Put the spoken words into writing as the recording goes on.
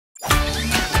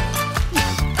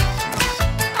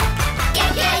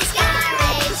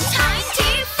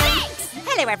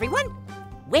everyone.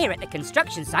 We're at the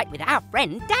construction site with our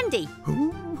friend Dandy.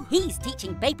 He's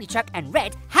teaching Baby Truck and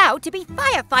Red how to be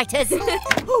firefighters.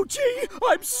 Oh, gee,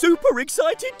 I'm super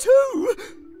excited too.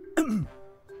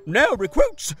 Now,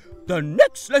 recruits, the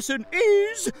next lesson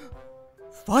is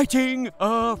fighting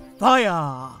a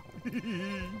fire.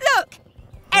 Look,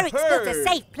 Eric's built a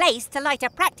safe place to light a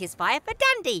practice fire for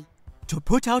Dandy. To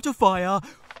put out a fire,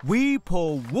 we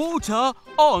pour water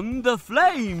on the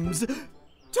flames.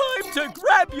 Time to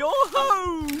grab your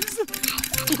hose.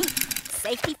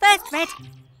 Safety first, Red.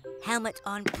 Helmet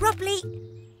on properly.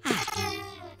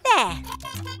 There.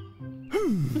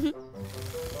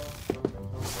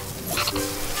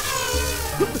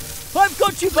 I've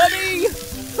got you, buddy!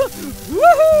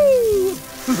 Woohoo!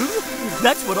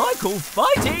 That's what I call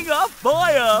fighting a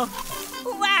fire!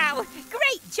 Wow!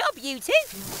 Great job, you two!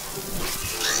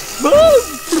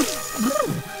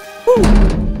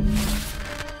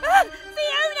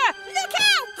 Fiona! Look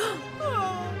out!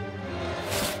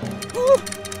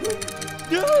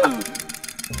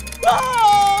 No!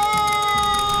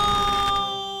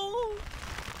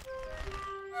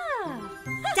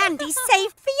 Dandy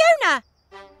saved Fiona!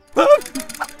 Oh.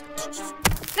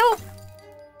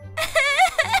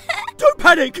 Don't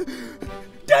panic!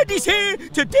 Dandy's here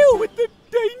to deal with the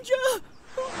danger!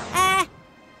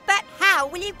 But how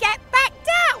will you get back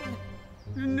down?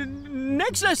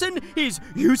 Next lesson is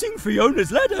using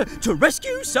Fiona's ladder to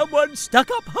rescue someone stuck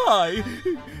up high.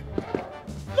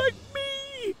 Like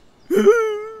me!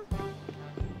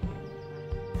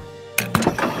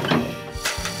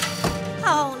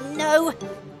 Oh no!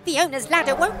 Fiona's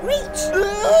ladder won't reach!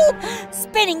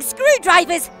 Spinning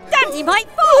screwdrivers! Dandy might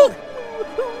fall!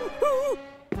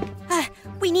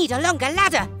 We need a longer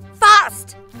ladder!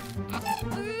 Fast!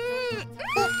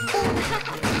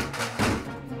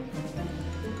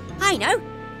 I know!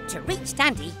 To reach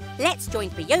Dandy, let's join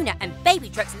Fiona and Baby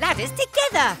Truck's ladders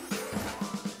together!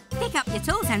 Pick up your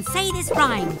tools and say this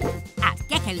rhyme. At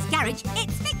Gecko's garage,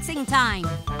 it's fixing time!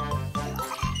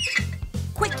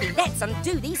 Quickly, let's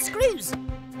undo these screws,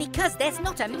 because there's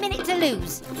not a minute to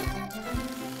lose.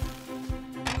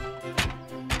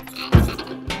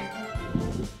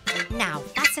 Now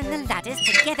fasten the ladders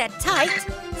together tight,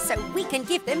 so we can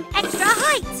give them extra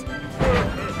height.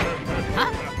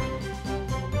 Huh?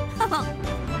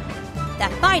 The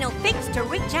final fix to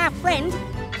reach our friend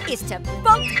is to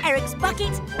bonk Eric's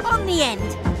bucket on the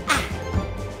end.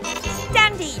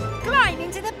 Dandy, climb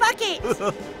into the bucket!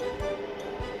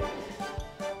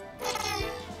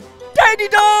 Dandy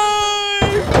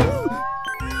dive!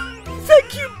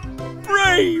 Thank you,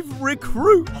 brave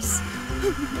recruits!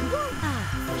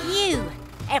 Phew!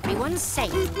 Everyone's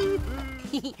safe.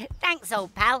 Thanks,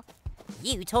 old pal.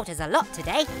 You taught us a lot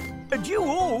today. And you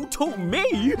all taught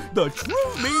me the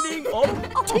true meaning of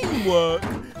teamwork.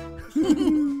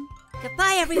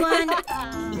 Goodbye, everyone.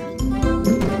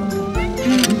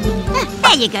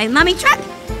 There you go, Mummy Truck.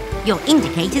 Your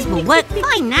indicators will work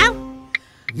fine now.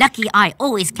 Lucky I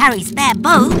always carry spare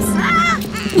bulbs.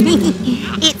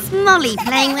 It's Molly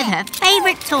playing with her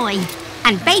favourite toy.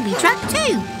 And Baby Truck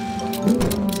too.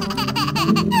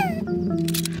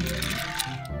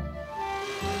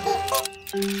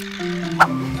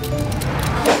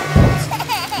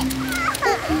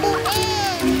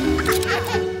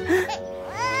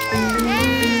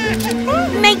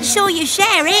 Make sure you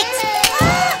share it.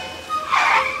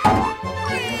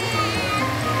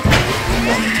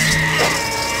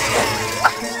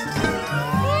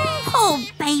 Poor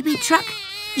Baby Truck.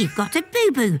 You've got a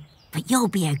boo-boo, but you'll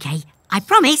be okay, I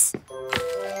promise.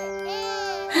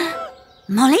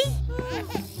 Molly?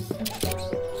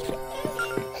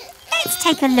 Let's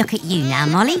take a look at you now,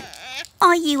 Molly.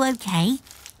 Are you okay?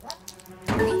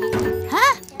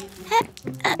 Huh?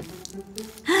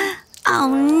 Oh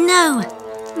no!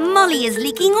 Molly is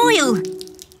leaking oil.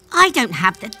 I don't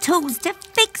have the tools to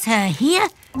fix her here.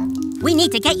 We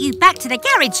need to get you back to the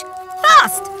garage.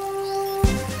 Fast!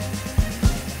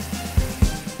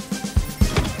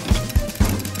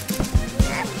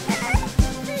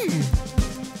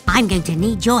 I'm going to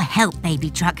need your help, Baby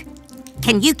Truck.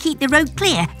 Can you keep the road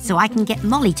clear so I can get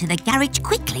Molly to the garage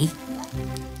quickly?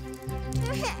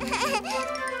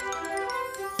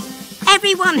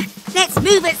 Everyone, let's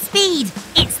move at speed.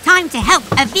 It's time to help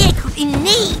a vehicle in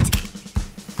need.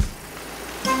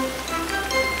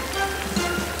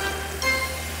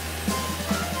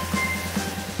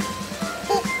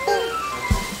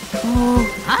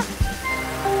 Huh?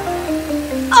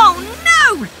 Oh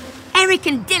no! Eric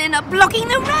and Dylan are blocking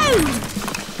the road.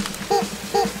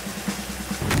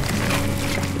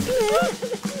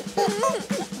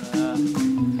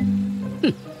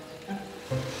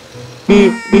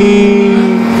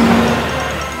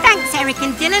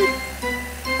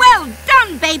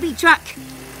 truck.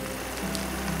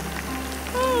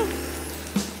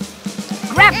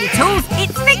 Grab your tools,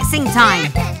 it's fixing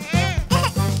time.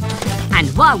 And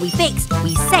while we fix,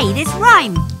 we say this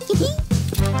rhyme.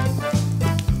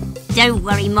 Don't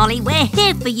worry, Molly, we're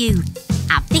here for you.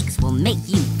 Our fix will make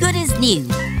you good as new.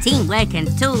 Teamwork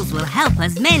and tools will help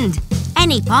us mend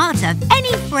any part of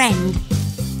any friend.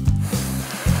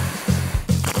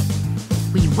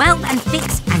 We weld and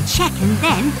fix and check and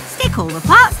then stick all the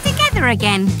parts together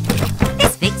again.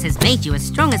 This fix has made you as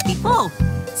strong as before,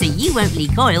 so you won't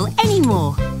leak oil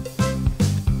anymore.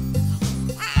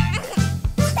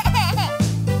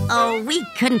 Oh, we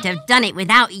couldn't have done it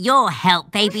without your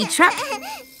help, baby truck.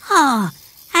 Oh,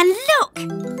 and look!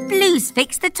 Blue's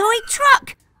fixed the toy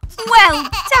truck. Well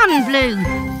done, Blue.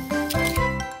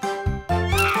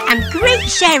 And great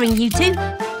sharing, you two.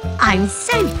 I'm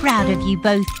so proud of you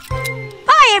both.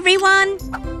 Bye, everyone.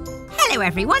 Hello,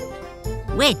 everyone.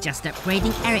 We're just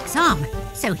upgrading Eric's arm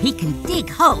so he can dig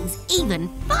holes even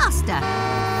faster.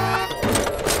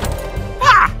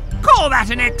 Ah! Call that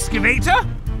an excavator?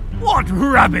 What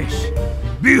rubbish!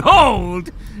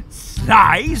 Behold,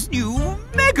 Sly's new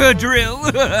mega drill.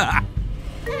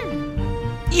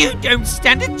 You don't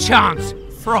stand a chance,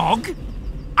 Frog.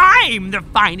 I'm the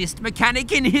finest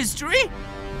mechanic in history.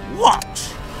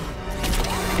 Watch.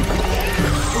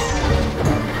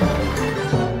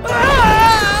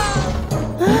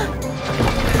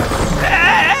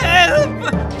 Help!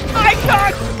 I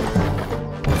can't!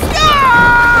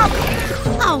 Stop!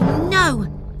 Oh, no.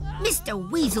 Mr.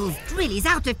 Weasel's drill is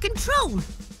out of control.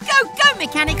 Go, go,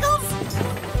 Mechanicals!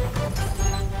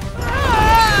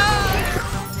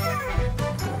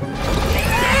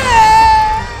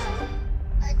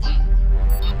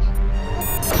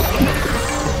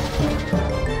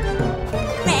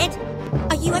 Red,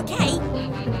 are you okay?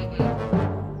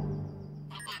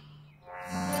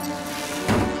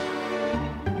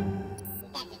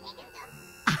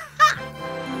 Aha!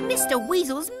 Mr.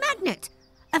 Weasel's magnet.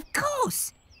 Of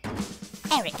course.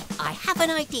 Eric, I have an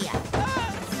idea.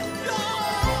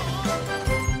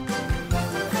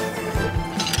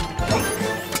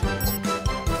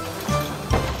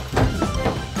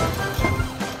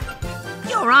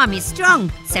 Your arm is strong,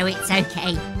 so it's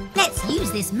okay. Let's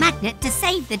use this magnet to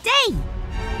save the day.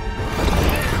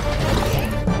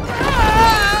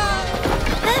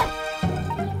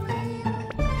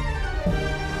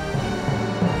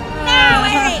 No,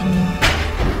 Eric!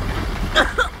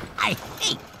 I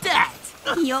hate that.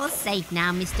 You're safe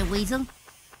now, Mr. Weasel.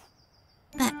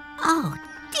 But, oh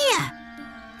dear,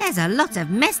 there's a lot of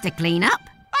mess to clean up.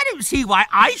 I don't see why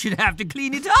I should have to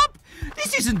clean it up.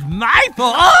 This isn't my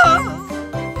fault. Oh!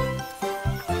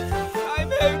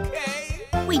 I'm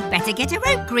okay. We'd better get a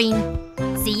rope green.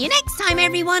 See you next time,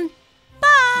 everyone.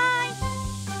 Bye.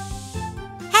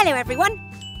 Hello, everyone.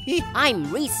 I'm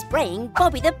respraying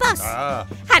Bobby the bus.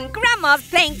 And Grandma's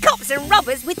playing cops and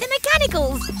robbers with the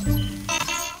mechanicals.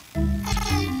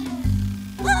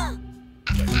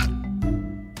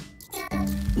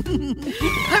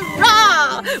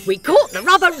 Hurrah! We caught the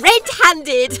robber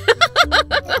red-handed!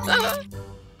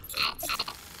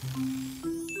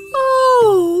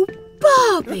 Oh,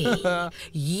 Bobby,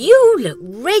 you look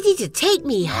ready to take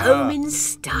me home in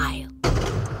style.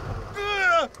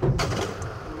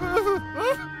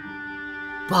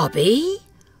 Bobby,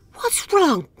 what's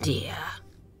wrong, dear?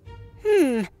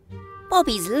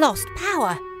 Bobby's lost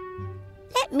power.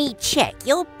 Let me check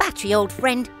your battery, old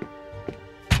friend.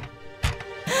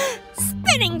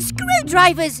 Spinning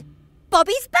screwdrivers!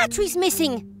 Bobby's battery's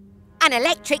missing. An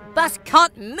electric bus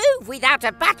can't move without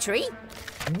a battery.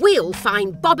 We'll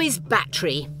find Bobby's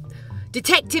battery.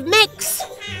 Detective Mix,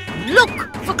 look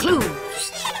for clues.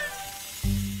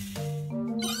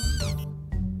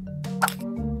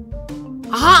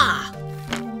 Aha!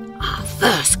 Our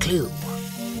first clue.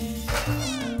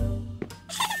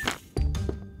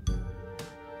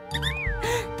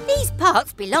 These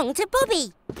parts belong to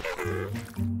Bobby.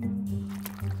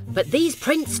 But these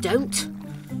prints don't.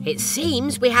 It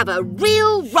seems we have a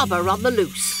real robber on the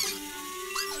loose.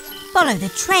 Follow the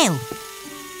trail.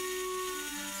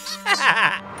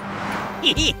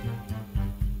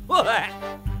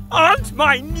 Aren't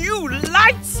my new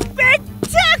lights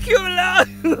spectacular?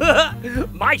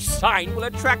 My sign will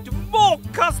attract more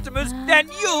customers than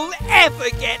you'll ever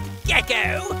get,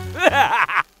 Gecko.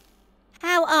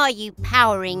 How are you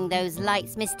powering those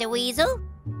lights, Mr. Weasel?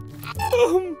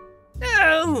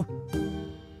 Oh.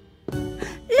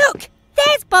 Look,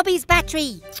 there's Bobby's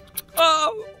battery.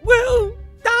 Well,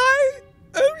 I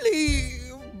only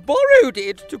borrowed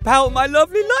it to power my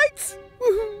lovely lights.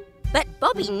 But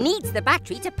Bobby needs the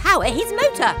battery to power his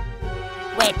motor.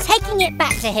 We're taking it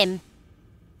back to him.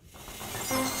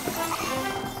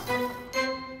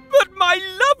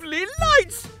 lovely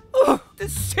lights! Oh, the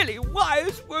silly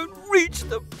wires won't reach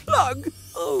the plug.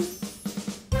 Oh.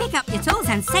 Pick up your tools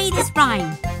and say this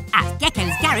rhyme. At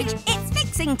Gecko's garage, it's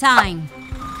fixing time.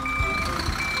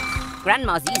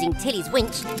 Grandma's using Tilly's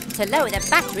winch to lower the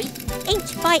battery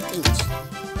inch by inch.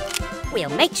 We'll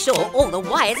make sure all the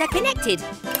wires are connected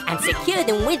and secure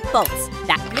them with bolts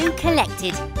that Blue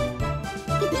collected.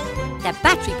 The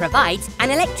battery provides an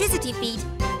electricity feed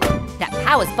that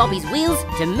powers Bobby's wheels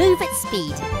to move at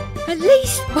speed. At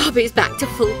least Bobby's back to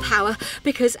full power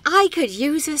because I could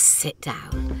use a sit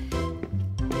down.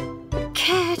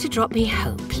 Care to drop me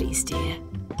home, please, dear?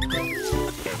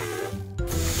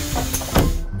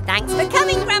 Thanks for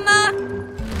coming, Grandma.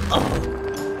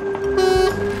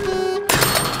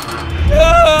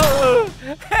 Oh,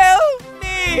 help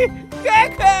me!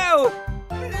 Gecko!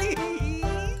 Please!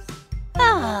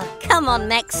 Oh, come on,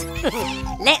 Mex.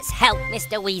 Let's help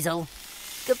Mr. Weasel.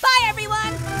 Goodbye,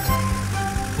 everyone.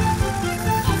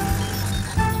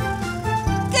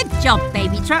 Good job,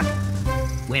 baby truck.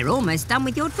 We're almost done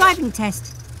with your driving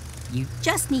test. You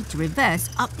just need to reverse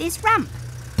up this ramp.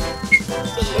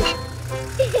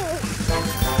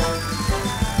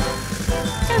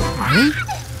 Don't worry.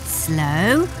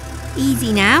 Slow.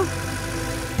 Easy now.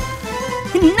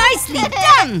 Nicely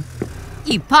done!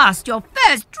 You passed your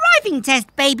first driving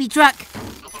test, baby truck.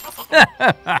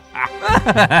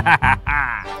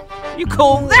 You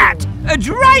call that a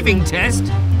driving test?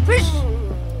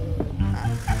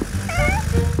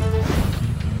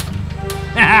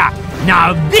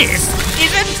 Now this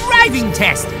is a driving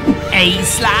test. Eh,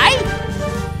 Sly?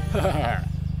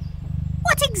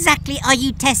 What exactly are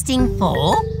you testing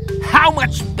for? How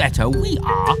much better we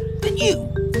are than you.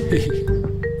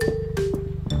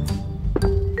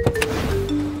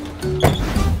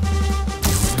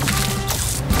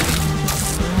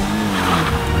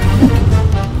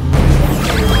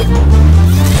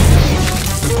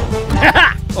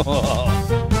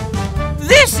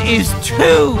 This is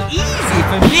too easy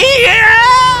for me.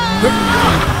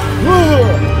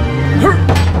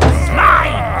 Sly,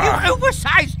 you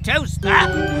oversized toaster.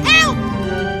 Help!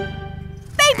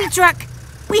 Baby truck,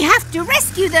 we have to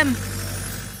rescue them.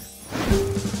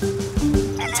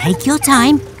 Take your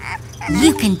time.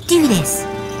 You can do this.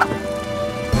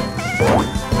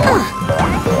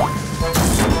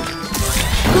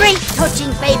 Great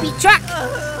touching, baby truck.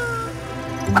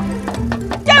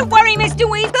 Don't worry, Mr.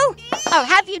 Weasel. I'll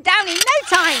have you down in no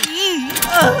time.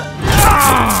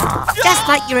 Just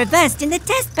like you reversed in the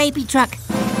test, baby truck.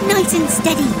 Nice and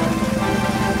steady.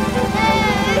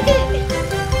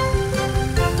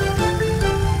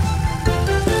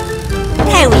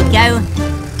 There we go.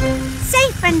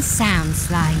 Safe and sound,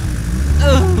 Sly.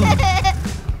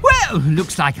 Well,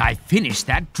 looks like I finished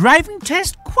that driving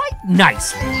test quite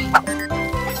nicely.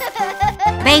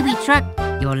 Baby truck,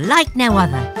 you're like no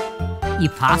other. You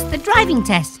passed the driving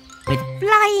test with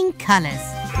flying colours.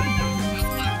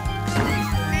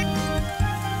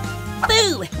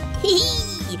 Boo!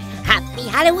 Hee-hee! Happy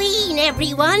Halloween,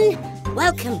 everyone!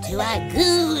 Welcome to our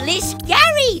ghoulish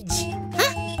garage!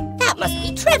 Huh? That must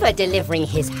be Trevor delivering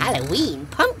his Halloween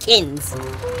pumpkins.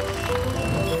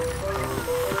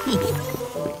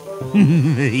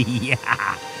 Yeah.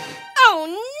 Oh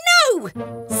no!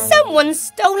 Someone's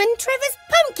stolen Trevor's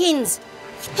pumpkins!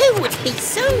 Who would be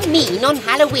so mean on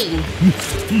Halloween?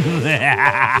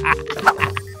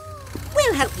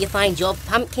 We'll help you find your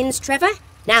pumpkins, Trevor.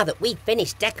 Now that we've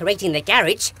finished decorating the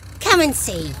garage, come and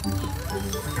see.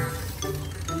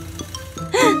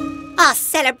 Our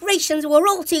celebrations were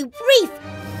all too brief.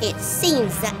 It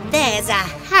seems that there's a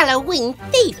Halloween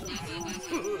thief.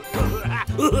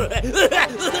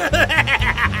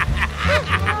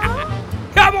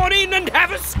 Come on in and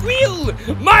have a squeal!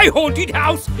 My haunted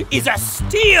house is a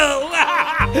steal!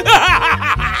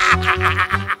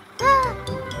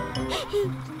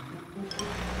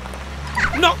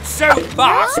 Not so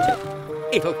fast!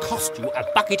 It'll cost you a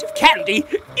bucket of candy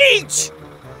each!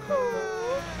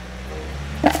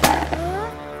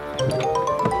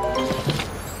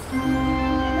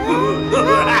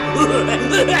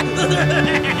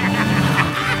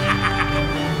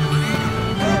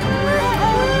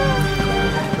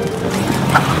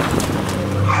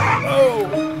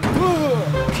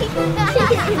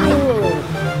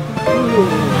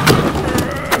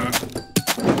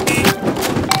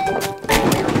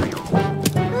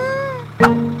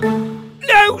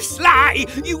 No, Sly!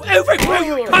 You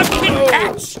overgrown pumpkin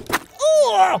patch!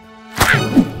 Oh!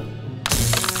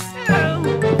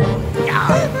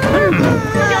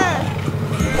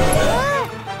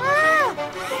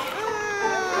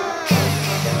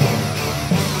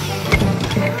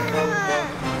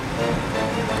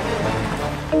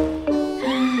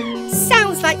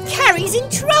 like Carrie's in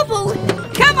trouble.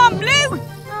 Come on, Blue.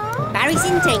 Barry's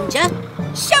in danger.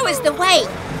 Show us the way.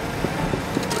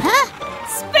 Huh?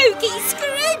 Spooky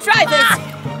screwdrivers.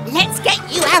 Let's get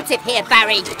you out of here,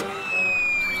 Barry.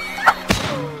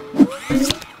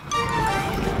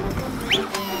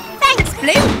 Thanks,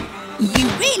 Blue. You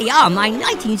really are my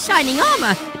knight in shining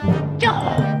armour.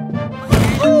 Go,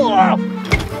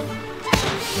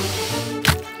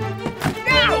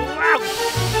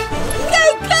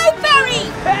 Barry!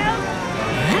 Help!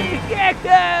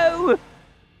 Gecko!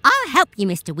 I'll help you,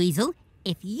 Mr. Weasel,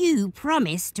 if you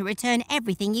promise to return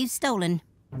everything you've stolen.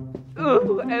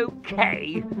 Oh,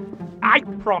 okay. I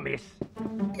promise.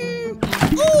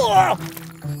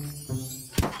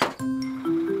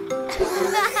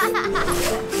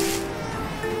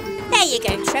 There you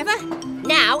go, Trevor.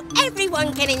 Now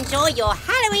everyone can enjoy your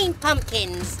Halloween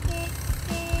pumpkins.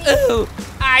 Oh,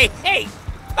 I hate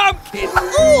pumpkins.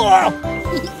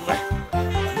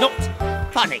 Not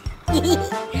funny.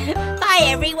 Bye,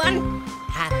 everyone.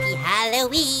 Happy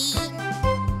Halloween.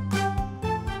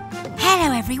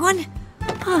 Hello, everyone.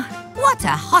 Oh, what a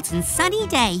hot and sunny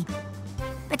day.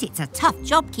 But it's a tough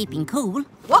job keeping cool.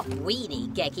 What we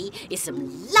need, Gecky, is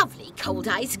some lovely cold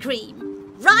ice cream.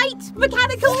 Right,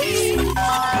 Mechanicals?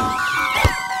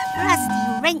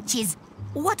 Rusty wrenches.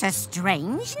 What a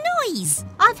strange noise.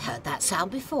 I've heard that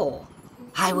sound before.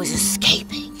 I was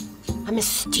escaping a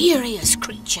mysterious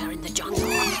creature in the jungle.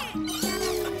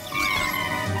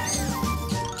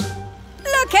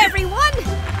 Look, everyone.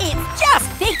 It's just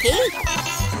Vicky.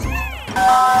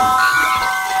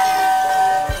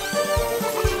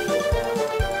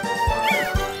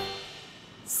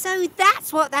 So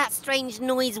that's what that strange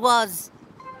noise was.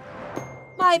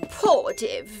 My poor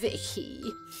dear Vicky.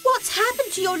 What's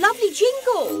happened to your lovely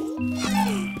jingle?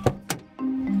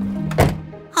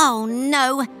 Oh,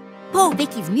 no. Poor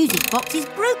Vicky's music box is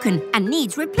broken and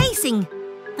needs replacing.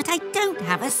 But I don't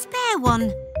have a spare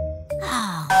one.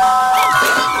 Oh.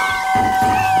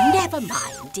 Never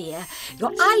mind, dear.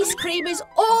 Your ice cream is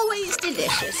always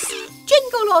delicious,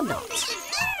 jingle or not.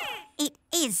 It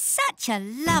is such a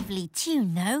lovely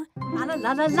tune, though. La la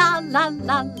la la la la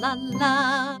la la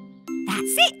la.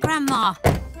 That's it, Grandma.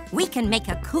 We can make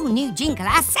a cool new jingle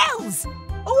ourselves.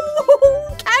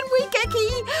 Oh, can we,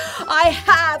 Gecky? I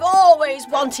have always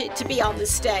wanted to be on the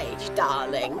stage,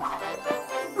 darling.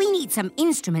 We need some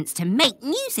instruments to make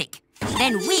music.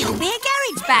 Then we'll be a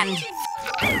garage band.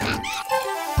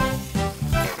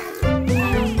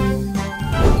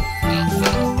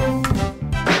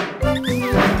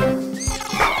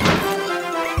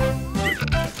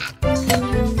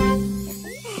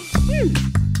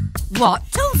 What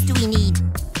tools do we need?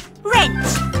 Wrench,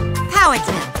 power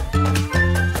drill.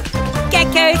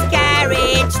 Gecko's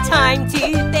garage, time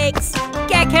to fix.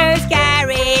 Gecko's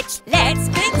garage, let's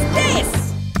fix this.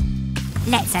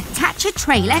 Let's attach a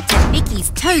trailer to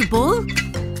Vicky's tow ball.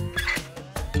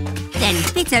 Then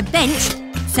fit a bench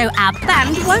so our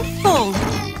band won't fall.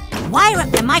 Wire up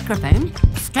the microphone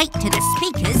straight to the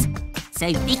speakers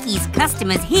so Vicky's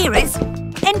customers hear us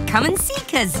and come and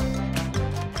seek us.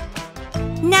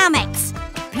 Now, Mex,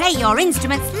 play your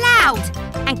instruments loud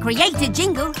and create a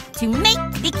jingle to make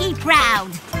Vicky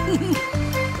proud.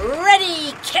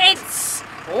 Ready, kids?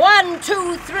 1,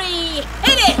 2, 3,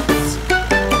 hit it!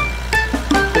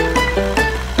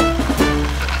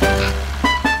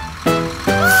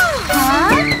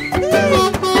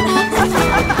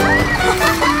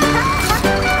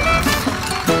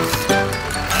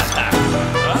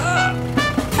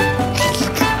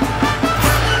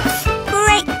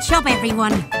 Great job,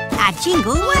 everyone. Our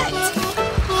jingle worked.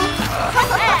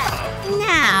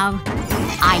 Now,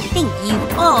 I think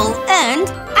you've all earned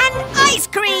an ice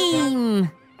cream.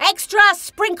 Extra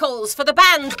sprinkles for the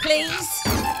band, please.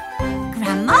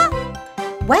 Grandma?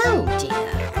 Well,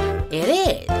 dear, it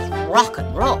is rock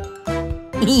and roll.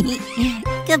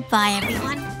 Goodbye,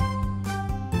 everyone.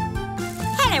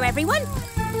 Hello, everyone.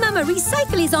 Mama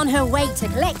Recycle is on her way to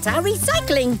collect our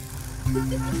recycling.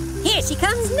 Here she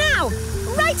comes now,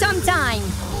 right on time.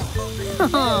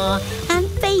 Oh, and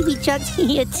Baby Chuck's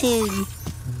here too.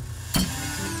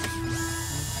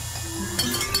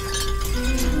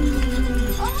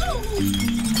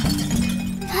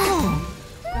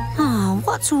 Oh,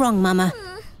 what's wrong, Mama?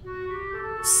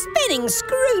 Spinning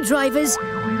screwdrivers!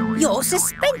 Your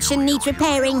suspension needs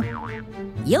repairing.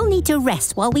 You'll need to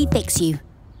rest while we fix you.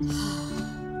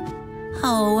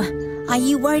 Oh, are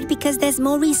you worried because there's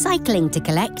more recycling to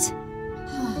collect?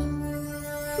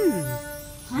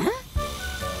 Huh?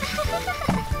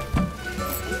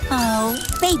 Oh,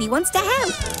 Baby wants to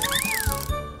help.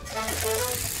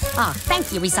 Oh,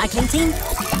 thank you, recycling team.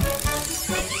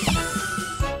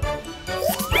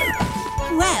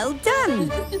 Well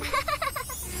done.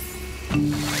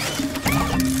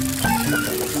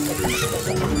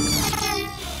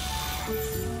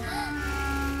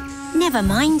 Never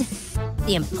mind.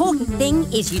 The important thing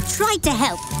is you tried to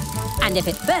help. And if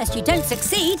at first you don't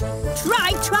succeed,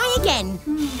 try again.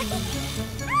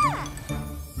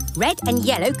 Red and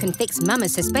yellow can fix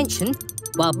Mama's suspension,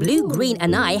 while blue, green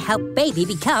and I help Baby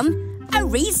become a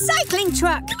recycling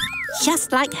truck.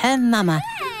 Just like her Mama.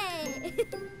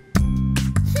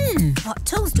 What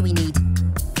tools do we need?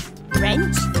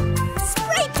 Wrench,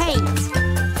 spray paint.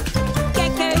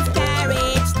 Gecko's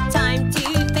garage, time to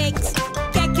fix.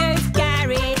 Gecko's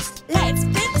garage, let's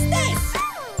fix this.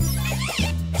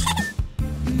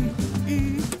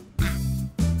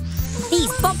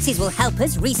 These boxes will help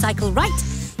us recycle right.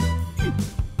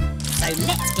 So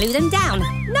let's glue them down,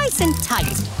 nice and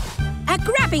tight. A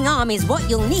grabbing arm is what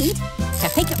you'll need to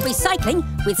pick up recycling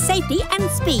with safety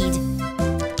and speed.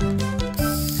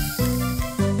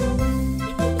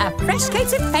 A fresh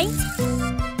coat of paint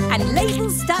and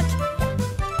labels stuck.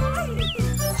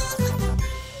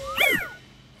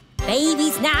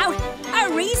 Baby's now a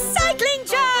recycling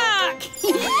truck!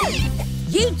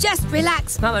 You just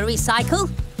relax, Mama Recycle.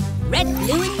 Red,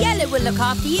 blue and yellow will look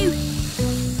after you.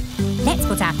 Let's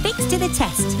put our fix to the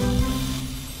test.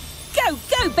 Go,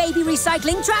 go, Baby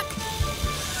Recycling Truck!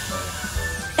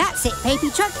 That's it,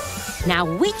 Baby Truck. Now,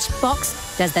 which box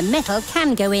does the metal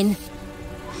can go in?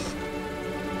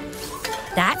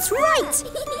 That's right!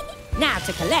 Now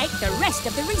to collect the rest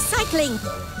of the recycling.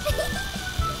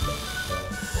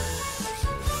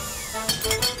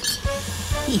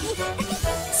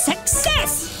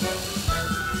 Success!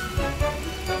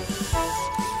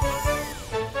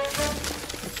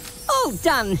 All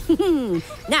done.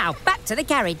 Now, back to the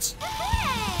garage.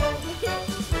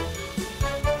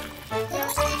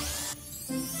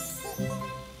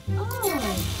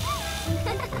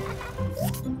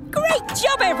 Great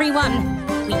job, everyone!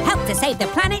 We helped to save the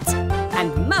planet,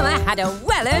 and Mama had a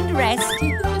well-earned rest.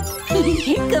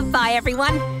 Goodbye,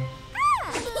 everyone.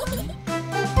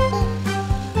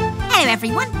 Hello,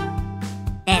 everyone.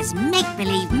 There's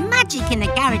make-believe magic in the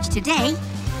garage today.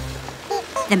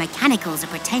 The mechanicals are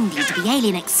pretending to be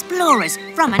alien explorers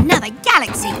from another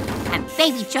galaxy, and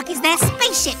Baby Truck is their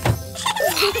spaceship.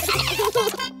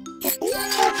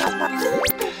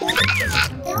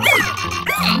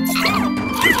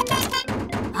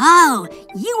 Oh,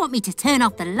 you want me to turn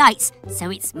off the lights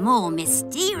so it's more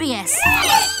mysterious.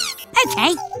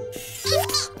 Okay.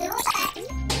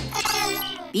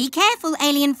 Be careful,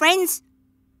 alien friends.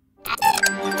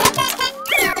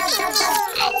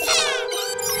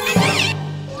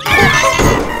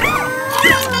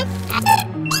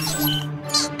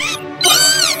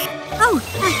 Oh,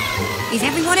 is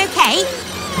everyone okay?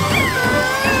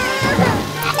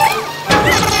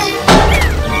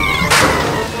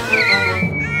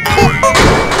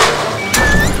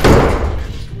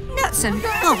 Nuts and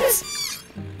bolts.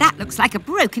 That looks like a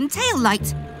broken tail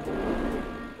light.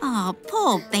 Oh,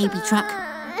 poor Baby Truck.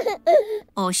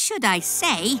 Or should I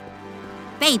say,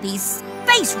 Baby's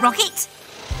space rocket.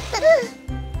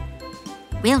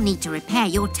 We'll need to repair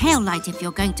your tail light if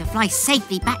you're going to fly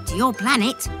safely back to your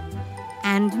planet.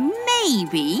 And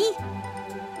maybe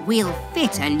we'll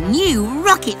fit a new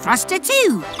rocket thruster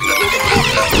too.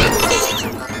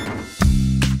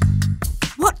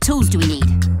 What tools do we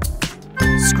need?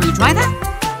 Screwdriver?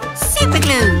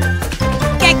 Superglue!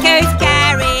 Gecko's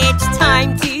garage,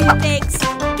 time to fix.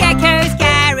 Gecko's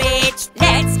garage,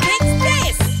 let's fix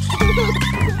this!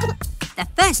 The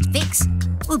first fix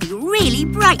will be really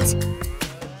bright.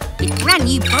 With brand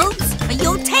new bulbs for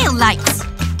your tail lights.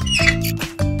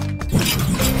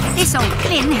 This old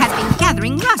fin has been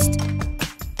gathering rust.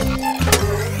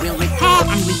 We'll repair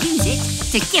and reuse it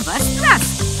to give us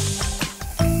thrust.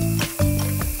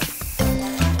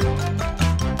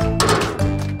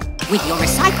 With your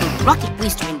recycled rocket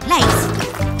booster in place,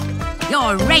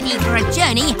 you're ready for a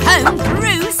journey home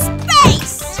through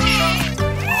space!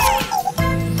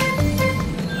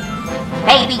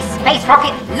 Baby space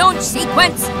rocket launch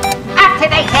sequence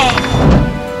activated!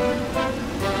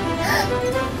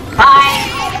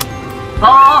 5,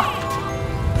 4,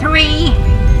 3,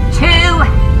 2,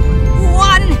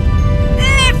 1,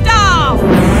 lift off!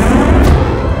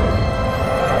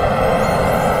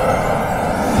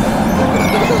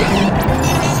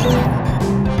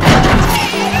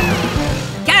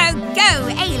 Go, go,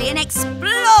 alien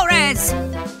explorers!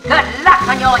 Good luck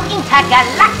on your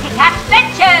intergalactic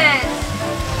adventures!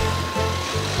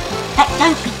 But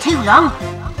don't be too long.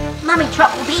 Mummy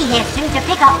Truck will be here soon to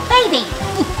pick up Baby.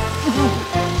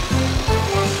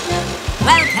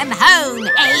 Welcome home,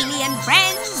 alien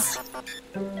friends!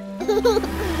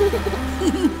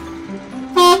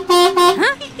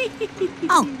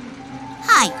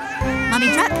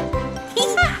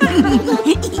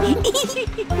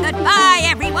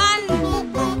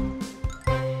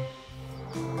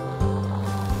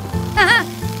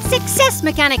 Success,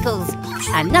 Mechanicals!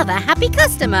 Another happy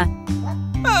customer.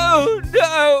 Oh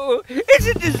no! It's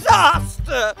a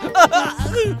disaster!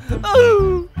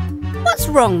 Oh, What's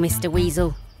wrong, Mr.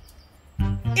 Weasel?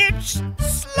 it's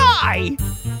Sly!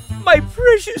 My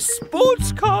precious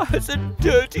sports car has a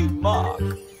dirty mark.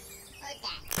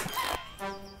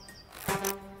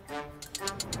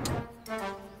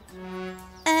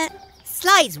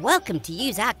 Sly's welcome to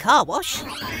use our car wash.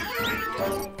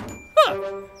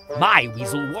 My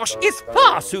Weasel wash is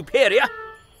far superior.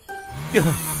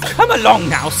 Come along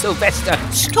now, Sylvester.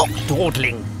 Stop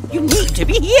dawdling. You need to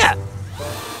be here.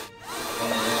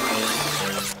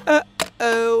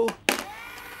 Uh-oh.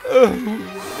 Oh,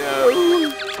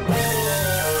 no.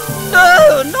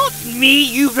 Oh, not me,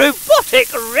 you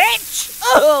robotic wretch.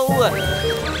 Oh.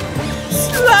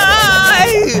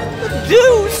 Sly!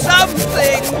 Do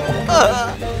something!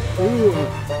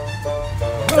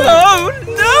 Oh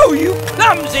no, you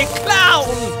clumsy clown!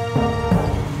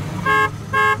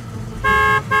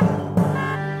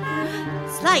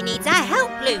 Sly needs our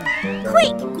help, Blue.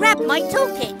 Quick, grab my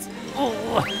toolkit.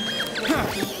 Oh.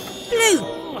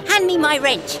 Blue, hand me my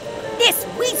wrench. This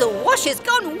Weasel wash has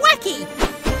gone wacky.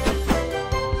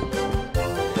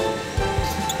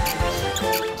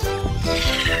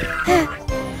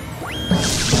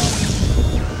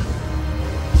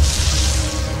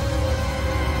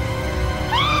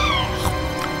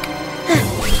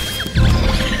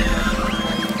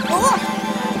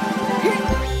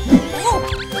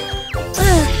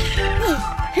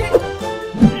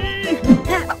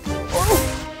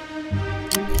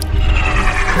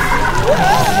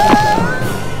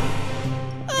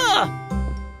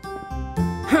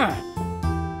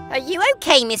 Are you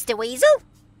okay, Mr. Weasel?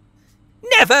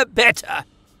 Never better.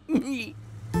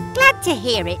 Glad to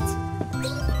hear it.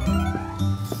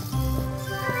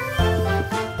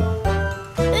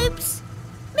 Oops,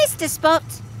 Mr. Spot.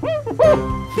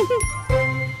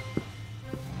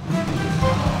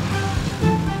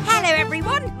 Hello,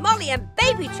 everyone. Molly and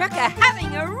Baby Truck are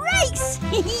having a race.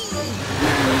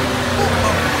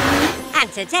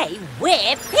 And today,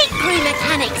 we're pit crew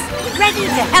mechanics, ready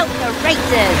to help the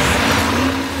racers.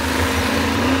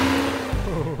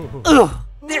 Ugh,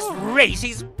 this race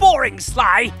is boring,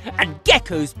 Sly, and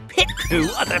Gecko's pit crew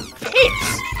are the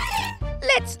pits.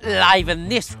 Let's liven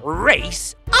this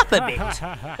race up a bit.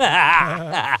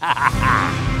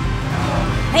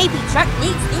 Baby Truck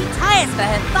needs new tyres for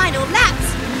her final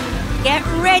laps. Get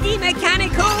ready,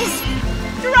 Mechanicals.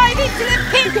 Drive into the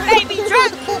pit, Baby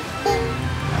Truck.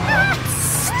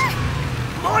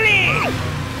 Molly!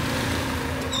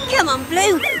 Come on,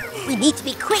 Blue. We need to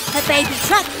be quick for Baby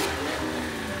Truck.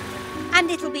 And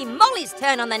it'll be Molly's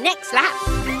turn on the next lap.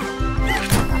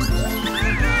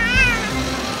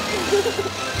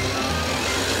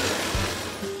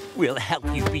 We'll help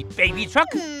you beat Baby Truck.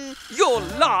 Your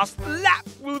last lap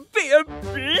will be a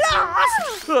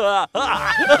blast!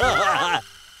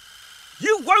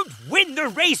 You won't win the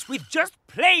race with just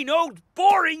plain old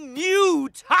boring new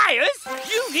tyres.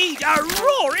 You need a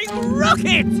roaring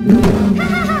rocket!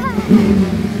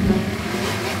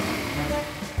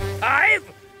 5,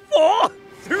 4,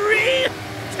 3,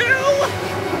 2,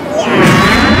 1!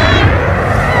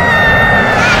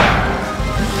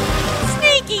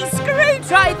 Sneaky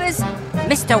screwdrivers!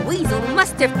 Mr. Weasel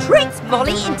must have tricked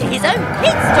Molly into his own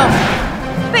pit stop.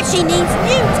 But she needs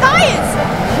new tyres,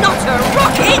 not a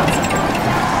rocket!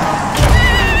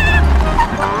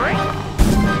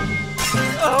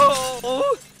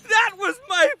 Oh, that was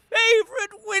my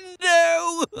favourite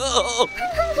window!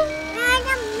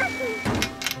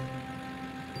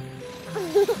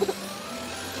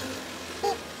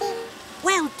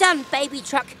 Well done, Baby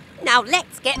Truck. Now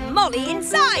let's get Molly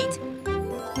inside.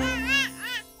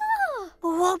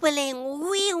 Wobbling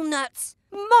wheel nuts.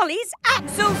 Molly's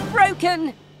axle's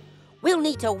broken. We'll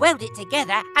need to weld it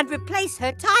together and replace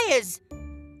her tyres.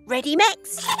 Ready,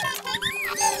 Mex?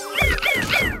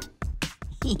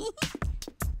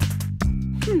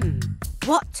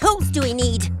 What tools do we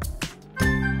need?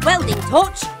 Welding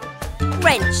torch,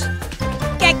 wrench.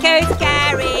 Gecko's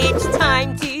garage,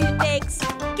 time to fix.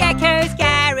 Gecko's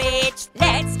garage,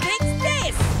 let's fix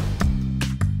this.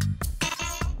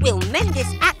 We'll mend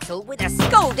this axle with a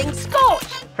scalding scorch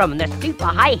from the super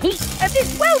high heat of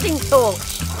this welding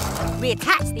torch.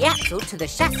 Reattach the axle to the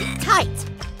chassis tight.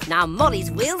 Now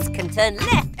Molly's wheels can turn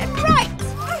left and right.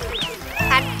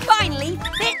 And finally,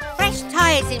 fit fresh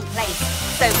tyres in place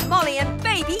so Molly and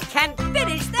Baby can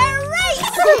finish their race.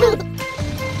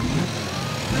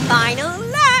 Final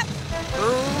lap.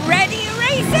 Ready,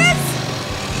 racers?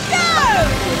 Go!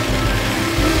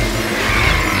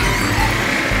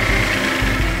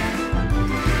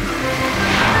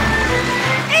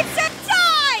 It's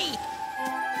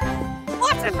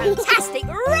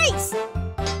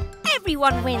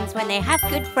Everyone wins when they have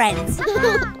good friends. Goodbye,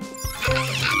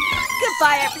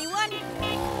 everyone.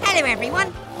 Hello,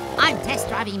 everyone. I'm test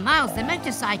driving Miles the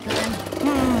motorcycle and...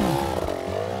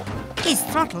 his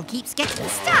throttle keeps getting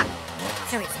stuck,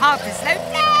 so it's hard to slow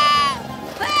down.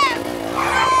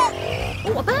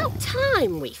 Oh, about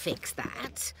time we fix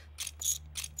that.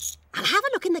 I'll have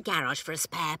a look in the garage for a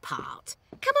spare part.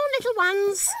 Come on, little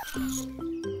ones.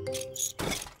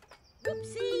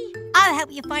 Oopsie. I'll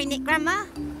help you find it, Grandma.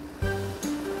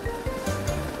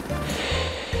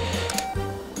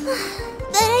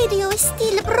 The radio is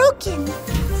still broken.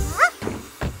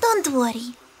 Don't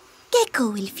worry. Gecko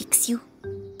will fix you.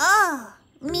 Oh,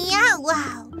 meow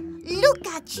wow. Look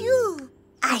at you.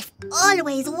 I've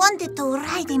always wanted to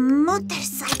ride a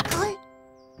motorcycle.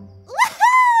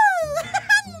 Woohoo!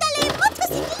 Andale,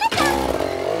 motocicleta!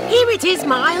 Here it is,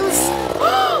 Miles.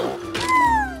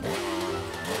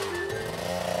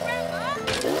 Grandma,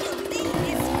 you'll need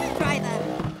this screwdriver.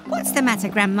 What's the matter,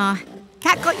 Grandma?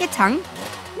 Cat got your tongue?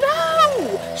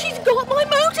 No! She's got my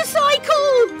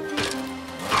motorcycle!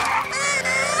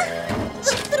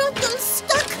 The throttle's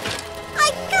stuck.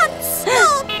 I can't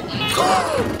stop.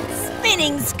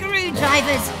 Spinning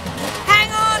screwdrivers.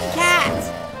 Hang on,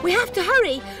 Cat. We have to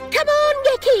hurry. Come on,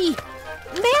 Gecky.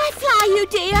 May I fly you,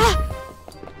 dear?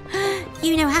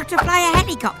 You know how to fly a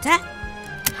helicopter?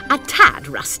 A tad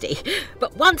rusty,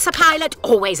 but once a pilot,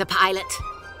 always a pilot.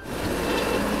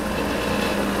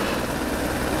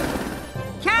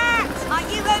 Cat, are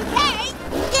you okay?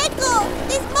 Gecko,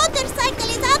 this motorcycle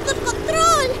is out of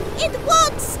control. It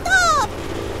won't stop.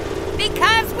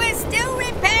 Because we're still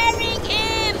repairing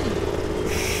him.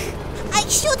 I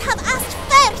should have asked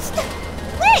first.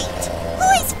 Wait, who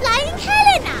is flying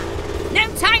Helena? No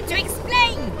time to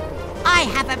explain. I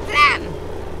have a plan.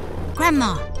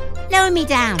 Grandma, lower me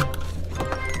down.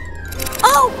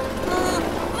 Oh!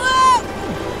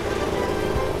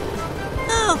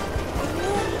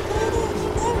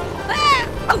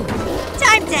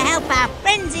 Time to help our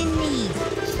friends in need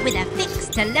with a fix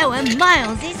to lower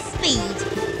Miles' speed.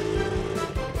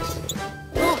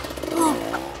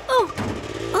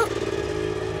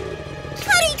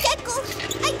 Hurry, Gecko!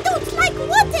 I don't like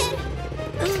water!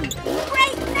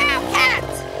 Right now, Cat!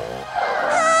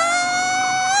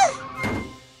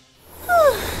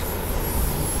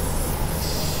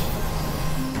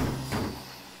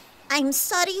 I'm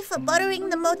sorry for borrowing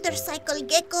the motorcycle,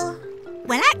 Gecko.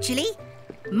 Well, actually,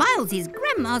 Miles is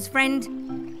Grandma's friend.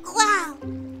 Wow!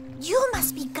 You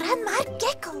must be Grandma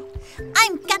Gecko.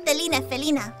 I'm Catalina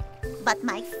Felina, but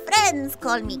my friends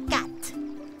call me Cat.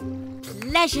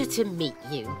 Pleasure to meet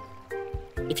you.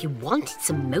 If you wanted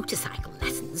some motorcycle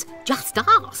lessons, just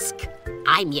ask.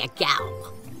 I'm your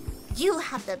gal. You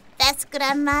have the best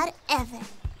grandma ever.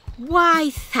 Why,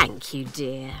 thank you,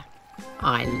 dear.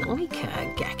 I like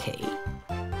her, Gecky.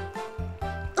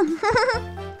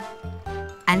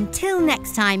 Until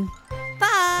next time,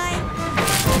 bye!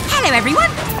 Hello, everyone!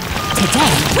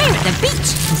 Today, we're at the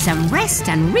beach for some rest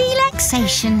and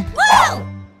relaxation. Whoa!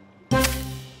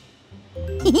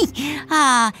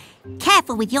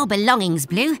 Careful with your belongings,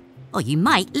 Blue, or you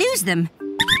might lose them.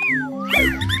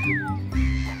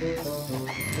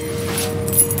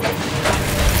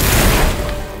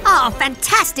 Oh,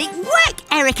 fantastic work,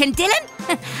 Eric and Dylan!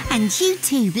 And you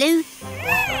too, Blue.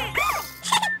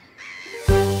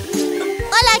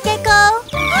 Hola, Gecko!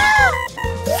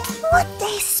 What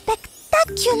a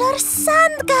spectacular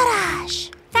sand garage!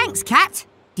 Thanks, Cat.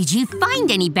 Did you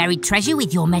find any buried treasure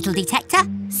with your metal detector?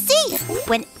 See,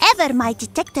 whenever my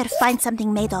detector finds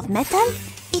something made of metal,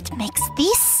 it makes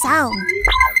this sound.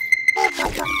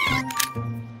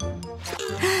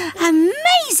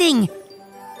 Amazing!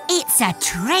 It's a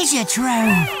treasure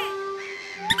trove.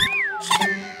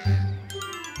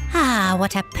 Ah,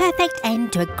 what a perfect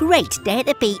end to a great day at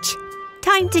the beach.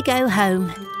 Time to go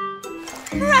home.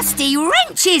 Rusty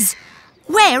wrenches!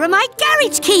 Where are my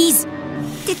garage keys?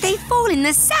 Did they fall in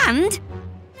the sand?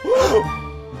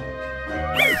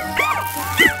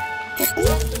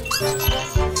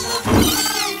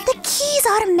 The keys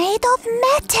are made of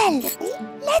metal.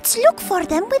 Let's look for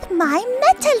them with my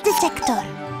metal detector.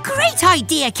 Great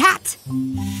idea, Cat.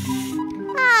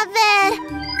 Ah, there.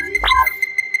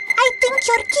 I think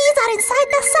your keys are inside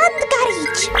the sand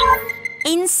garage.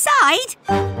 Inside?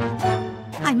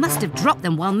 I must have dropped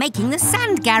them while making the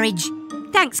sand garage.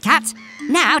 Thanks, Cat.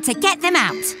 Now to get them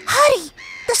out. Hurry!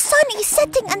 The sun is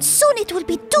setting and soon it will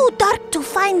be too dark to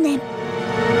find them.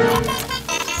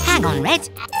 Hang on, Red.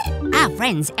 Our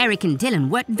friends Eric and Dylan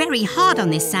worked very hard on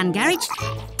this sand garage.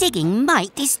 Digging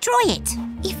might destroy it.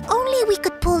 If only we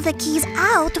could pull the keys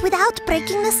out without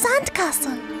breaking the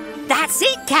sandcastle. That's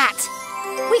it, Cat.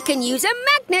 We can use a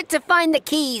magnet to find the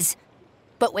keys.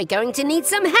 But we're going to need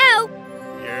some help.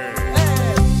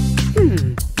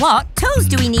 What tools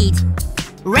do we need?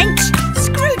 Wrench,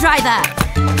 screwdriver.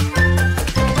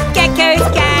 Gecko's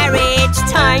garage,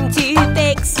 time to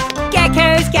fix.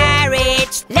 Gecko's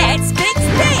garage, let's fix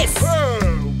this.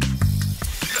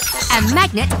 A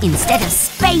magnet instead of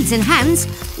spades and hands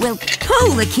will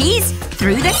pull the keys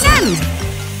through the sand.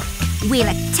 We'll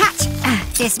attach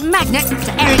this magnet to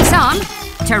Eric's arm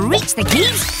to reach the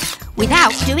keys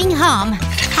without doing harm.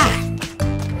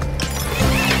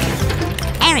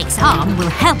 Eric's arm will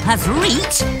help us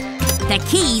reach the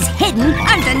keys hidden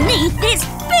underneath this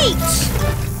beach.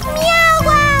 Meow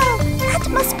wow! That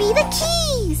must be the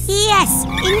keys. Yes,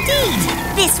 indeed.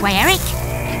 This way, Eric.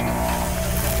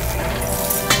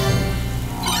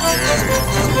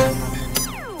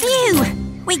 Phew!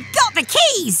 We got the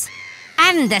keys!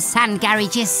 And the sand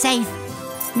garage is safe.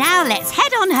 Now let's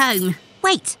head on home.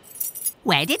 Wait,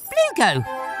 where did Blue go?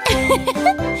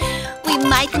 We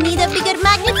might need a bigger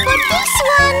magnet for this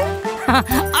one.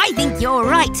 I think you're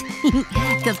right.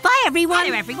 Goodbye, everyone.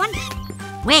 Hello, everyone.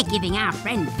 We're giving our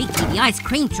friend Vicky the ice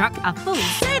cream truck a full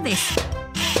service.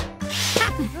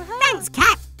 Thanks,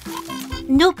 Cat.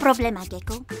 No problema,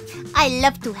 Gecko. I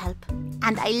love to help.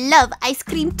 And I love ice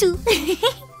cream too.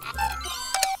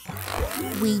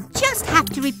 We just have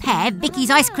to repair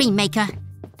Vicky's ice cream maker.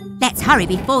 Let's hurry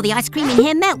before the ice cream in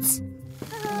here melts.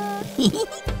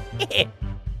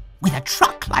 With a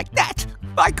truck like that,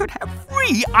 I could have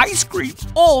free ice cream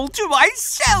all to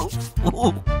myself.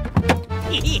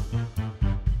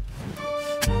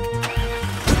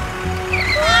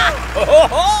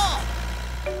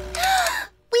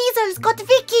 Weasel's got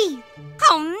Vicky.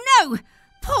 Oh no!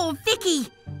 Poor Vicky!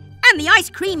 And the ice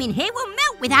cream in here will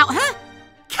melt without her.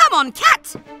 Come on,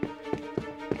 Cat!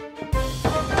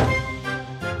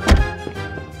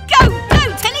 Go,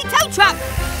 Tilly Tow Truck!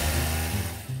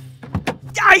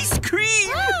 Ice cream!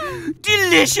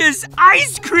 Delicious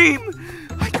ice cream!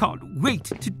 I can't wait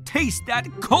to taste that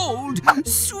cold,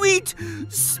 sweet,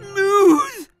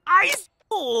 smooth ice.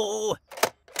 Oh!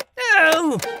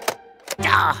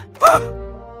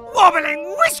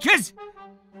 Wobbling whiskers!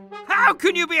 How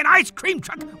can you be an ice cream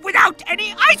truck without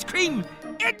any ice cream?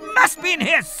 It must be in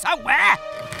here somewhere.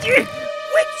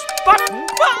 Which button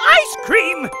for ice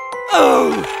cream?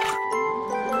 Oh!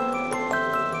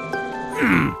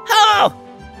 Oh!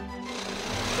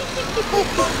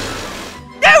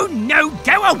 No,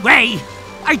 go away!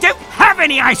 I don't have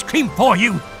any ice cream for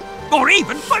you, or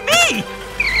even for me!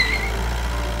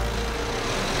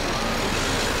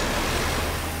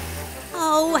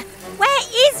 Oh, where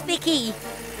is Vicky?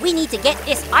 We need to get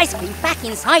this ice cream back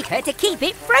inside her to keep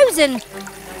it frozen.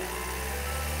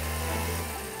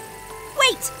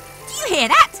 Wait, do you hear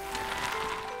that?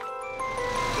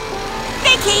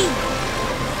 Vicky!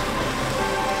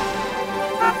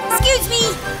 Excuse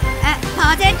me.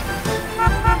 Pardon?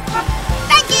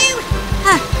 Thank you.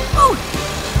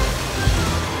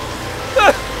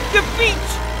 The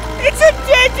beach! It's a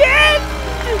dead end!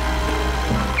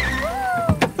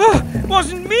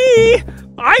 Wasn't me!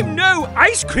 I'm no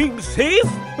ice cream thief!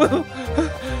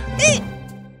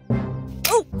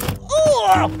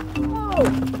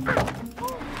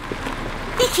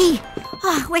 Vicky!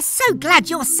 Oh, we're so glad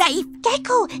you're safe.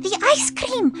 Gecko, the ice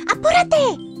cream.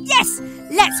 Apúrate. Yes,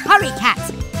 let's hurry, Cat.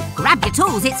 Grab your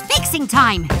tools, it's fixing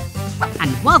time.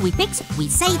 And while we fix, we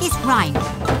say this rhyme.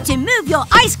 To move your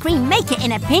ice cream maker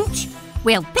in a pinch,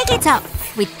 we'll pick it up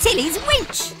with Tilly's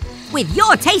winch. With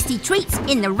your tasty treats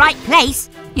in the right place,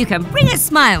 you can bring a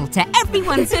smile to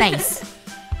everyone's face.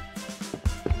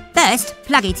 First,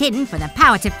 plug it in for the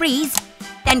power to freeze,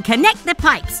 then connect the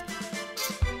pipes.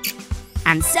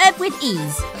 And serve with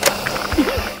ease.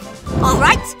 All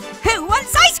right, who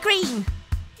wants ice cream?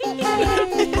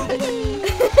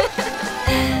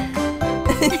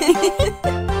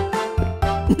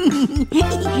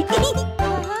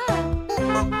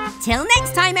 Till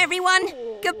next time, everyone.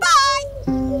 Goodbye.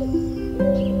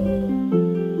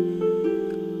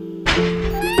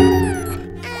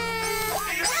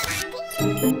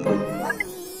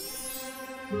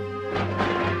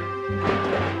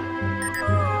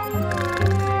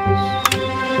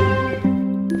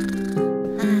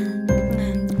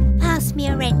 Pass me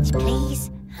a wrench, please.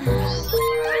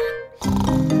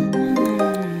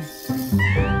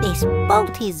 This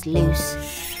bolt is loose.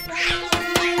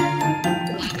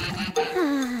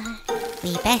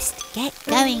 We best get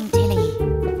going, Tilly.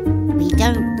 We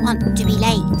don't want to be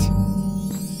late.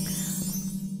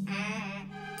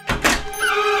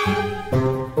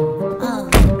 Oh,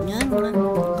 no.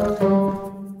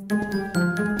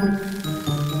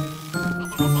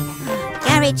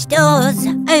 Garage Garage doors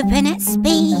open at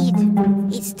speed.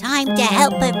 It's time to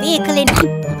help a vehicle in...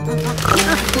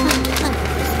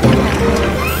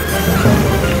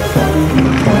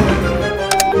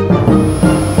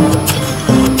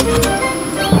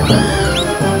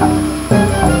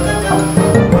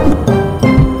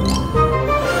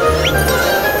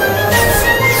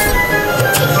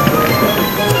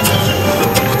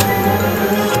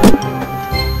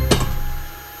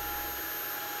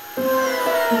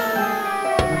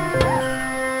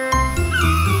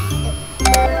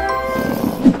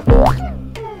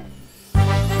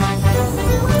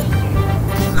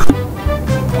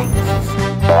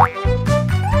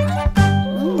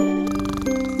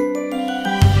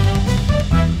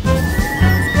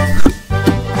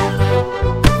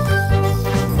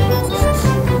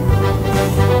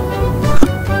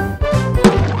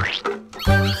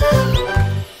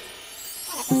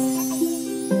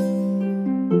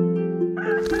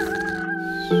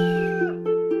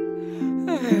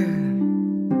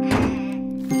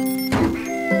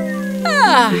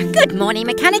 Good morning,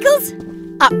 Mechanicals.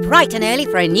 Up bright and early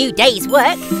for a new day's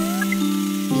work.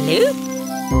 Blue?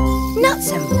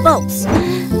 Nuts and bolts.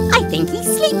 I think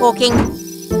he's sleepwalking.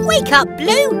 Wake up,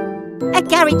 Blue. A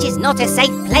garage is not a safe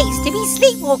place to be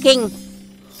sleepwalking.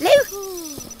 Blue?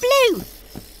 Blue?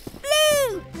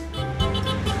 Blue?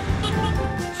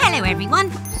 Hello,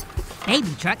 everyone.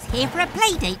 Baby Truck's here for a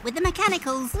play date with the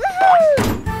Mechanicals.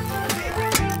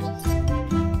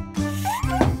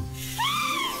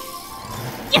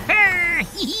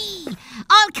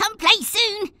 I'll come play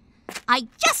soon. I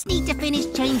just need to finish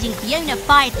changing Fiona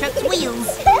Fire Truck's wheels.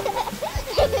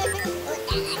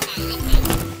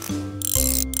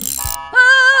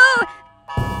 Oh!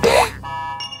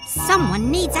 Someone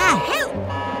needs our help.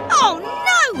 Oh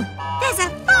no! There's a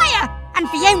fire and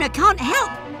Fiona can't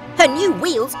help. Her new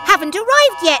wheels haven't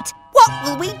arrived yet. What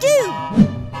will we do?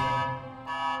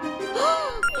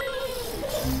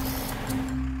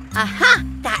 Aha!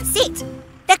 That's it.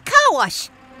 The car wash.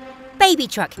 Baby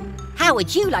Truck, how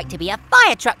would you like to be a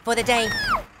fire truck for the day?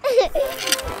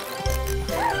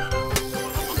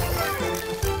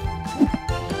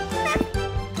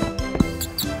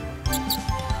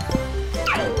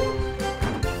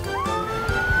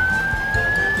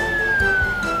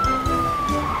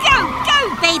 Go,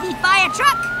 go, baby fire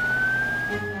truck!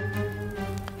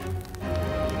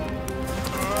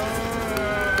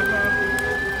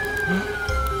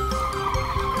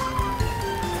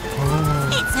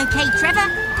 Okay, Trevor.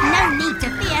 No need to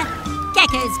fear.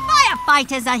 Gecko's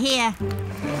firefighters are here.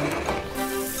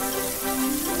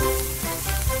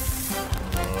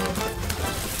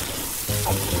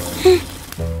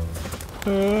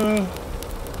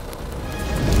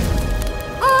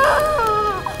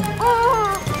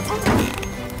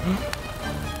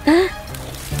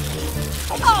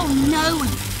 Oh no!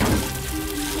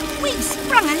 We've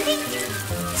sprung a leak.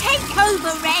 Take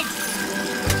over, Red.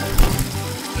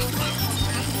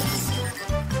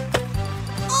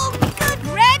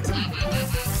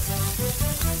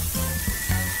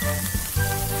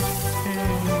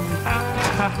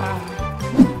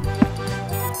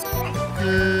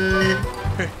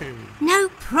 No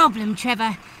problem,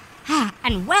 Trevor.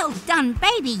 And well done,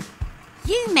 baby.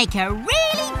 You make a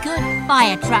really good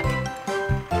fire truck.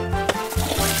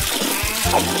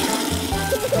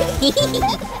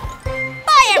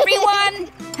 Bye, everyone.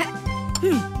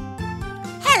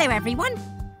 Hello, everyone.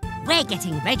 We're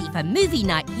getting ready for movie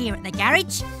night here at the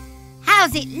garage.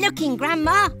 How's it looking,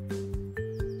 Grandma?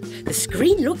 The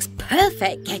screen looks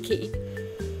perfect, Gecky.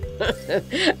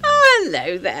 Oh,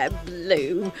 hello there,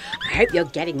 Blue. I hope you're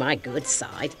getting my good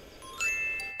side.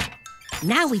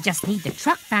 Now we just need the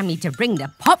truck family to bring the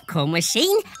popcorn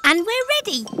machine and we're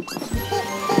ready.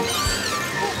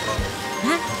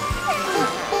 Huh?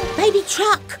 Baby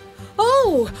Truck!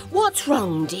 Oh, what's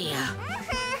wrong, dear?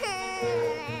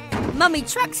 Mummy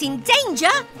Truck's in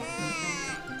danger.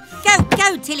 Go,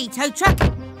 go, Tilly Tow Truck.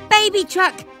 Baby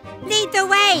Truck, lead the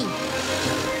way.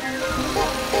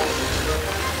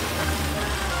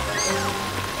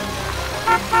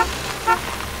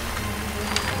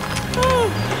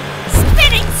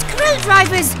 Spinning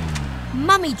screwdrivers!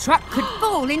 Mummy Truck could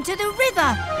fall into the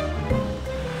river.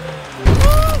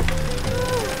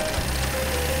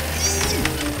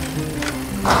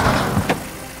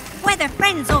 Whether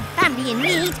friends or family in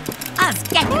need, us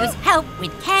geckos help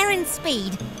with care and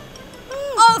speed.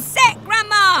 All set,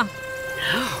 Grandma!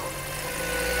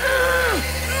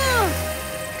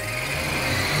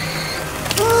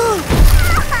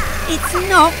 It's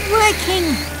not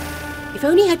working. If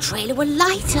only her trailer were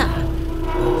lighter.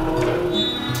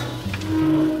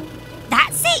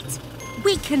 That's it!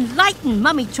 We can lighten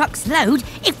Mummy Truck's load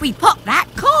if we pop that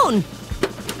corn.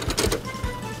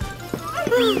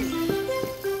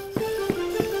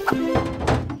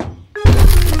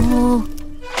 Oh.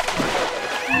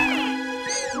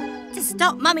 To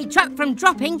stop Mummy Truck from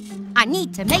dropping, I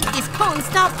need to make this corn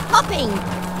start popping.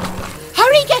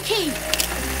 Hurry, Gecko!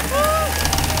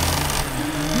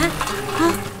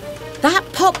 That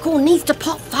popcorn needs to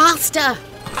pop faster.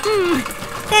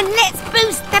 Then let's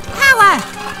boost the power.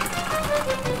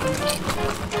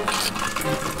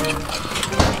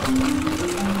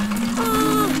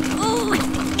 Oh,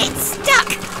 it's stuck.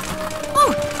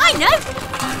 Oh, I know.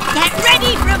 Get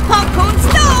ready for a popcorn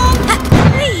storm.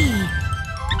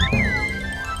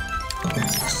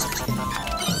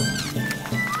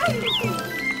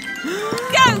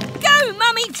 Go,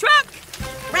 Mummy Truck.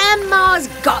 Grandma's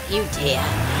got you, dear.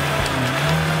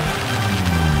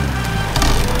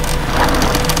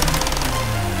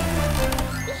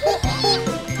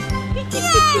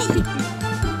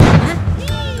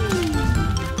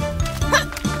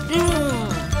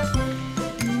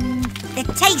 The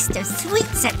taste of sweet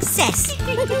success.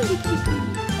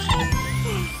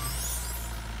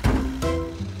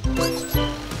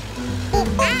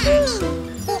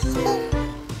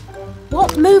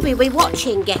 What movie are we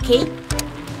watching, Gecko?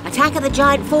 Attack of the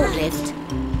Giant Forklift?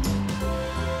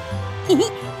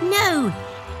 No,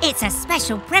 it's a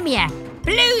special premiere.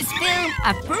 Blues film,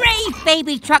 A Brave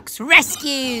Baby Truck's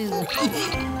Rescue.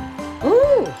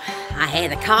 Ooh, I hear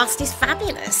the cast is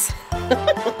fabulous.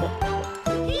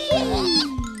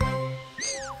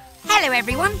 Hello,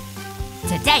 everyone.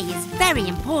 Today is very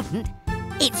important.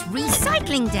 It's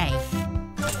Recycling Day.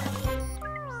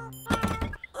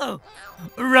 Oh,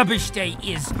 rubbish day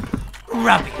is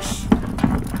rubbish.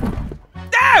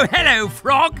 Oh, hello,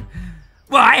 Frog.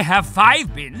 Why have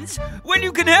 5 bins when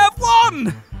you can have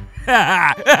 1?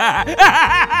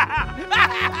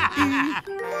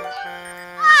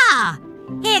 Ah,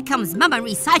 here comes Mama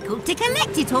Recycle to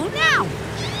collect it all now.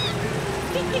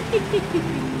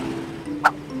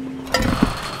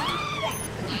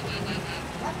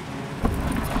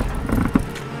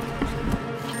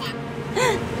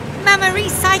 Mama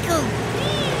Recycle!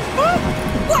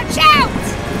 Watch out!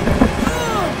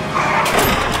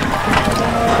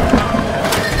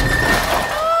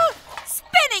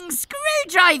 Spinning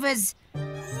screwdrivers!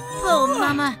 Poor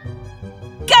Mama.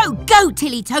 Go,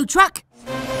 Tilly Tow Truck!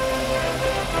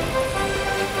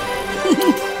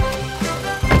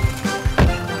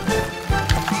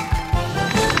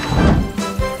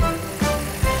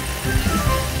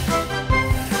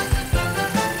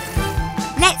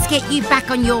 Let's get you back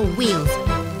on your wheels.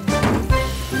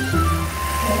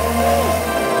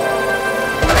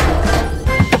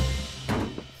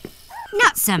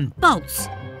 Nuts and bolts.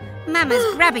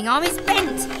 Mama's grabbing arm is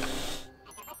bent.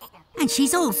 And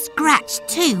she's all scratched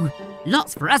too.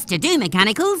 Lots for us to do,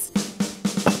 Mechanicals.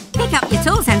 Pick up your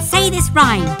tools and say this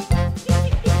rhyme.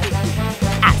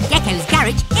 At Gecko's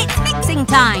garage, it's mixing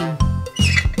time.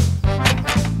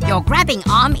 Your grabbing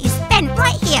arm is bent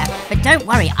right here. But don't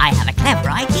worry, I have a clever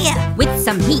idea. With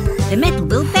some heat, the metal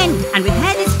will bend and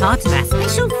repair this part of our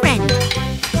special friend.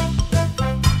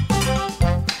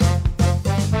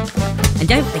 And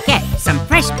don't forget some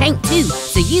fresh paint too,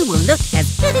 so you will look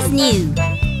as good as new.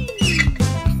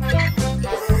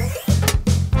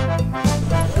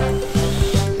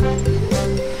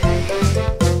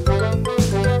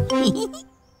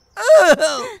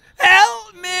 Oh,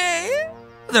 help me!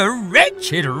 The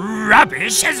wretched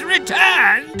rubbish has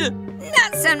returned!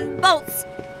 Nuts and bolts!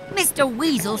 Mr.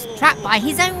 Weasel's trapped by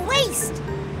his own waste.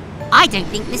 I don't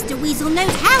think Mr. Weasel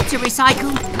knows how to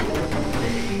recycle.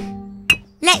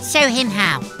 Let's show him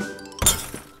how.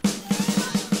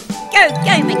 Go,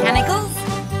 Mechanicals!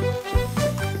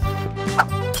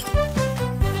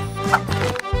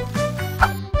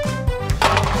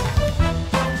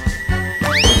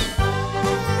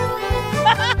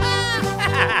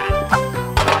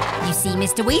 You see,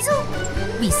 Mr. Weasel?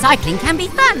 Recycling can be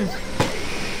fun.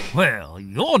 Well,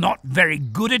 you're not very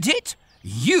good at it.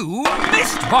 You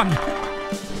missed one.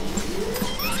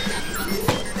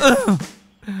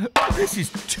 This is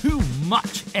too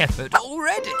much effort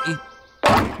already.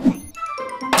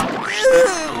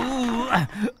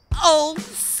 Oh,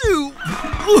 soup.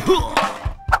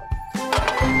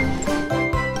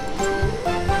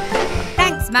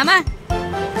 Thanks, Mama.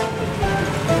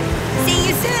 See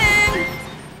you soon.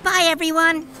 Bye,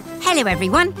 everyone. Hello,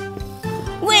 everyone.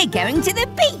 We're going to the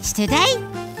beach today.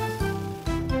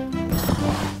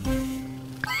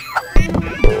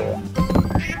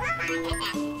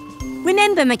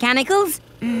 Remember, Mechanicals,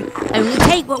 only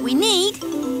take what we need.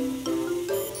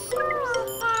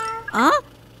 Huh?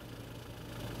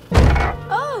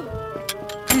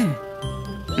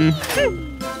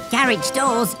 Garage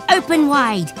doors open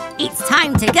wide. It's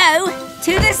time to go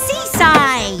to the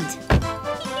seaside.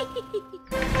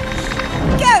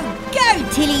 Go,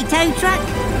 Tilly Tow Truck.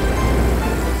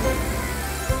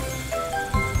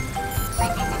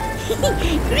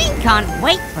 Green can't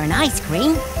wait for an ice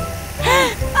cream.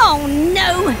 Oh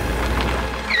no!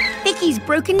 Vicky's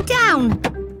broken down.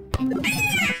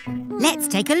 Let's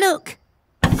take a look.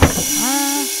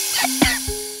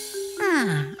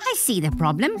 I see the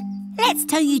problem. Let's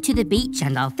tow you to the beach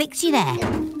and I'll fix you there.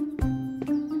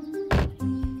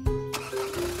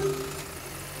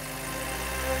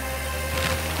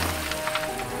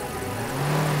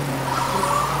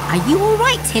 Are you all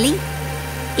right, Tilly?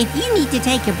 If you need to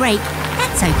take a break,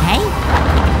 that's okay.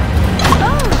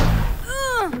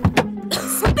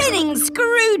 Spinning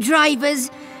screwdrivers!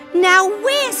 Now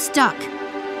we're stuck.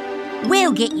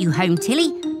 We'll get you home,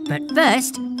 Tilly, but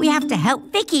first we have to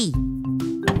help Vicky.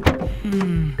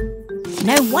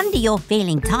 No wonder you're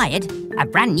feeling tired. A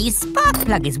brand new spark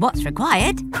plug is what's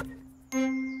required.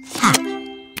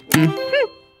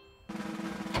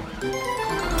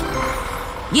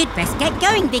 You'd best get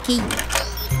going, Vicky.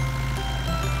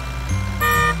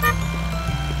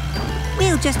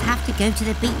 We'll just have to go to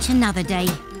the beach another day.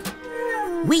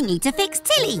 We need to fix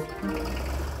Tilly.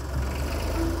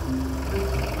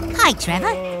 Hi,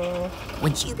 Trevor.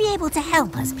 Would you be able to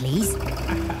help us, please?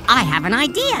 I have an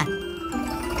idea.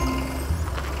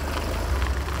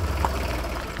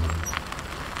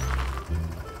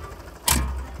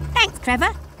 Thanks,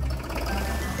 Trevor.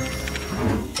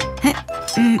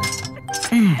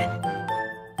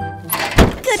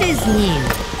 Good as new.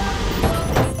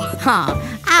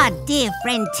 Our dear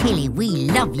friend Tilly, we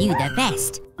love you the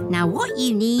best. Now what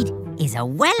you need is a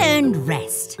well-earned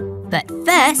rest. But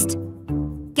first,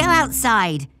 go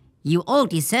outside. You all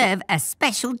deserve a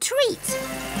special treat.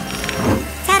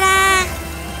 Ta-da!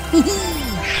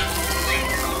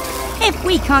 If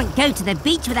we can't go to the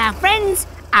beach with our friends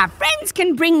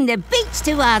can bring the beach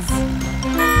to us.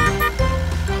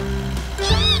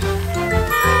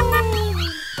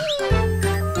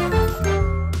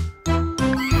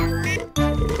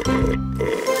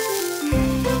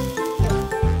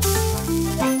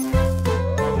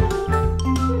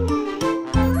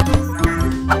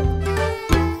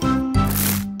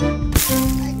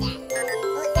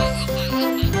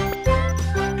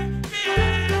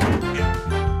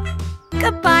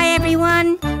 Goodbye,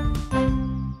 everyone.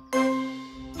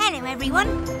 Hello,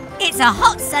 everyone. It's a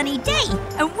hot, sunny day,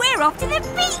 and we're off to the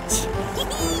beach.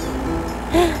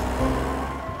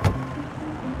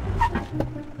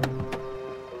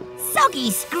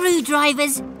 Soggy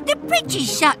screwdrivers. The bridge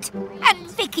is shut,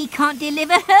 and Vicky can't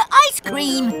deliver her ice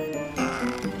cream.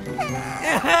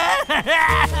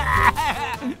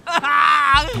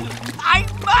 I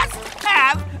must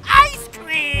have ice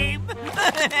cream!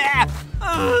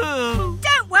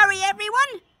 Don't worry,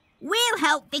 everyone. We'll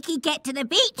help Vicky get to the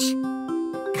beach.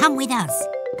 Come with us.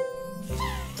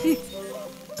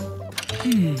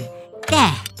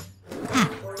 There.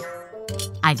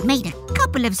 I've made a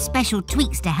couple of special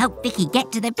tweaks to help Vicky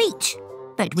get to the beach.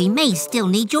 But we may still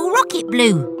need your rocket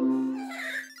blue.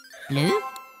 Blue?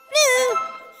 Blue!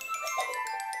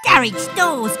 Garage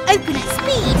doors open at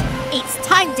speed. It's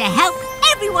time to help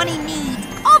everyone in need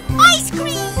of ice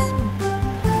cream.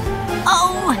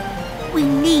 Oh, we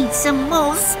need some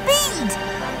more speed.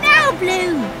 Now,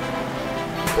 Blue.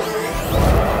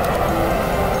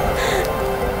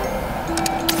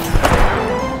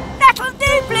 That'll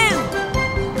do, Blue.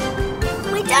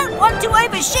 We don't want to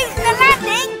overshoot the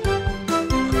landing.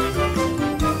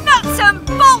 Nuts and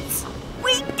bolts.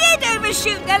 We did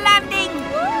overshoot the landing.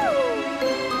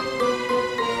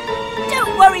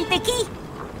 Don't worry, Vicky.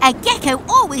 A gecko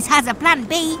always has a plan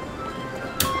B.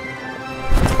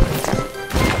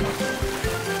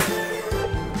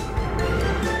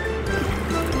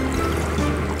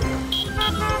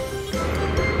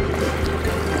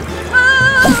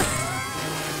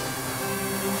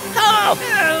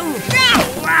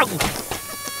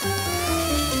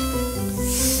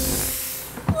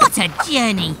 What a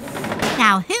journey!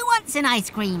 Now, who wants an ice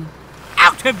cream?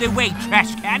 Out of the way,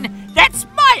 trash can! That's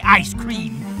my ice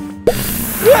cream!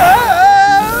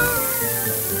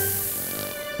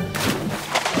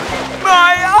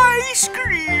 My ice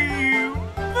cream!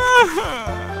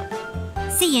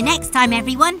 See you next time,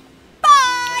 everyone.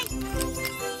 Bye!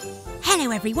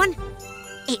 Hello, everyone.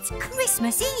 It's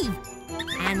Christmas Eve.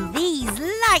 And these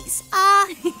lights are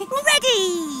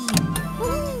ready!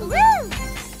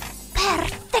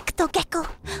 Perfecto, Gecko.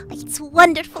 It's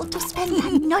wonderful to spend la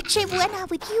Noche Buena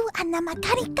with you and the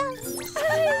Macaricas.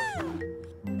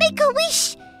 Make a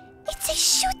wish. It's a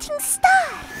shooting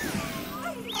star.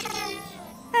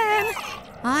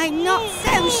 I'm not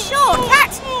so sure,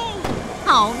 Cat.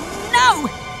 Oh, no!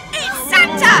 It's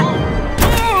Santa!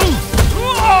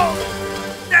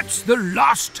 That's the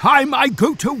last time I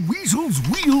go to Weasel's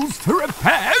Wheels for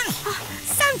repairs.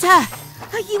 Santa,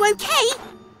 are you okay?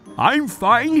 I'm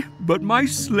fine, but my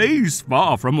sleigh's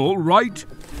far from all right.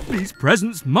 These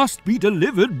presents must be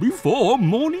delivered before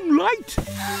morning light.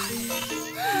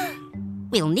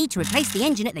 We'll need to replace the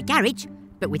engine at the garage,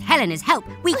 but with Helena's help,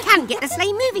 we can get the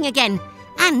sleigh moving again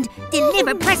and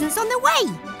deliver presents on the way.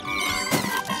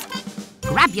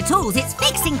 Grab your tools, it's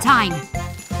fixing time.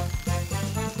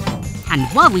 And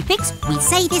while we fix, we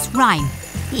say this rhyme.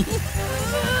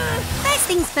 First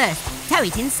things first, tow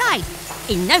it inside.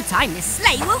 In no time, the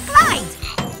sleigh will glide.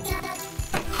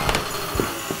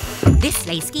 This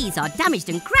sleigh skis are damaged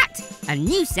and cracked. A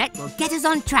new set will get us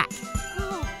on track.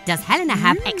 Does Helena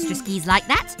have extra skis like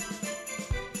that?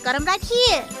 Got 'em right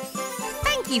here.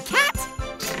 Thank you, Cat.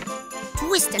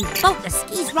 Twist and bolt the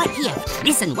skis right here.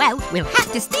 Listen well, we'll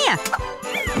have to steer.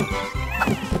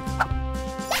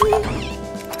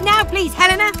 Now please,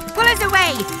 Helena, pull us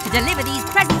away to deliver these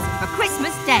presents for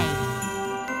Christmas Day.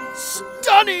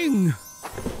 Stunning!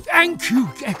 Thank you,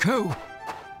 Gecko.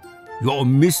 You're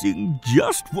missing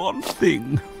just one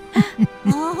thing.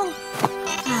 Oh.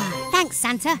 Thanks,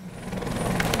 Santa.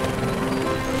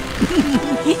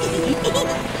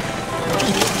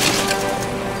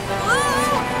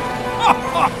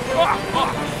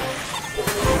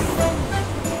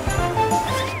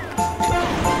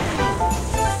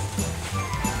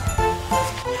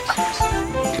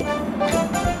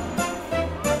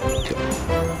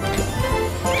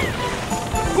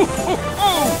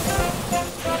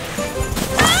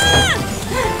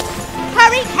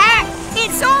 Hurry, Cat!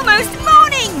 It's almost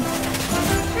morning!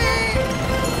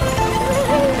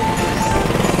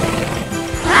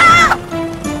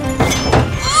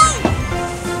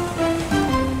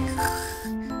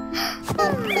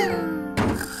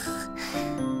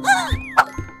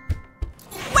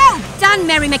 Well done,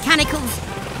 Merry Mechanicals!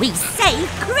 We saved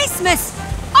Christmas!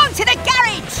 On to the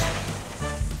garage!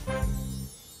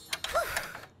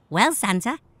 Well,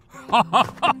 Santa,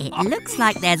 it looks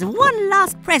like there's one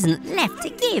last present left to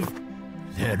give.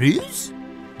 There is?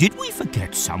 Did we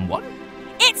forget someone?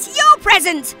 It's your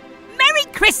present! Merry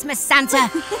Christmas, Santa!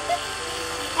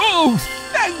 Oh,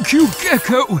 thank you,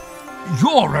 Gecko.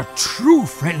 You're a true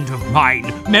friend of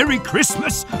mine. Merry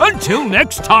Christmas until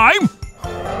next time.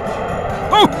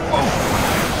 Oh, oh.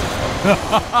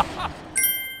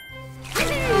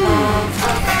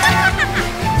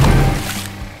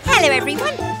 Hello,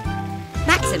 everyone.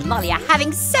 Max and Molly are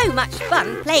having so much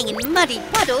fun playing in muddy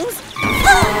puddles.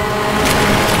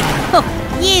 Oh,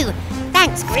 you.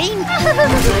 Thanks, Green.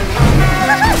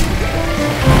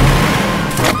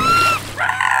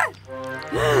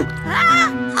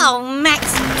 Oh,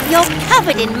 Max, you're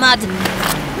covered in mud.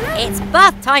 It's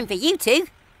bath time for you two.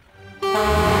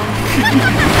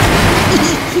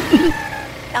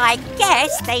 I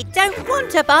guess they don't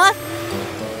want a bath.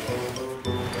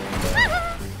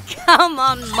 Come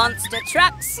on, monster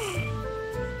trucks.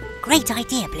 Great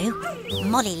idea, Blue.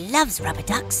 Molly loves rubber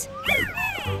ducks.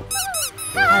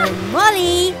 Oh,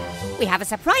 Molly, we have a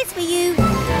surprise for you.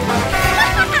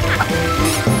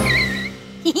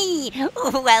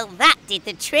 Well, that did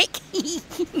the trick.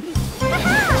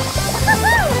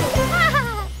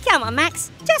 Come on,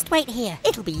 Max, just wait here.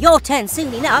 It'll be your turn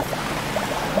soon enough.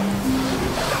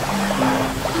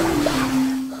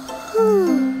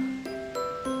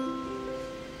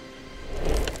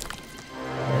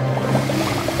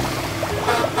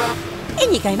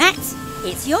 In you go, Max.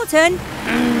 It's your turn.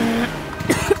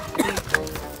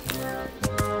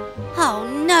 Oh,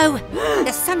 no.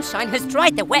 The sunshine has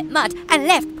dried the wet mud and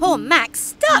left poor Max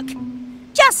stuck.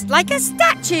 Just like a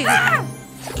statue.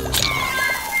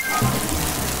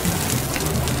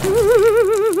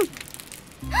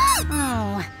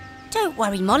 Oh, don't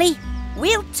worry, Molly.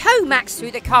 We'll tow Max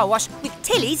through the car wash with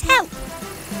Tilly's help.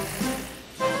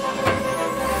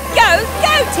 Go,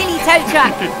 go, Tilly Tow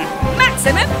Truck!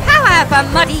 Maximum power for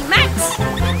Muddy Max!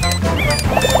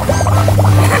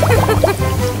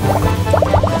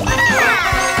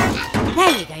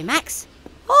 There you go, Max.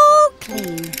 All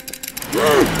clean.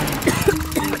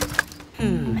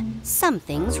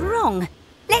 Something's wrong.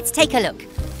 Let's take a look.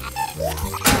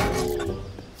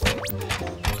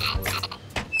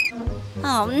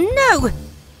 Oh, no!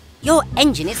 Your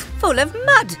engine is full of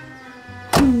mud.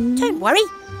 Don't worry.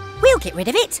 We'll get rid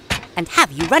of it and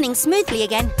have you running smoothly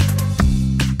again.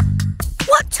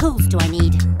 What tools do I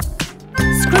need?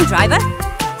 Screwdriver,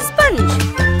 sponge.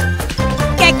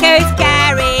 Gecko's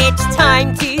garage,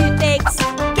 time to fix.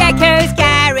 Gecko's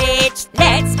garage, let's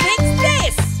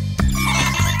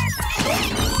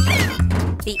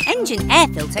engine air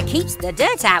filter keeps the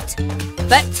dirt out,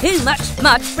 but too much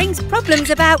mud brings problems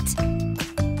about.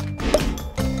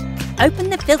 Open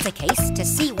the filter case to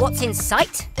see what's in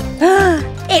sight.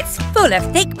 It's full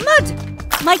of thick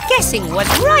mud. My guessing was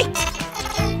right.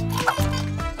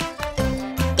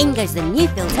 In goes the new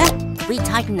filter,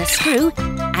 retighten the screw,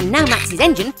 and now Max's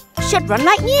engine should run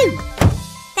like new.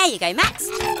 There you go, Max.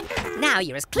 Now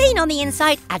you're as clean on the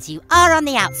inside as you are on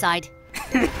the outside.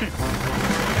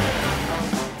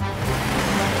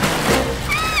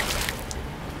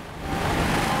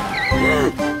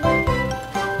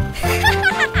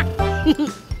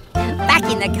 Back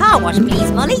in the car wash,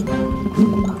 please, Molly.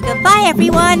 Goodbye,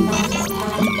 everyone.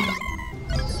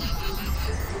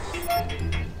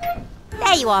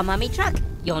 There you are, Mummy Truck.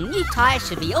 Your new tyres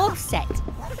should be all set.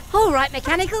 All right,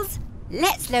 mechanicals,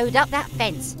 let's load up that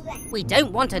fence. We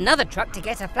don't want another truck to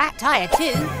get a flat tyre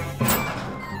too.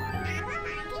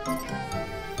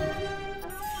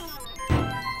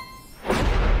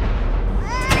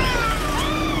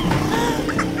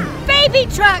 Baby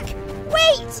truck,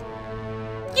 wait!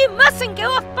 You mustn't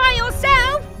go off by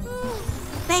yourself.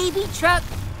 Baby truck,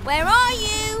 where are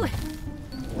you?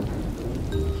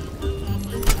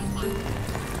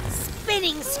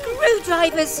 Spinning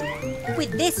screwdrivers.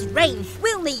 With this rain,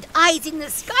 we'll need eyes in the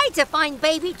sky to find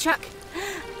Baby Truck.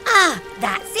 Ah,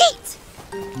 that's it.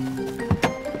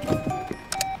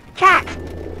 Cat,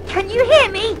 can you hear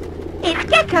me? It's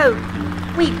Gecko.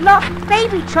 We've lost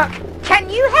Baby Truck. Can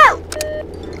you help?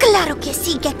 Claro que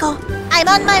sí, Gecko. I'm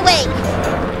on my way.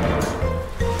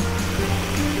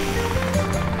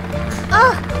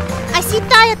 Oh, I see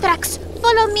tire tracks.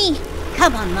 Follow me.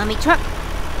 Come on, Mummy Truck.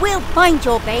 We'll find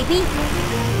your baby.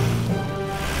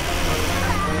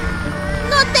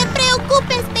 No te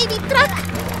preocupes, Baby Truck.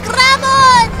 Grab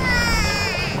on!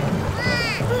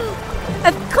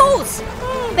 Of course.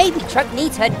 Baby Truck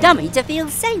needs her dummy to feel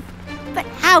safe. But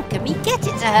how can we get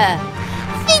it to her?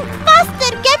 Think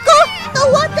faster, Gecko! The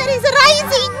water is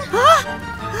rising!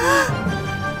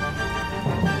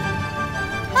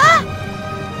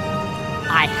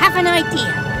 I have an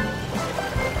idea.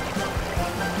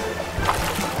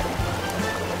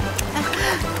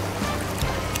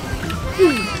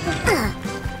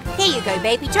 Here you go,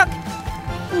 Baby Truck.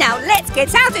 Now let's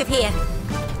get out of here.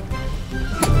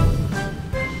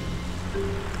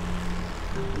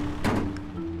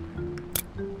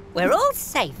 We're all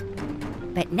safe.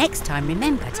 But next time,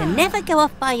 remember to never go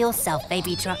off by yourself,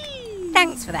 Baby Truck.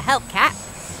 Thanks for the help, Cat.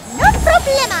 No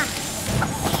problema.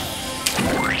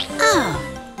 Oh.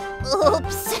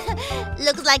 Oops.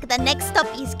 Looks like the next stop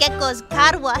is Gecko's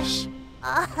car wash.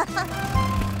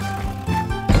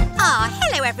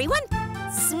 Hello, everyone.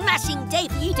 Smashing day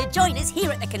for you to join us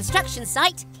here at the construction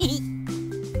site.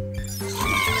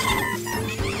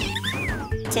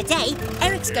 Today,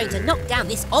 Eric's going to knock down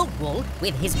this old wall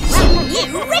with his brand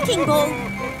new wrecking ball.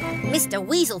 Mr.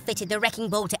 Weasel fitted the wrecking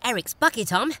ball to Eric's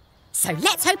bucket arm, so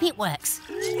let's hope it works.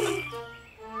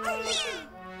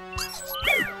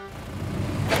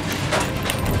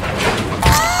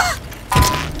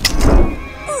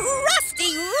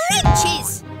 Rusty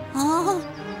wrenches! Oh.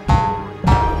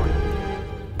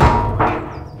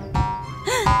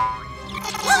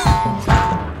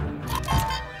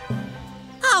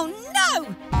 Oh no!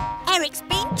 Eric's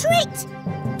been tricked!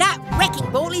 That wrecking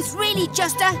ball is really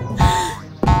just a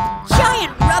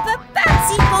giant rubber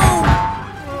bouncy ball!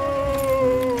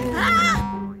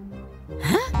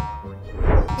 Huh?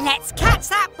 Let's catch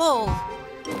that ball!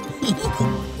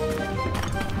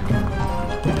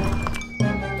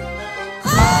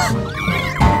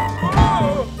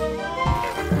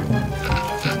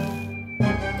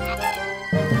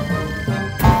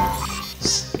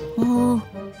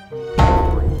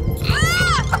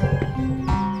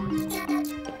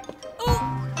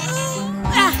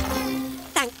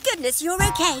 You're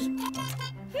okay.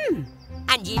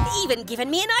 And you've even given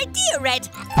me an idea, Red.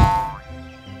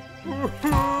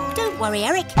 Don't worry,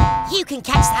 Eric. You can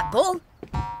catch that ball.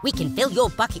 We can fill your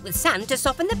bucket with sand to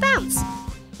soften the bounce.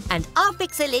 And I'll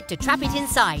fix a lid to trap it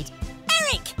inside.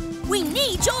 Eric, we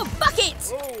need your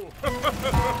bucket!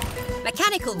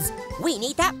 Mechanicals, we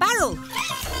need that barrel.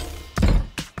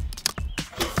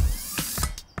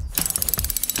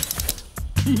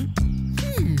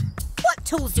 What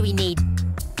tools do we need?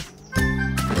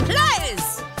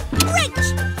 Pliers! Wrench!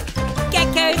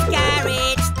 Gecko's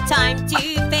garage, time to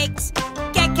fix.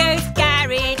 Gecko's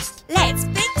garage, let's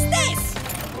fix this!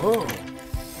 Oh.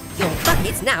 Your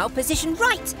bucket's now positioned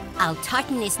right. I'll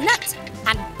tighten this nut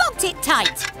and bolt it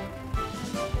tight.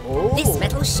 Oh. This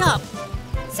metal's sharp,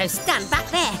 so stand back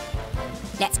there.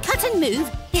 Let's cut and move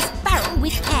this barrel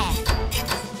with care.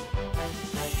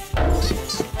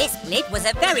 This lid was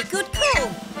a very good call.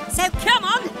 So come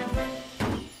on.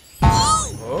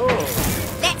 Oh!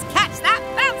 Let's catch that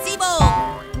bouncy ball.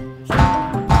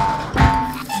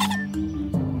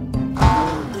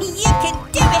 You can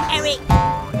do it, Eric.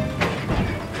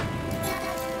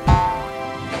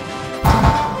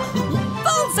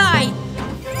 Bullseye!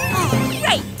 Oh,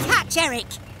 great catch, Eric.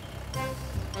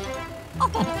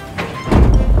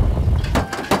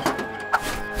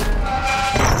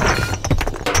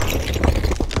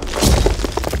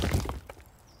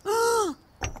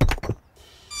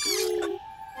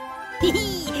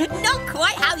 Not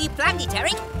quite how you planned it,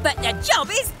 Eric, but the job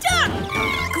is done.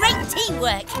 Great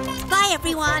teamwork. Bye,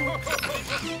 everyone.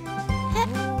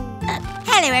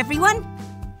 Hello, everyone.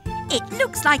 It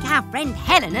looks like our friend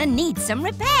Helena needs some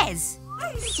repairs.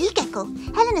 See, Gecko,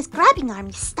 Helena's grabbing arm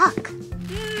is stuck.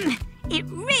 It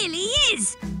really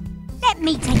is. Let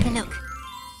me take a look.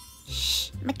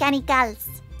 Shh, mechanicals.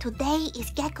 Today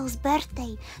is Gecko's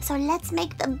birthday, so let's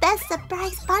make the best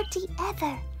surprise party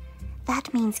ever.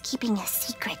 That means keeping a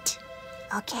secret,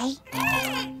 okay?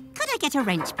 Could I get a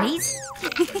wrench, please?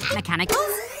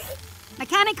 Mechanicals?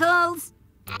 Mechanicals!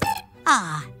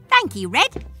 Ah, thank you,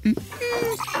 Red.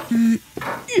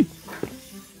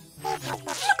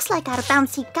 Looks like our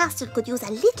bouncy castle could use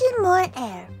a little more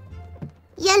air.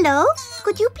 Yellow,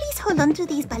 could you please hold on to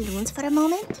these balloons for a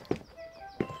moment?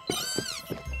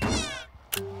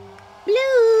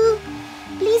 Blue,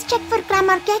 please check for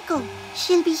Grandma Gecko.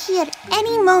 She'll be here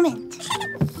any moment.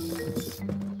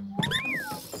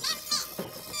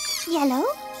 Yellow?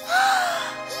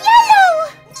 Yellow!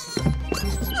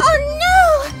 Oh no!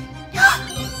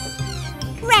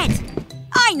 Red,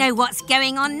 I know what's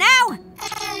going on now.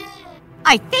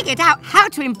 I figured out how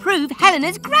to improve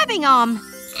Helena's grabbing arm.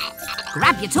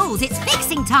 Grab your tools, it's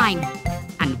fixing time.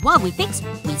 And while we fix,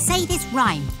 we say this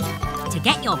rhyme. To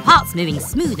get your parts moving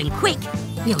smooth and quick,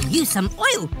 we'll use some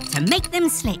oil to make them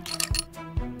slick.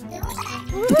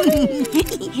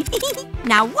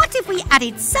 Now what if we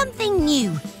added something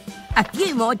new? A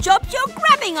few more jobs your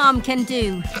grabbing arm can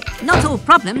do. Not all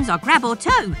problems are grab or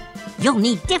tow. You'll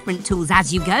need different tools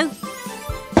as you go.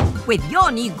 With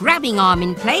your new grabbing arm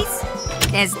in place,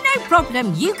 there's no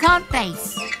problem you can't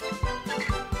face.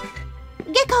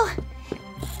 Gecko!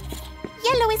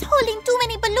 Yellow is holding too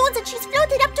many balloons and she's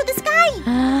floated up to the sky.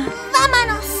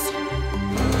 Vámonos!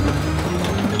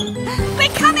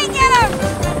 We're coming, Yellow!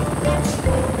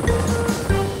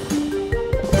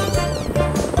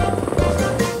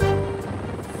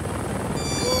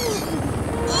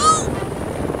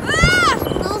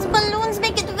 Those balloons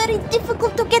make it very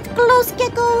difficult to get close,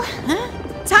 Gecko.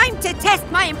 Time to test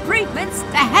my improvements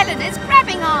to Helena's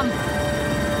grabbing arm.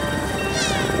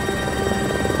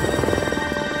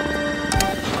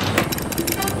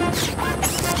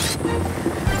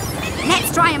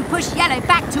 Let's try and push Yellow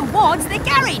back towards the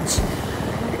garage.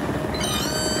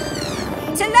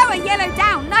 To lower Yellow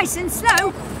down nice and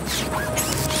slow,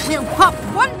 we'll pop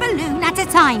one balloon at a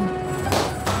time.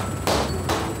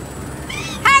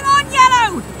 Hang on,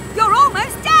 Yellow! You're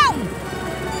almost down!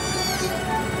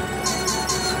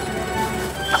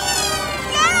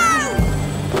 Yellow!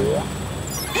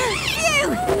 Phew!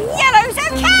 Yellow's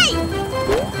okay!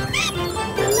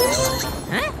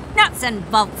 Huh? Nuts and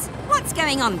bolts. What's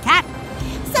going on, Cat?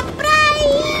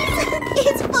 Surprise!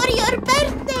 It's for your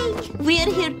birthday.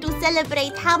 We're here to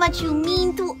celebrate how much you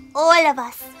mean to all of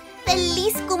us.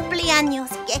 Feliz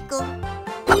cumpleaños, Gecko.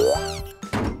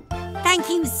 Thank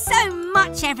you so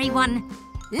much, everyone.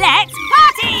 Let's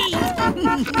party!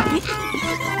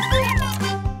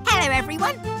 Hello,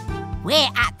 everyone. We're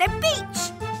at the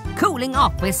beach, cooling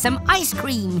off with some ice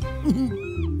cream.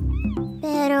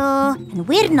 Pero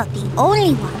we're not the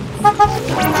only ones.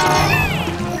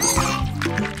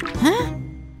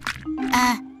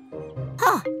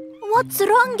 Huh? What's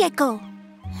wrong, Gecko?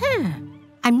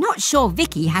 I'm not sure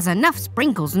Vicky has enough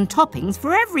sprinkles and toppings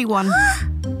for everyone.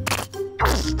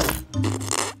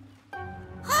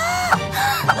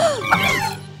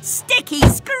 Sticky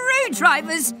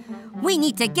screwdrivers! We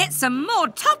need to get some more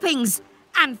toppings,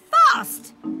 and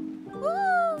fast!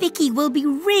 Vicky will be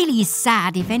really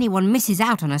sad if anyone misses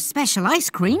out on a special ice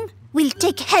cream. We'll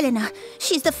take Helena.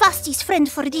 She's the fastest friend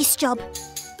for this job.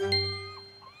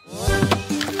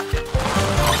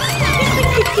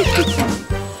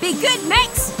 Be good,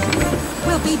 Max!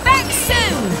 We'll be back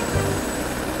soon!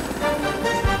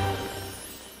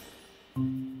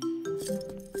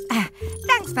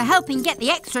 Thanks for helping get the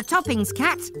extra toppings,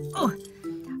 Cat. Oh,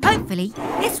 hopefully,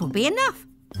 this will be enough.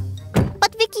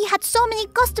 But Vicky had so many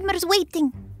customers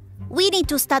waiting. We need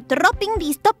to start dropping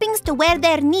these toppings to where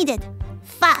they're needed.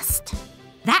 Fast.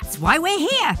 That's why we're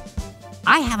here.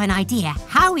 I have an idea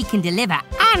how we can deliver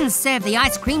and serve the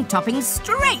ice cream toppings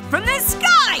straight from the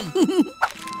sky.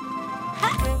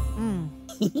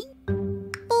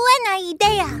 Buena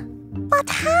idea. But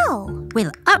how?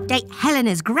 We'll update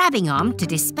Helena's grabbing arm to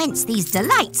dispense these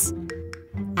delights.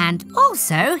 And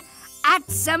also add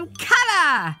some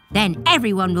colour. Then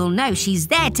everyone will know she's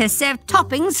there to serve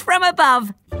toppings from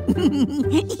above.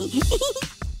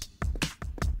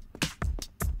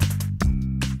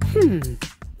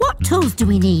 What tools do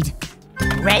we need?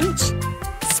 Wrench,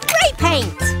 spray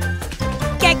paint.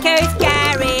 Gecko's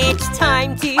garage,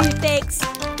 time to fix.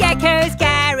 Gecko's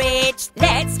garage,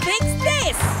 let's fix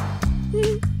this.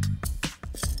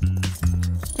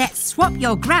 Let's swap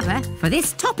your grabber for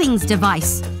this toppings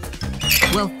device.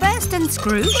 We'll first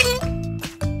unscrew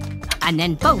and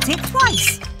then bolt it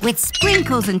twice. With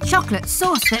sprinkles and chocolate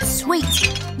sauce that's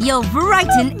sweet, you'll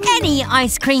brighten any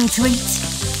ice cream treat.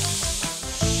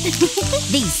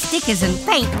 These stickers and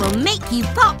paint will make you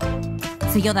pop,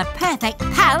 so you're the perfect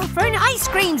pal for an ice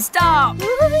cream stop.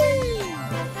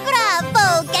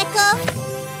 Bravo, Gecko.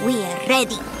 We're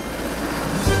ready.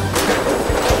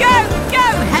 Go, go,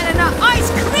 Helena Ice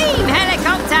Cream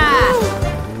Helicopter!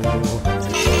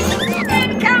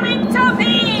 Incoming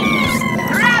toppings!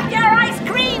 Grab your ice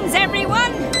creams,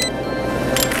 everyone!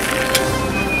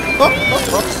 Have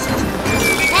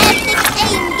the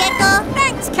aim, Gecko.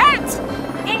 Thanks, Cat!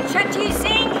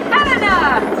 Introducing Helena,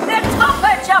 the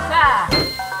Topper Chopper!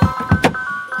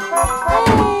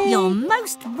 You're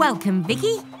most welcome,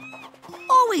 Vicky.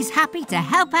 Always happy to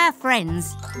help our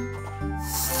friends.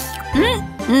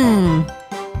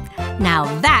 Now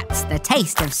that's the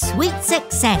taste of sweet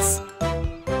success.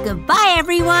 Goodbye,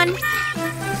 everyone.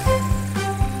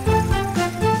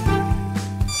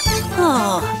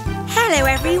 Oh, hello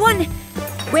everyone.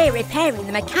 We're repairing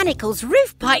the mechanical's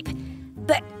roof pipe,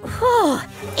 but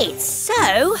it's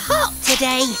so hot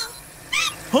today.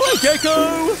 Hi,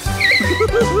 Gecko!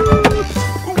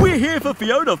 We're here for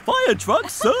Fiona Fire Truck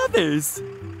service.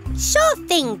 Sure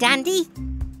thing, Dandy.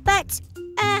 But,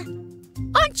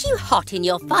 aren't you hot in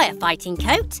your firefighting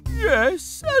coat?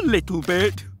 Yes, a little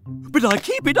bit. But I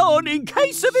keep it on in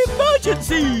case of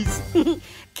emergencies.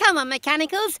 Come on,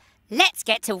 mechanicals. Let's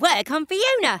get to work on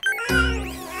Fiona.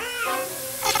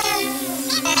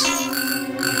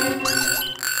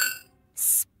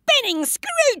 Spinning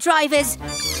screwdrivers!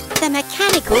 The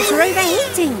mechanicals are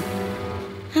overheating.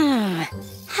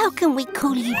 How can we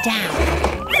cool you down?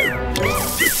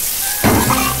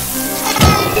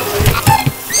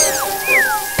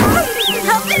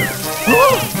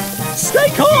 Stay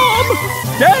calm!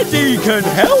 Daddy can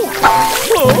help!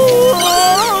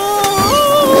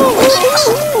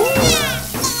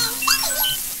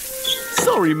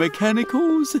 Sorry,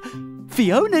 mechanicals.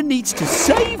 Fiona needs to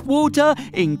save water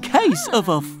in case of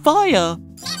a fire.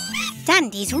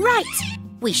 Dandy's right.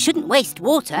 We shouldn't waste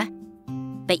water.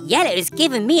 But Yellow's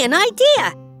given me an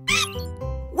idea.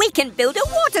 We can build a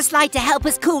water slide to help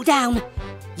us cool down,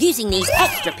 using these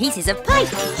extra pieces of pipe.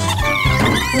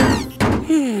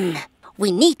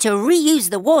 We need to reuse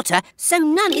the water so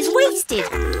none is wasted.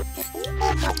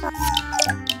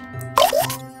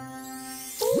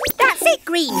 That's it,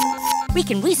 Green. We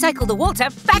can recycle the water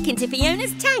back into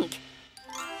Fiona's tank.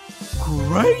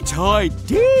 Great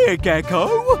idea,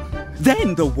 Gecko.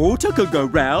 Then the water can go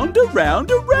round and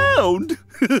round and round.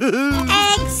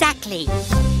 Exactly.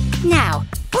 Now,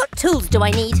 what tools do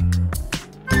I need?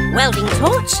 Welding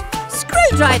torch,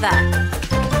 screwdriver.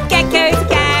 Gecko's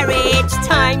garage,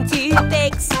 time to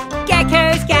fix.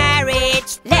 Gecko's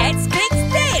garage, let's fix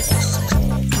this.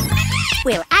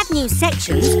 We'll add new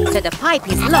sections so the pipe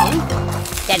is long,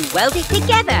 then weld it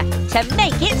together to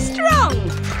make it strong.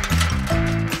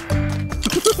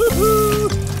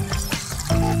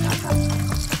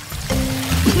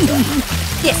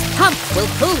 This pump will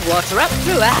pull water up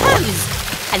through a hose,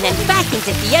 and then back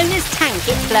into Fiona's tank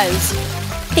it flows.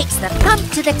 Fix the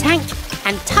pump to the tank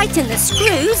and tighten the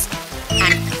screws,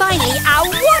 and finally our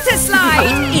water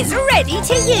slide is ready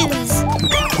to use.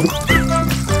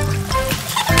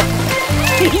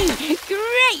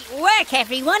 Great work,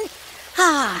 everyone.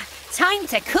 Time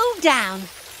to cool down.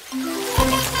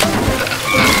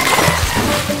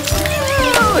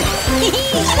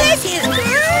 This is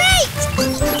great!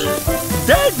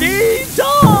 Daddy,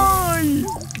 die!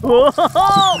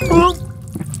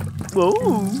 Whoa!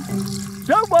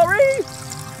 Don't worry,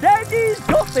 Daddy's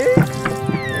got this.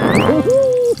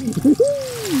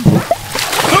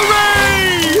 Hooray!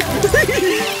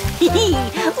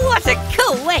 What a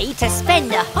cool way to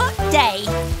spend a hot day.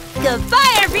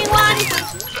 Goodbye, everyone.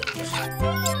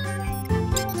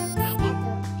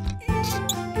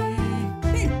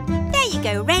 There you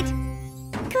go, Red.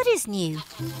 good as new.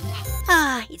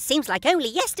 Ah, it seems like only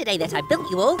yesterday that I built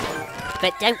you all.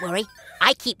 But don't worry,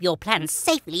 I keep your plans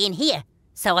safely in here,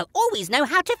 so I'll always know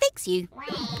how to fix you.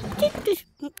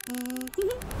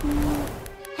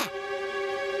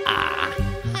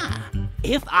 Aha!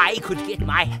 If I could get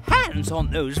my hands on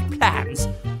those plans,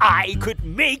 I could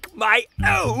make my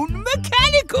own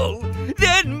mechanical.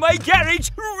 Then my garage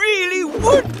really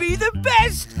would be the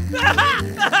best.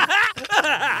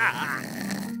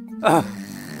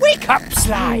 Wake up,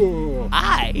 Sly.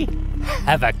 I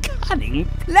have a cunning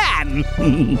plan.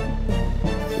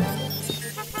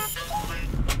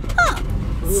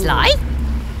 Sly?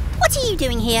 What are you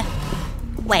doing here?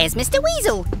 Where's Mr.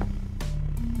 Weasel?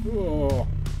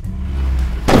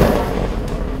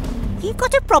 You've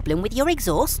got a problem with your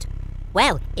exhaust?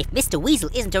 Well, if Mr.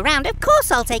 Weasel isn't around, of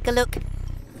course I'll take a look.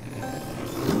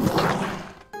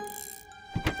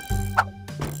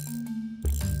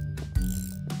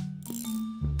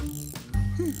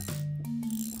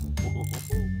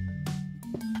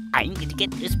 I'm going to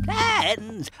get those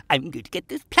plans. I'm going to get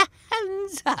those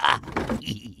plans. Ha ha!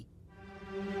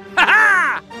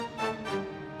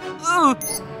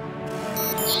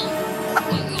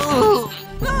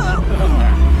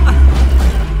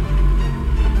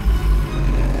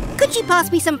 Could you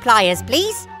pass me some pliers,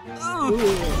 please?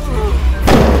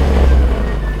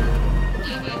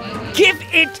 Give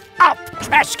it up,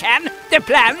 trash can. The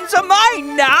plans are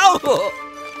mine now.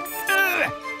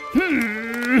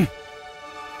 Phew!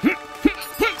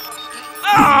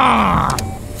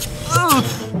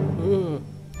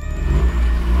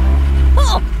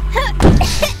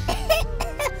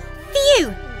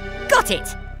 Got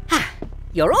it.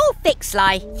 You're all fixed,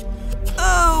 Sly.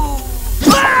 Oh,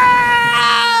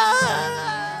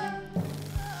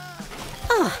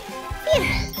 Phew.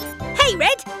 Hey,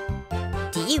 Red.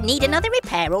 Do you need another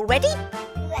repair already?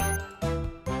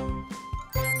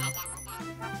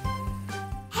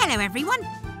 Hello, everyone.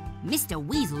 Mr.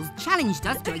 Weasel's challenged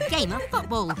us to a game of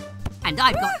football. And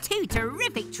I've got 2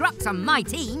 terrific trucks on my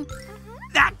team.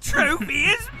 that trophy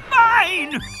is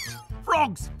mine!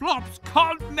 Frogs Flops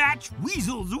can't match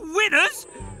Weasel's winners.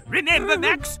 Remember,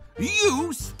 Max,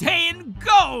 you stay in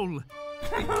goal.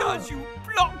 Because you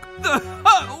block the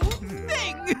whole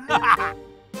thing.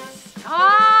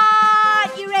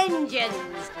 Start your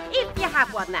engines. If you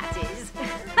have one, that is.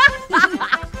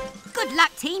 Good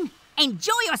luck, team.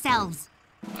 Enjoy yourselves.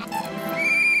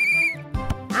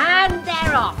 And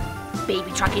they're off.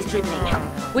 Baby truck is dribbling.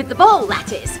 With the ball,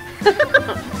 that is.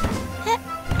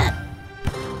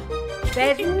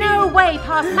 There's no way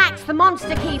past Max the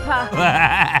Monster Keeper.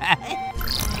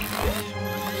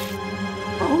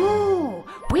 Oh,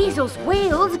 Weasel's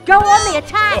wheels go on the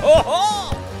attack.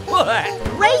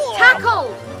 Great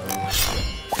tackle.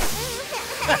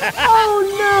 Oh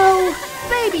no,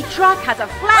 baby truck has a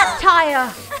flat tire.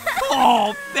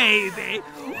 Oh, baby,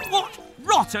 what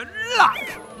rotten luck.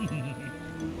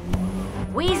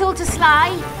 Weasel to Sly,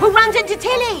 who runs into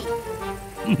Tilly.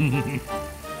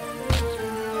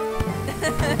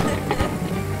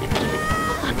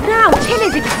 Now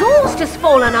Tilly's exhaust has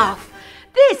fallen off.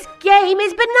 This game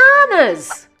is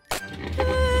bananas.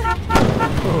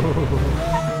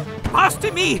 Pass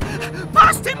to me,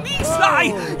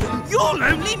 Sly. You'll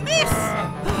only miss.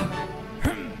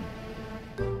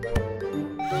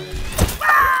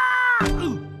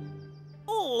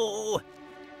 Oh,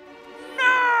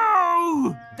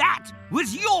 no! That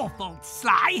was your fault,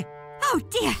 Sly. Oh,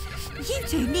 dear. You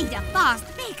two need a fast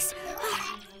fix.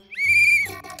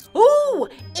 Ooh,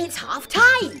 it's half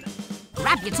time.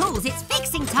 Grab your tools, it's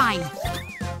fixing time.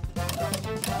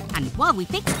 And while we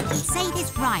fix, we say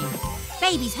this rhyme.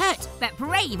 Baby's hurt, but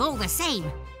brave all the same.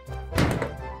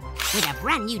 With a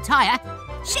brand new tyre,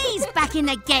 she's back in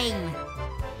the game.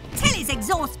 Tilly's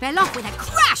exhaust fell off with a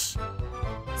crash.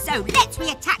 So let's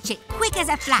reattach it quick as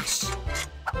a flash.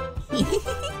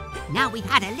 Now we've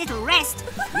had a little rest,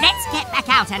 let's get back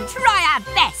out and try our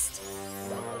best.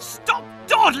 Stop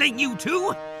dawdling, you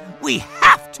two. We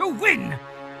have to win,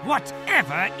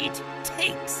 whatever it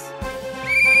takes.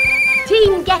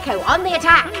 Team Gecko on the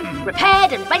attack,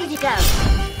 repaired and ready to go.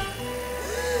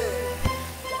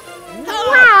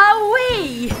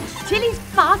 Wowee! Tilly's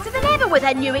faster than ever with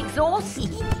her new exhaust.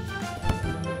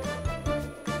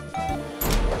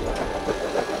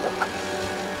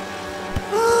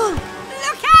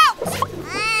 Look out!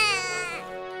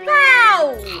 Foul!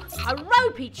 A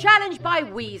ropey challenge by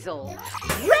Weasel.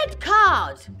 Red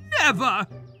card. Never.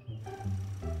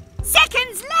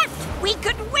 Seconds left! We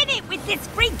could win it with this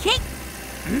free kick!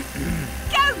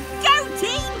 Go, go,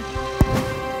 team!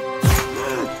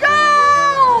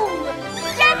 Go!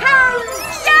 Gecko's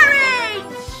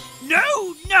garage!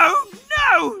 No, no,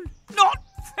 no!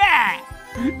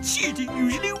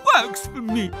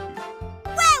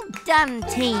 done,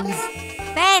 teams.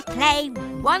 Fair play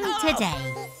won today.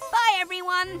 Bye,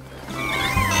 everyone.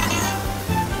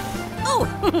 Oh,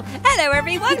 hello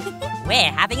everyone.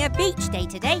 We're having a beach day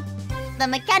today. The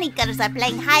mechanicals are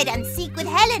playing hide and seek with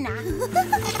Helena.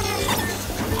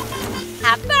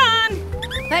 Have fun!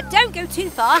 But don't go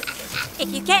too far.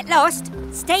 If you get lost,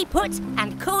 stay put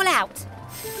and call out.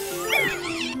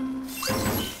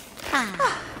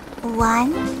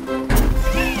 1,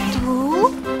 2,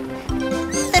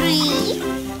 3,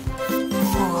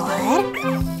 4,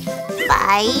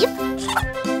 5,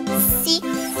 6,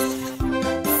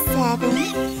 7,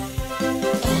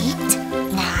 8,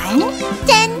 9,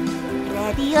 10.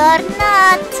 Ready or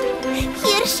not,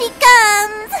 here she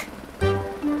comes.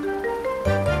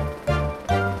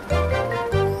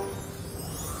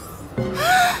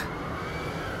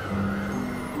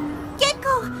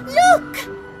 Gecko, look!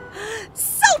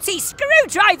 Salty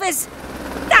screwdrivers!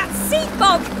 That's sea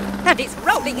fog, and it's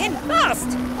rolling in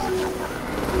fast.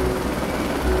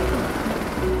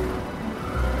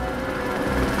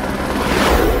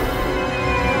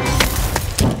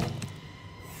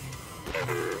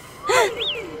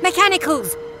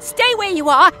 Mechanicals, stay where you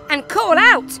are and call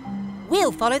out.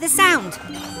 We'll follow the sound.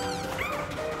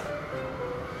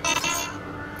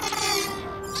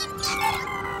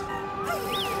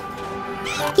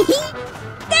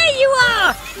 There you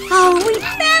are! Oh, we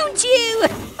found you!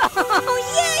 Oh,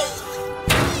 yay!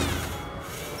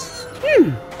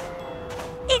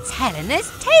 It's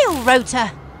Helena's tail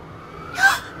rotor.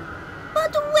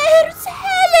 But where's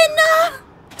Helena?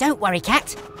 Don't worry,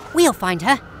 Cat. We'll find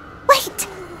her. Wait!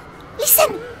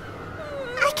 Listen!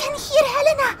 I can hear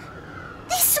Helena!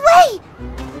 This way!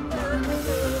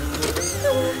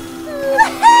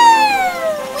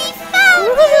 We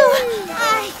found you!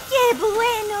 Ay, qué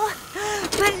bueno!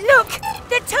 But look!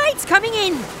 The tide's coming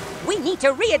in! We need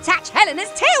to reattach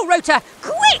Helena's tail rotor!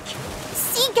 Quick!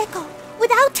 See, Gecko,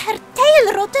 without her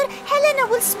tail rotor, Helena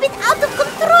will spin out of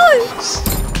control!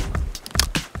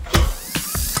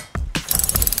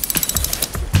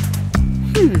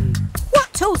 What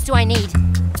tools do I need?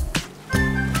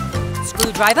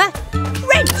 Screwdriver,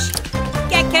 wrench.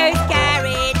 Gecko's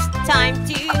garage, time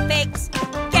to fix.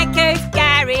 Gecko's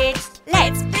garage,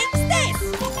 let's fix this.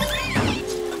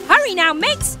 Hurry now,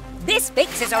 mates. This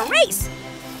fix is a race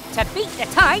to beat the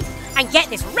tide and get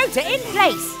this rotor in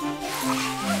place.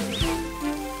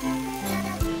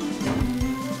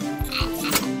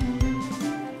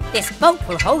 This bolt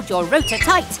will hold your rotor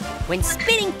tight when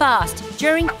spinning fast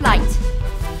during flight.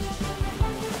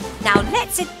 Now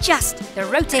let's adjust the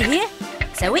rotor here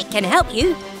so it can help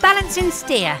you balance and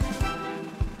steer.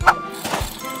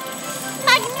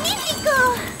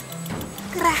 Magnifico!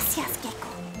 Gracias, Gecko.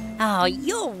 Oh,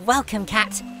 you're welcome,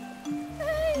 Cat.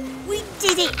 We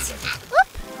did it! Oop,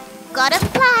 gotta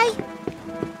fly.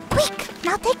 Quick,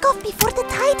 now take off before the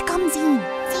tide comes in.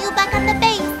 See you back on the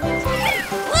base.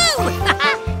 Woo!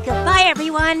 Goodbye,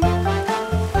 everyone.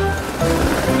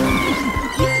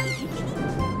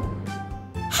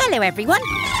 Hello, everyone.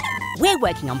 We're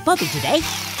working on Bobby today.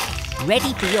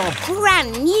 Ready for your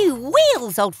brand new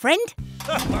wheels, old friend.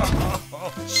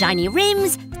 Shiny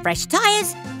rims, fresh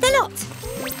tyres, the lot.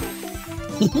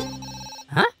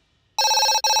 Huh?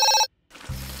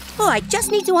 Oh, I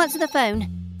just need to answer the phone.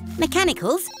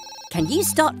 Mechanicals, can you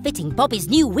start fitting Bobby's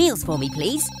new wheels for me,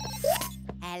 please?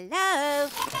 Hello,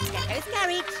 Gecko's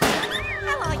garage.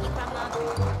 How are you, Grandma?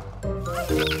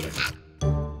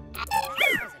 That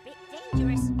was a bit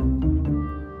dangerous.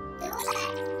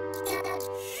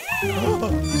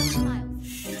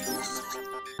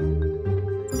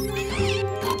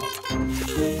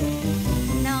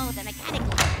 No, the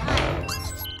mechanical is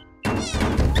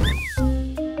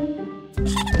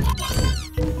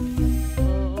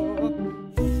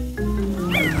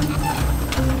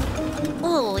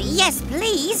Oh, yes,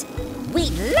 please.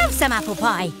 We'd love some apple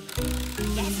pie.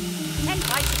 Yes, 10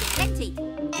 pies should be plenty.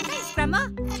 Thanks, Grandma.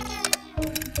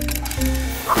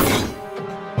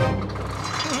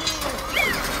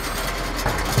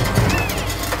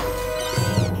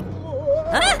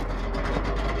 Huh?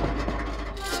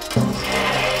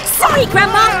 Sorry,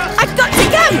 Grandma! I've got to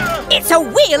go! It's a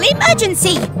wheel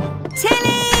emergency!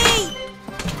 Tilly!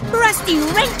 Rusty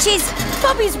wrenches!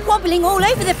 Bobby's wobbling all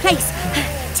over the place.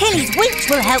 Tilly's winch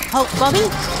will help hold Bobby.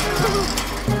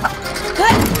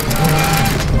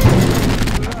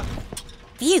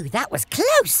 Phew, that was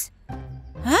close.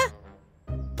 Huh?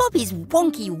 Bobby's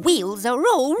wonky wheels are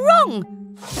all wrong.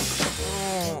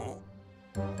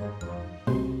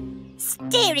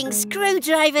 Steering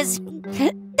screwdrivers.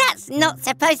 That's not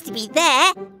supposed to be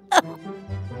there.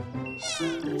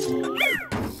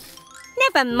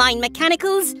 Never mind,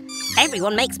 mechanicals.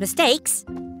 Everyone makes mistakes.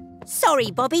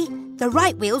 Sorry, Bobby. The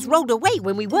right wheels rolled away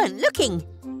when we weren't looking.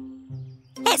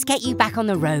 Let's get you back on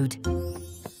the road.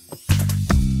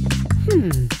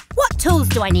 What tools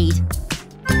do I need?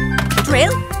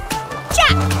 Drill?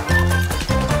 Jack!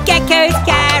 Gecko's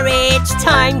garage,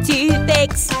 time to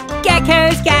fix.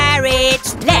 Gecko's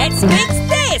garage, let's fix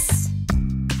this!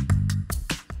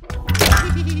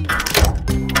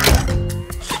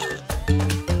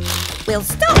 We'll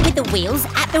start with the wheels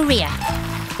at the rear.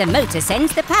 The motor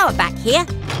sends the power back here.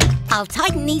 I'll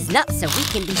tighten these nuts so we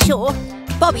can be sure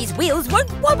Bobby's wheels won't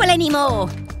wobble anymore.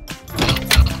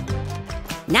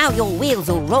 Now your wheels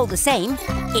all roll the same,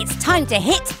 it's time to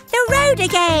hit the road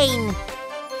again.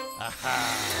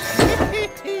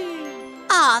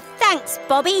 Ah, thanks,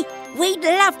 Bobby. We'd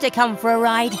love to come for a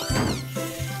ride.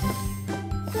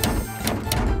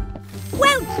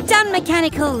 Well done,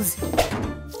 Mechanicals.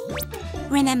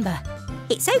 Remember,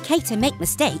 it's okay to make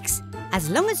mistakes as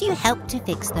long as you help to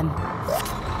fix them.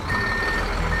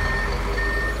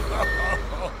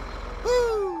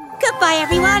 Goodbye,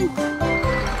 everyone.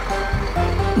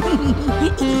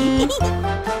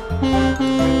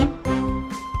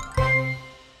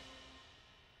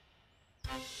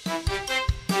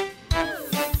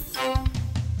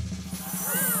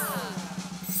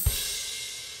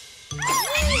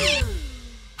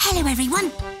 Hello,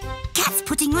 everyone. Kat's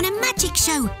putting on a magic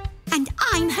show, and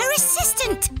I'm her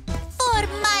assistant. For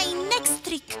my next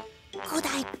trick, could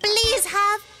I please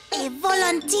have a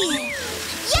volunteer?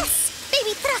 Yes,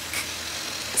 baby truck.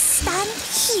 Stand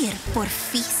here,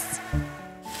 Porfis.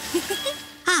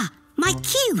 Ah, my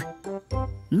cue.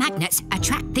 Magnets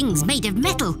attract things made of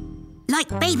metal, like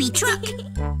baby truck.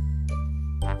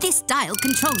 This dial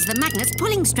controls the magnet's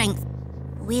pulling strength.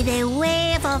 With a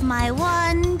wave of my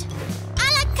wand,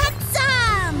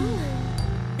 alakazam!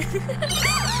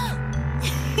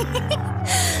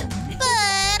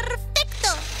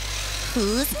 Perfecto!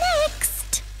 Who's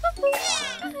next?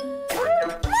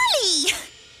 Molly!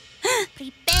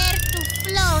 Prepare to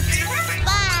float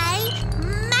by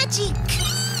magic!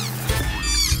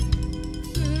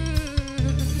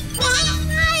 Why?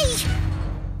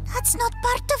 That's not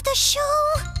part of the show.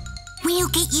 We'll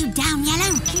get you down,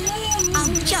 Yellow.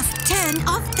 I'll just turn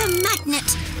off the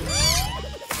magnet.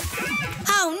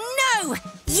 Oh, no!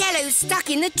 Yellow's stuck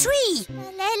in the tree.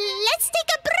 Let's take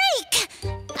a break.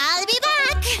 I'll be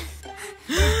back.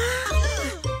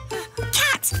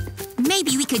 Cat,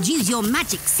 maybe we could use your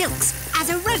magic silks as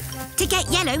a rope to get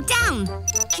Yellow down.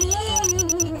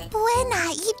 Buena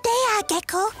idea,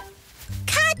 Gecko.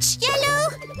 Catch, Yellow.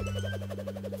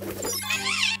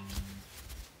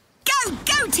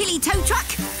 Go, Tilly Tow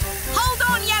Truck! Hold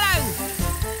on, Yellow!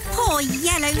 Poor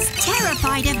Yellow's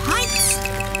terrified of heights.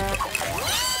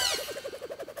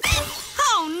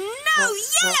 Oh, no,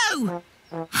 Yellow!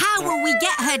 How will we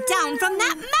get her down from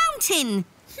that mountain?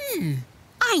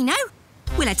 I know.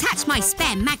 We'll attach my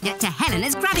spare magnet to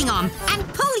Helena's grabbing arm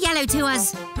and pull Yellow to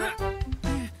us.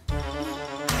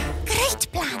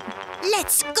 Great plan.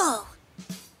 Let's go.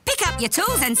 Pick up your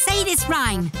tools and say this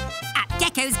rhyme. At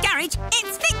Gecko's garage,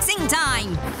 it's fixing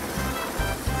time.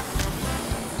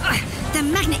 The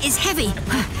magnet is heavy,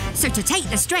 so to take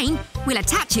the strain, we'll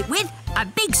attach it with a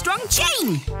big, strong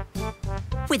chain.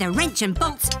 With a wrench and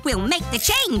bolts, we'll make the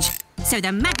change, so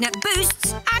the magnet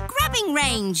boosts our grabbing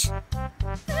range.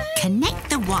 Connect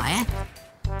the wire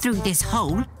through this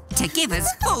hole to give us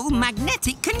full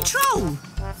magnetic control.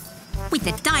 With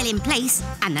the dial in place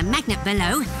and the magnet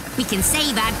below, we can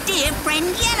save our dear friend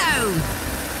Yellow.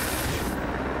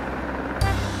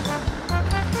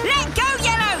 Let go,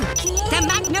 Yellow! The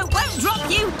magnet won't drop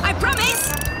you, I promise!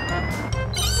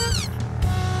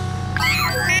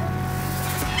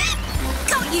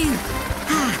 Got you!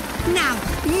 Now,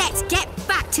 let's get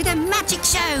back to the magic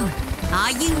show.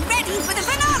 Are you ready for the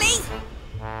finale?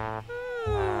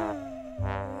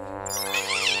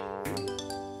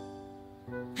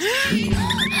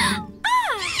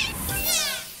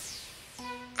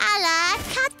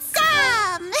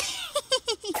 Alakazam!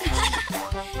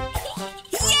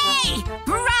 Yay!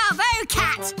 Bravo,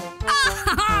 Cat!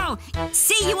 Oh,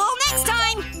 see you all next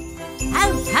time!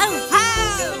 Ho, ho, ho!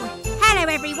 Hello,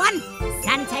 everyone.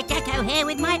 Santa Gecko here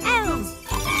with my elves.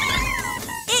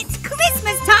 It's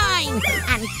Christmas time!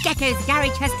 And Gecko's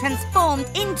garage has transformed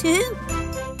into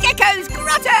Gecko's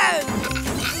Grotto!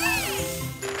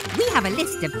 We have a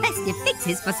list of festive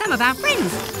fixes for some of our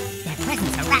friends. Their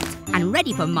presents are wrapped and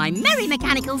ready for my merry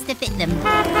mechanicals to fit them.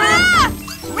 Ah!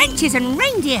 Wrenches and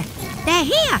reindeer! They're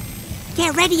here!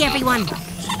 Get ready, everyone!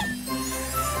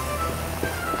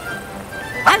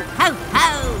 Ho, ho,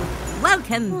 ho!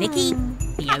 Welcome, Vicky,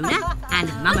 Fiona and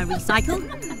Mama Recycle.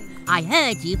 I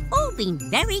heard you've all been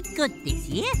very good this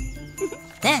year.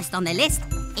 First on the list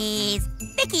is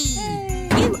Vicky.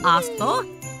 You asked for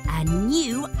a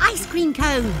new ice cream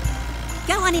cone.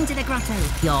 Go on into the grotto.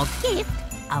 Your gift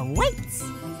awaits.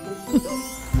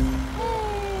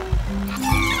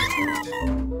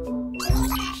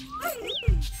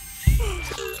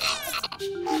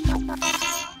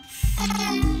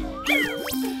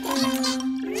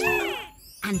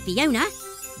 And Fiona,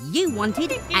 you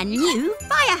wanted a new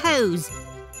fire hose.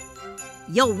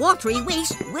 Your watery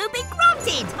wish will be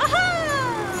granted.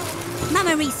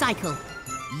 Mama Recycle,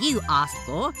 you asked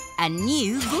for a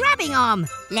new grabbing arm.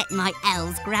 Let my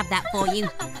elves grab that for you.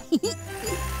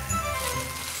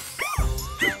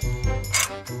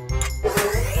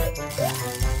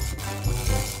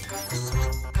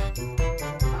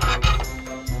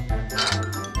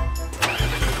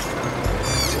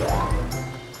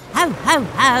 Ho, ho,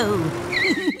 ho!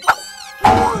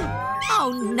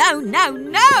 Oh, no, no,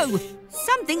 no!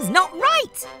 Something's not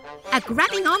right! A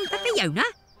grabbing arm for Fiona,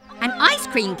 an ice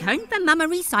cream cone for Mama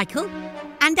Recycle,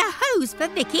 and a hose for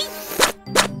Vicky?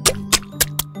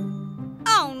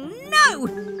 Oh, no!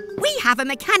 We have a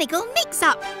mechanical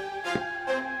mix-up!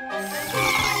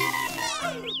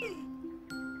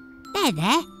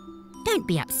 There. Don't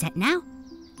be upset now.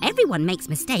 Everyone makes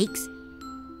mistakes.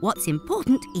 What's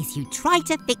important is you try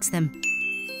to fix them.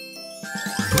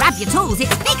 Grab your tools,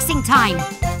 it's fixing time!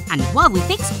 And while we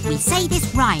fix, we say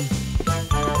this rhyme.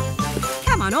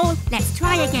 Come on all, let's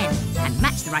try again and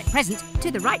match the right present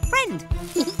to the right friend.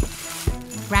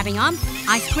 Grabbing arm,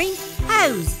 ice cream,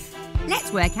 hose.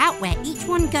 Let's work out where each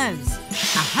one goes.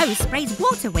 A hose sprays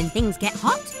water when things get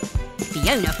hot.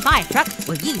 Fiona Fire Truck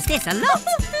will use this a lot.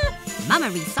 Mama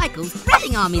Recycle's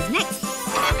grabbing arm is next.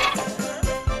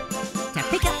 To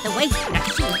pick up the waste that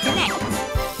she collects.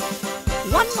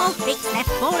 One more fix left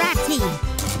for our team.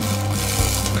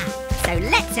 So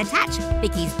let's attach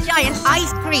Vicky's giant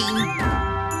ice cream.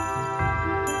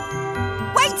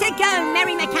 Way to go,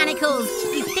 Merry Mechanicals!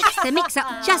 You fixed the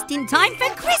mix-up just in time for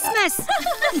Christmas!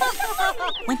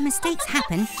 When mistakes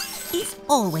happen, it's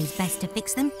always best to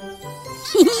fix them.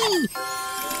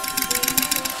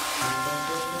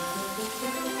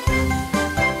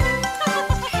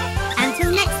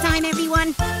 Until next time,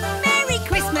 everyone, Merry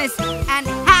Christmas and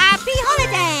Happy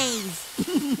Holidays!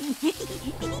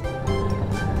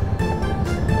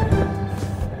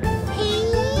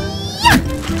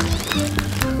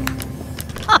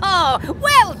 Oh,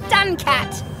 well done,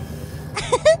 Cat.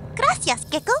 Gracias,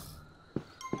 Gecko.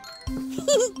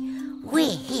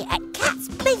 We're here at Cat's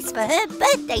place for her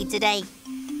birthday today.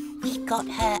 We've got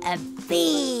her a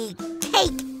big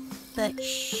cake, but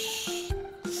shh,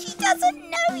 she doesn't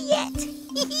know yet.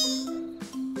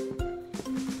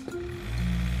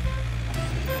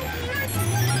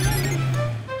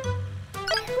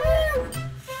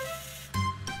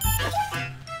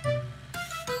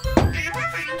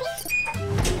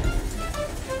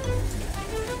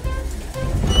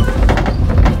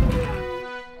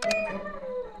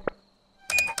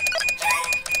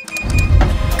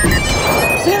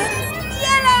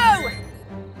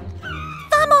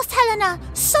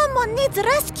 Someone needs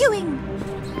rescuing.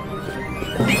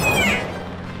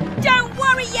 Don't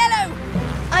worry, Yellow.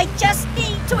 I just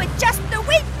need to adjust the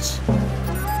winch.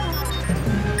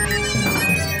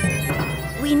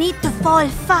 We need to fall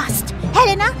fast.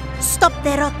 Helena, stop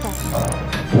the rotor.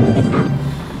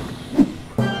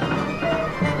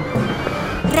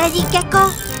 Ready,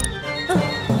 Gecko?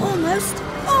 Almost.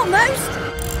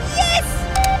 Yes!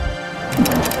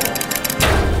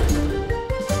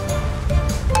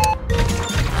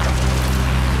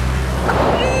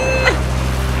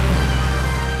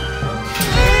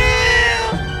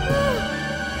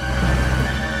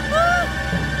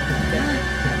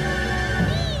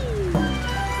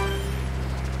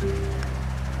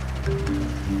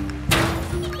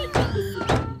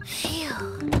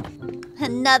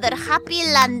 Another happy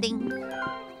landing.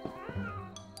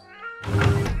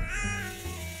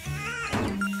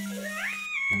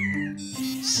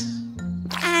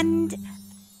 And...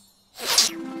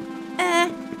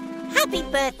 happy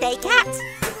birthday, Cat.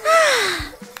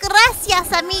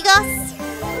 Gracias, amigos.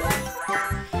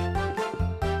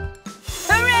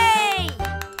 Hooray!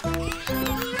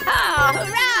 Ah,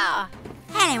 hurrah!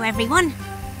 Hello, everyone.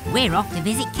 We're off to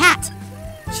visit Cat.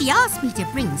 She asked me to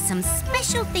bring some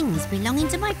special things belonging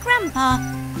to my grandpa.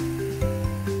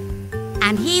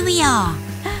 And here we are.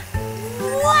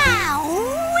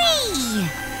 Wow-wee!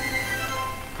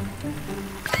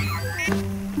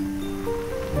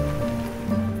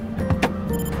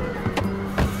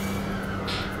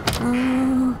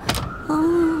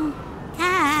 Oh,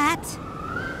 Cat.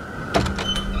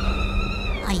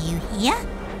 Are you here?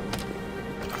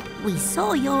 We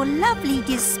saw your lovely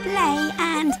display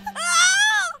and...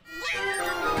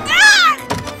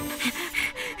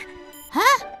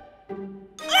 Huh?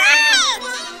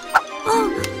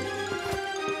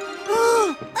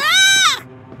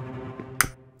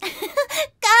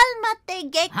 Cálmate,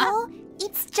 Gecko. Huh?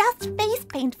 It's just face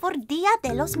paint for Dia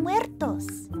de los Muertos.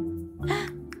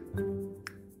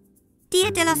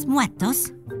 Dia de los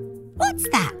Muertos? What's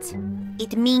that?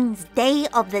 It means Day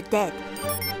of the Dead.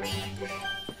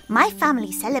 My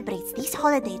family celebrates this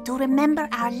holiday to remember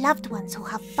our loved ones who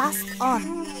have passed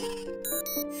on.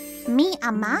 Mi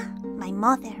ama, my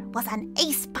mother, was an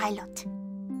ace pilot.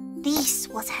 This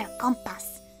was her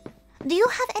compass. Do you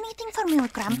have anything for me,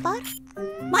 Grandpa?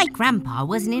 My grandpa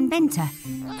was an inventor.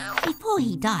 Before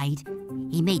he died,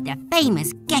 he made the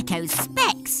famous Gecko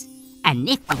specs, a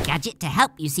nifty gadget to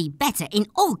help you see better in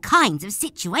all kinds of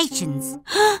situations.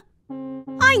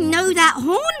 I know that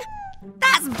horn!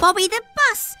 That's Bobby the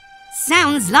Bus!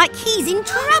 Sounds like he's in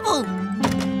trouble!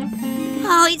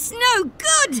 Oh, it's no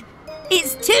good!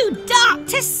 It's too dark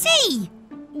to see!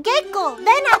 Gecko,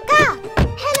 ven acá!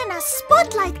 Helena's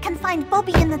spotlight can find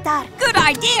Bobby in the dark. Good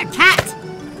idea, Cat!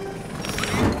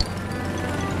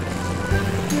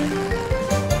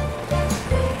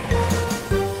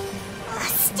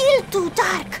 Still too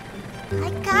dark. I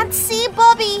can't see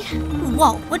Bobby.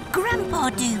 What would Grandpa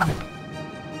do?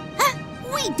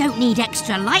 We don't need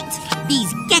extra light.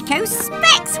 These Gecko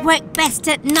specs work best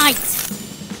at night.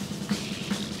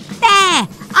 There!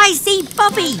 I see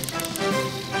Bobby!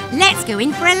 Let's go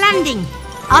in for a landing.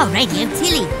 I'll radio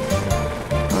Tilly.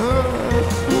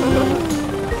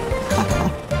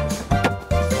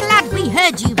 Glad we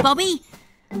heard you, Bobby.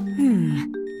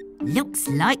 Looks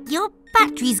like your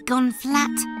battery's gone flat.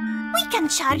 We can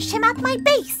charge him at my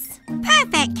base.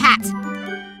 Perfect, Cat.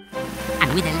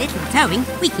 And with a little towing,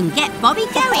 we can get Bobby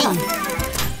going.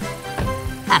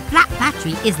 A flat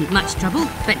battery isn't much trouble,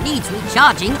 but needs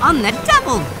recharging on the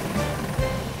double.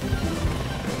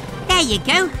 There you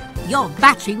go. Your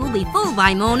battery will be full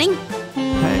by morning.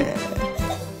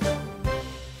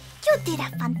 You did a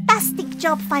fantastic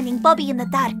job finding Bobby in the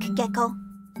dark, Gecko.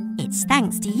 It's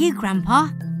thanks to you, Grandpa.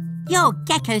 Your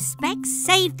Gecko specs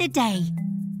saved the day.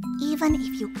 Even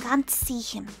if you can't see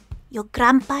him, your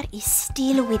grandpa is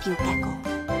still with you, Gecko.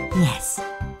 Yes,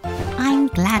 I'm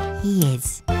glad he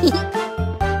is.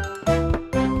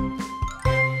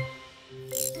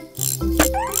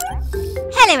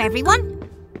 Hello, everyone.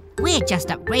 We're just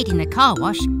upgrading the car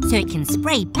wash so it can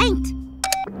spray paint.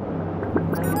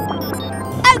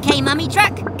 OK, Mummy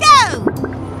Truck, go!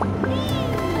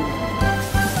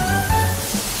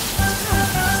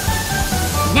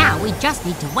 Now we just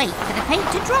need to wait for the paint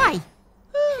to dry.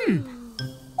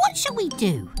 What shall we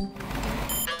do?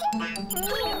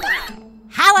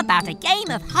 How about a game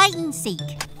of hide and seek?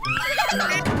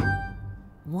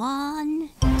 1,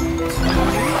 2, 3,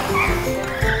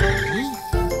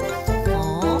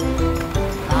 4,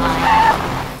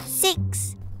 5,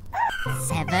 6,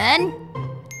 7,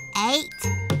 8,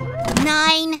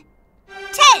 9,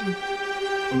 10.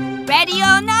 Ready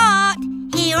or not,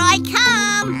 here I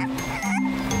come.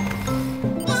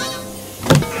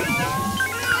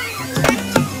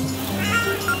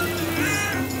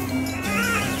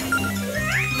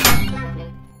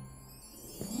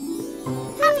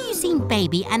 Seen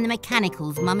Baby and the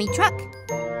Mechanicals, Mummy Truck?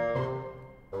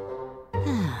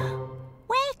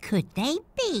 Where could they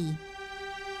be?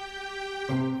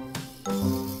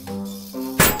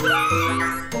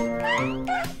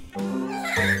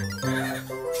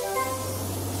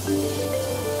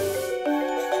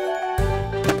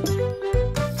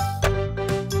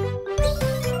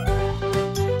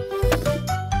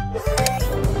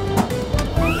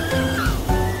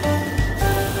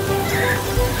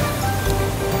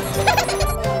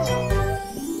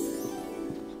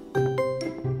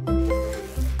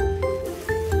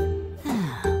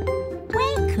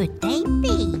 Could they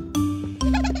be?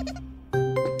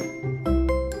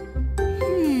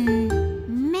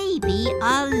 Maybe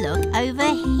I'll look over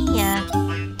here.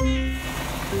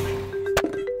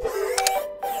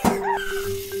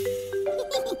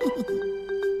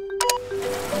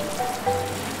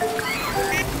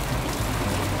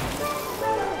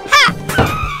 Ha!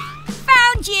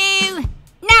 Found you!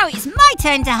 Now it's my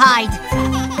turn to hide.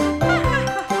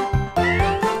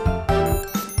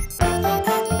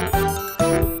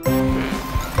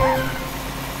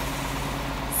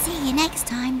 Next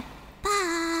time.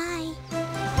 Bye.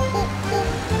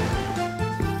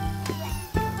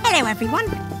 Hello, everyone.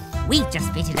 We've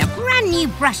just fitted a brand new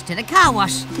brush to the car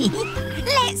wash.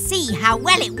 Let's see how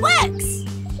well it works.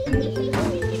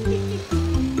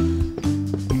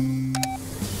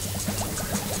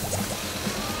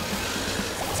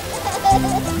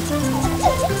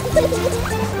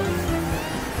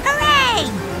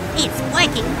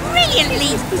 working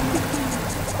brilliantly.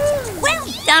 Well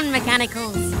done,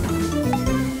 Mechanicals.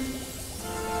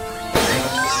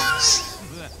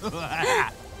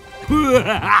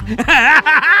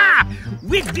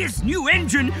 With this new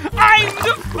engine, I'm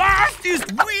the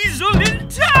fastest weasel in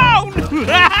town!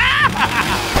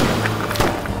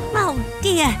 Oh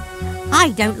dear,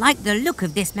 I don't like the look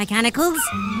of this, Mechanicals.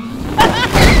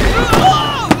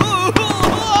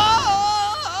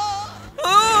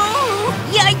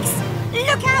 Yikes!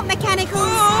 Look out, Mechanicals!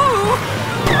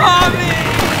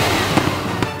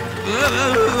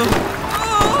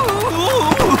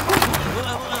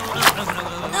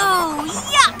 Oh,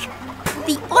 yuck!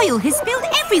 The oil has spilled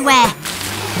everywhere.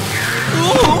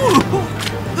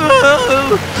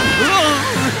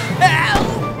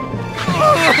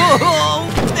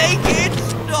 Make it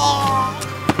stop!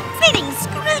 Spinning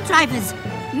screwdrivers!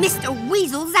 Mr.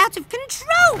 Weasel's out of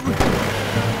control!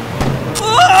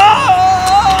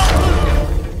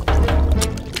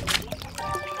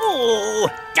 Oh!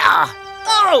 Duh!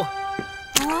 Oh!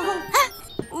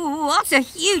 What a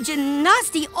huge and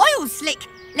nasty oil slick!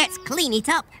 Let's clean it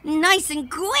up nice and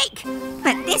quick.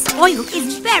 But this oil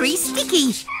is very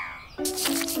sticky.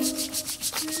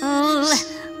 Oh,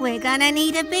 we're gonna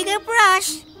need a bigger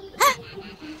brush.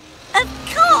 Of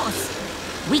course!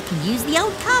 We can use the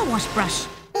old car wash brush.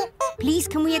 Please,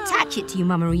 can we attach it to your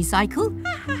Mama Recycle?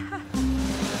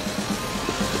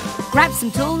 Grab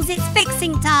some tools, it's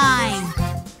fixing time!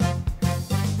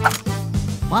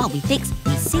 While we fix,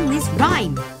 we sing this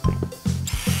rhyme.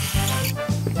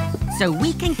 So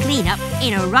we can clean up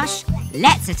in a rush.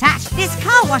 Let's attach this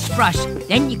car wash brush.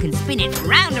 Then you can spin it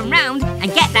round and round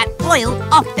and get that oil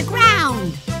off the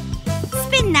ground.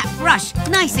 Spin that brush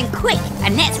nice and quick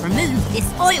and let's remove this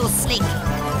oil slick.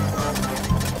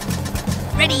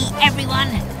 Ready,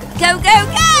 everyone? Go, go,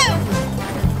 go!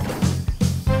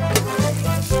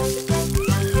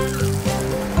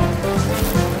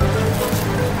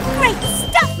 Great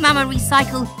stuff, Mama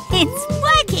Recycle. It's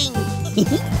working.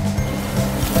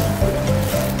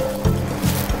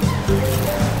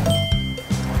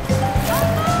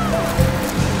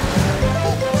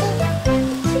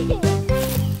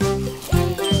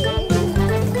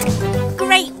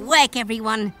 Great work,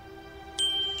 everyone.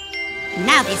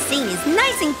 Now this scene is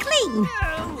nice and clean.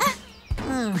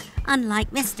 Oh,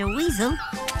 unlike Mr. Weasel.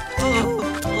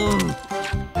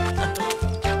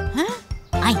 Huh?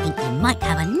 I think we might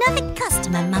have another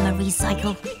customer, Mama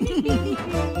Recycle.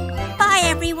 Bye,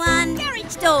 everyone.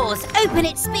 Garage doors, open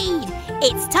at speed.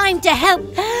 It's time to help.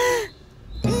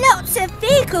 Lots of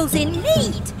vehicles in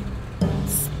need.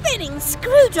 Spinning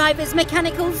screwdrivers,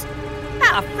 Mechanicals.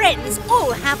 Our friends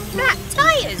all have flat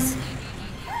tyres.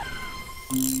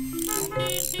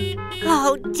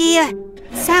 Oh dear,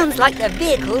 sounds like the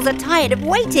vehicles are tired of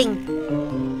waiting.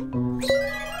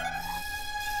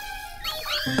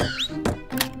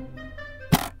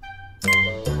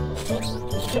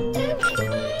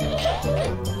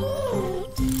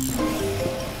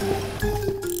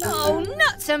 Oh,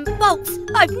 nuts and bolts!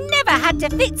 I've never had to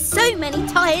fit so many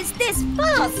tyres this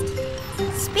fast.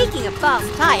 Speaking of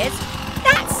fast tyres,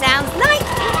 that sounds like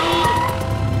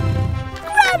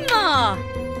Grandma!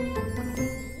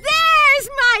 There's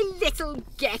my little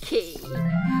Gecko,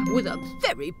 with a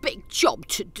very big job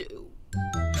to do.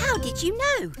 How did you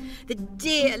know? The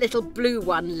dear little blue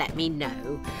one let me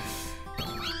know.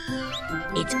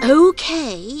 It's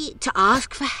okay to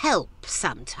ask for help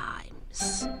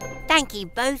sometimes. Thank you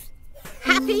both.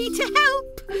 Happy to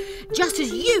help, just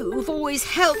as you've always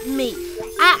helped me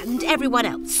and everyone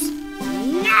else.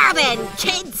 Now then,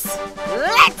 kids,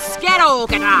 let's get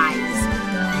organised.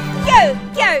 Go,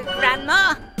 go,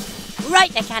 Grandma!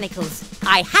 Right, Mechanicals,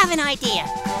 I have an idea.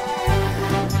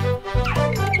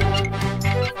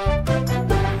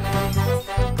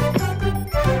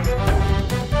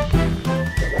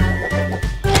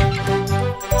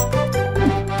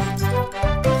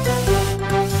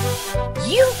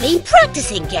 You've been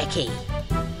practising, Gecko.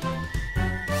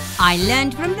 I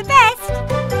learned from the best.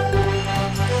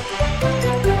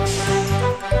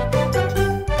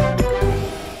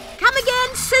 Come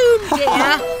again soon,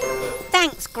 dear.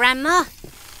 Thanks, Grandma.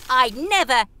 I'd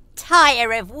never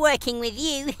tire of working with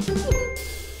you.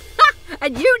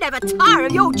 And you never tire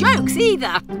of your jokes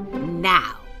either.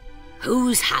 Now,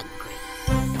 who's hungry?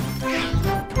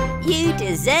 You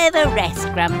deserve a rest,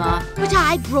 Grandma. But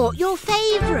I brought your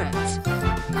favourite,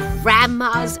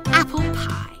 Grandma's apple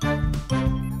pie.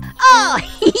 Oh,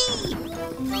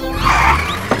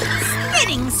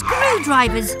 spinning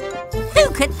screwdrivers. Who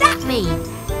could that be?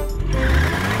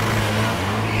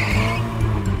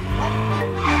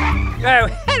 Oh,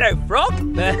 hello, Frog.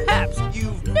 Perhaps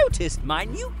you've noticed my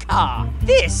new car.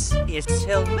 This is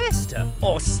Sylvester,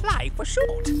 or Sly for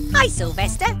short. Hi,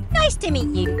 Sylvester. Nice to meet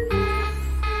you.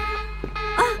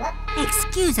 Oh,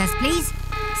 excuse us, please.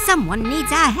 Someone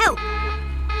needs our help.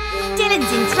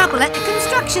 Dylan's in trouble at the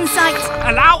construction site.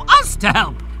 Allow us to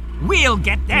help. We'll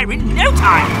get there in no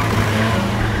time.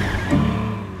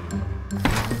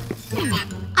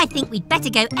 I think we'd better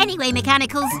go anyway,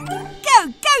 Mechanicals.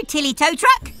 Go, Tilly Tow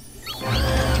Truck.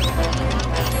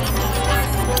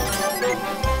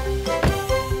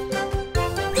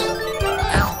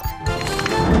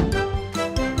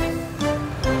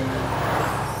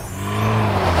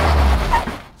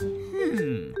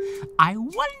 I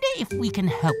wonder if we can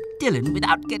help Dylan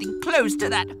without getting close to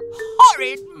that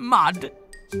horrid mud.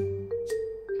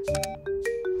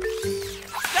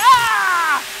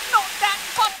 Ah! Not that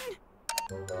button!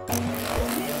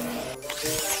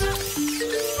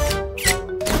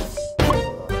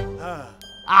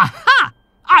 Aha!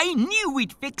 I knew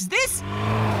we'd fix this!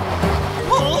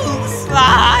 Pull,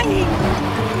 Sly!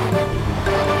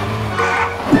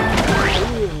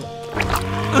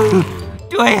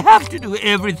 Do I have to do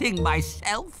everything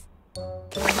myself?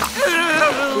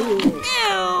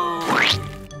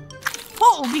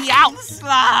 Pull me out,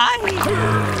 Sly!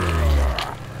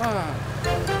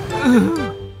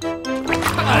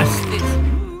 Curse this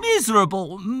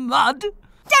miserable mud!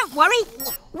 Don't worry,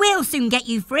 we'll soon get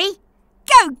you free.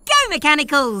 Go,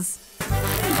 Mechanicals!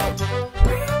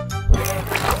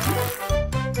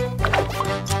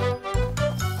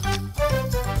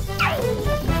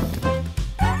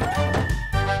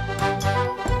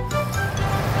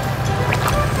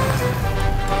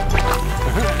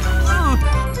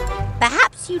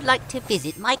 Perhaps you'd like to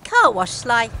visit my car wash,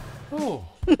 Sly. Oh.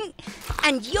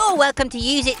 And you're welcome to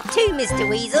use it too, Mr.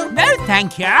 Weasel. No,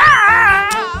 thank you!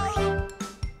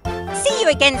 See you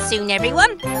again soon,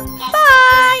 everyone.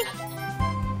 Bye!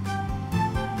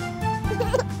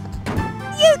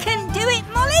 You can do it,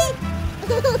 Molly!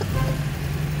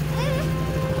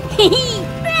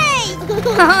 Hooray!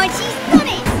 Oh, she's got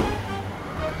it!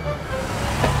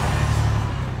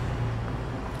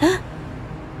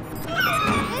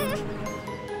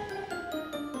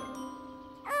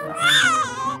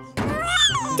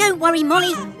 Don't worry,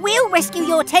 Molly. We'll rescue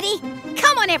your teddy.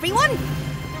 Come on, everyone.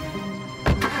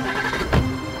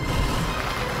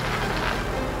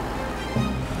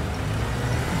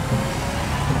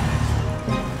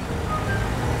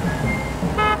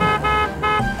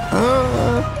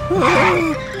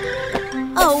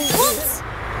 Oh, whoops!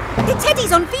 The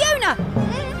teddy's on Fiona.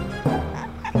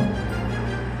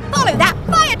 Follow that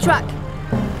fire truck.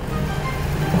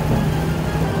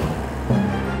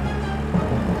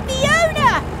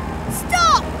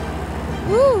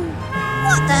 Ooh,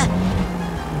 what the?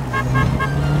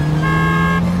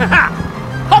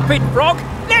 Hop it, Frog!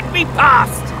 Let me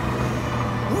past!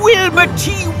 Wilbur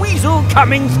T. Weasel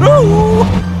coming through!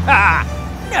 Ah,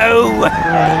 no!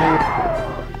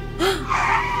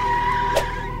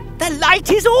 The light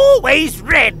is always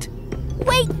red!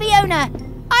 Wait, Fiona!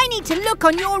 I need to look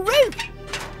on your roof!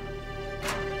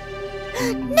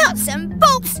 Nuts and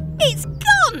bolts! It's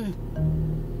gone!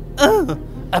 Oh,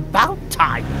 about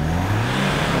time.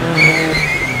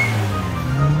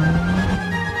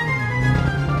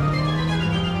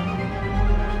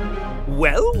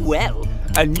 Well, well,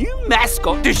 a new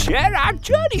mascot to share our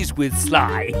journeys with,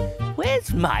 Sly.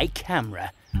 Where's my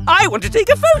camera? I want to take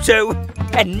a photo.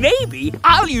 And maybe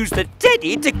I'll use the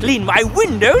teddy to clean my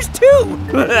windows too.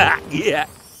 Yeah.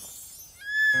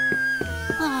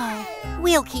 Oh,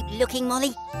 we'll keep looking,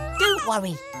 Molly. Don't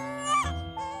worry.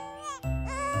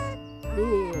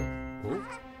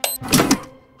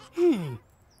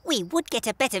 We would get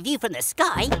a better view from the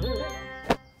sky.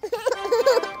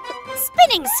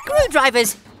 Spinning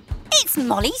screwdrivers! It's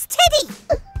Molly's teddy!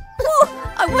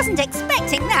 Oh, I wasn't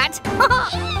expecting that.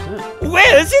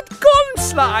 Where's it gone,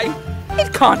 Sly?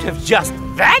 It can't have just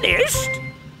vanished.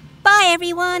 Bye,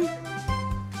 everyone.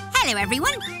 Hello,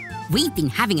 everyone. We've been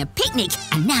having a picnic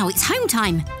and now it's home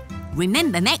time.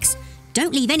 Remember, Mex,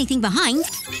 don't leave anything behind.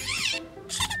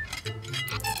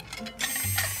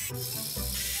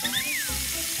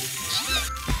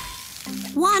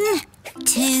 One,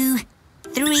 2,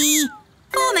 3,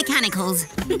 4 mechanicals.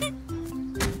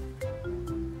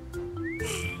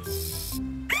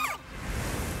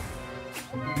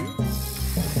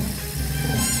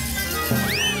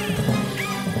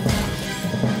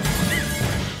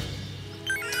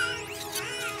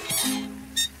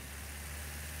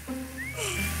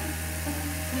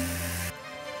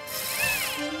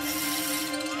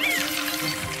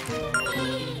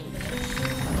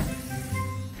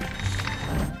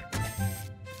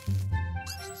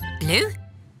 Blue?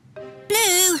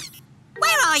 Blue!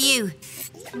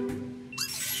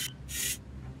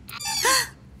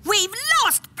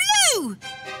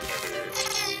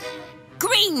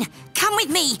 mine! Come with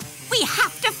me! We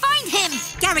have to find him!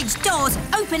 Garage doors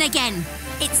open again.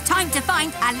 It's time to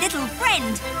find our little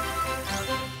friend.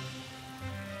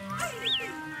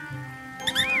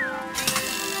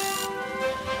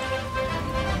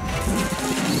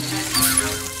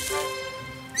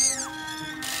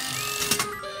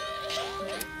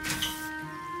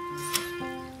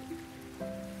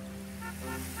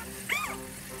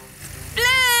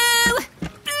 Blue!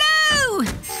 Blue!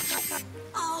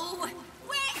 Oh,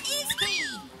 where is he?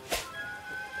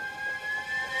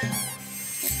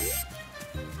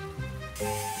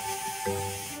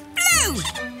 Blue!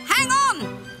 Hang on!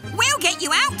 We'll get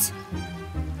you out!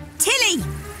 Tilly,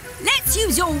 let's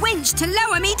use your winch to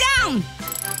lower me down!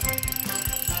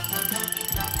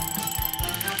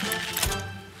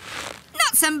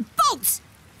 Nuts and bolts!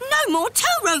 No more tow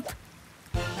rope!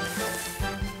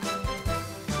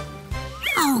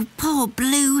 Oh, poor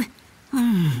Blue.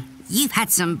 You've had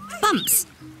some bumps.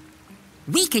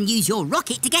 We can use your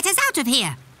rocket to get us out of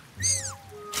here.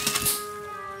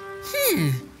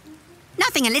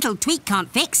 Nothing a little tweak can't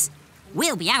fix.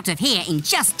 We'll be out of here in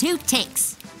just 2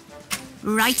 ticks.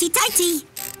 Righty-tighty.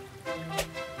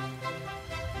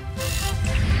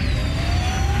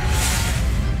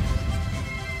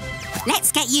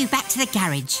 Let's get you back to the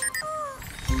garage.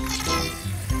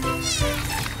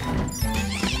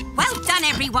 Well done,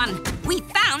 everyone. We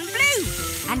found Blue.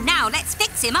 And now let's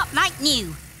fix him up like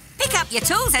new. Pick up your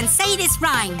tools and say this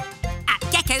rhyme. At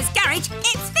Gecko's garage,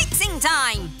 it's fixing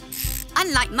time.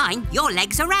 Unlike mine, your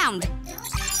legs are round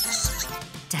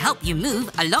to help you move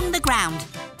along the ground.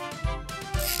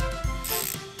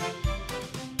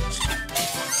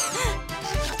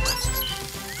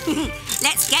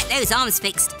 Let's get those arms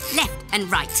fixed, left and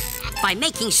right, by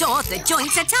making sure the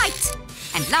joints are tight.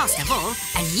 And last of all,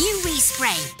 a new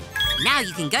respray. Now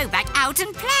you can go back out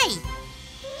and play.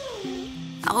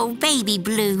 Oh, baby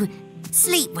Blue,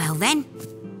 sleep well then.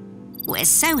 We're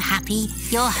so happy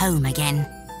you're home again.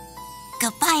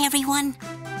 Goodbye, everyone.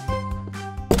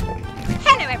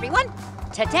 Hello, everyone.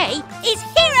 Today is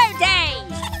Hero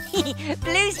Day.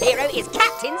 Blue's hero is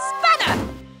Captain Spanner.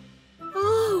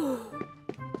 Oh,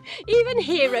 even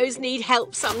heroes need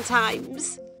help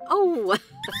sometimes. Oh.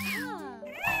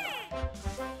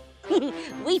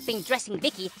 We've been dressing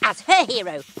Vicky as her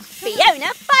hero,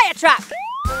 Fiona Firetruck.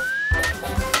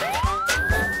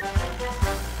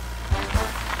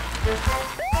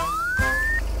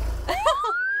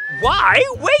 Why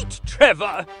wait,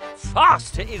 Trevor?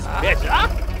 Faster is better.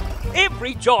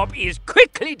 Every job is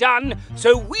quickly done,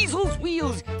 so Weasel's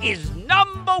Wheels is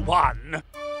 #1.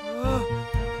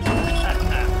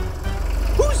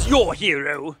 Who's your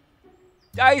hero?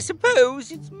 I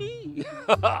suppose it's me.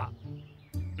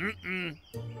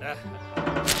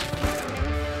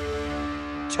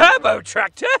 Turbo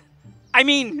Tractor?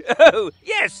 Oh,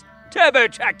 yes, Turbo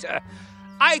Tractor.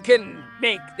 I can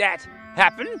make that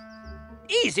happen.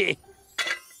 Easy.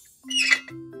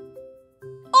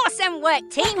 Awesome work,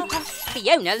 team.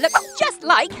 Fiona looks just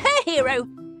like her hero,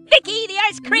 Vicky the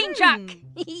ice cream truck.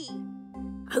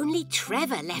 Only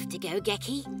Trevor left to go,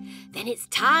 Gecky. Then it's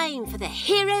time for the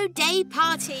Hero Day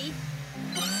party.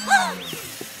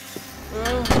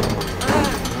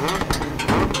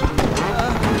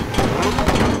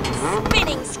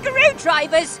 Spinning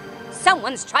screwdrivers.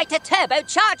 Someone's tried to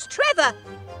turbocharge Trevor.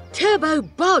 Turbo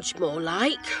Bodge, more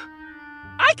like.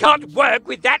 I can't work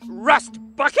with that rust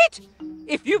bucket.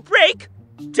 If you break,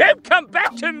 don't come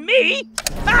back to me.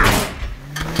 Ah!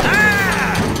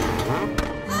 Ah!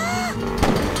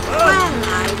 Well,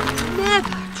 I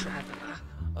never,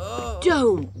 Trevor.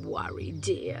 Don't worry,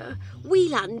 dear.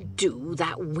 We'll undo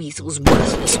that weasel's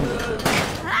worthless work.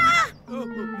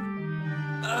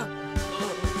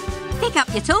 Pick up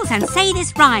your tools and say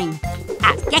this rhyme.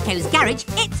 At Gecko's garage,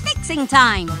 it's fixing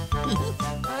time.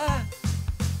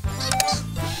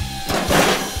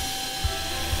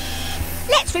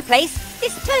 Let's replace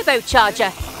this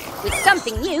turbocharger with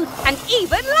something new and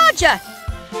even larger.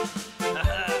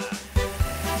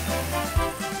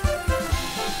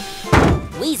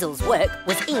 Weasel's work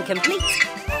was incomplete.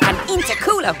 An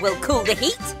intercooler will cool the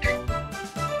heat.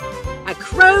 A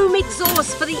chrome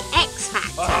exhaust for the X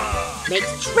Factor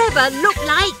makes Trevor look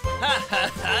like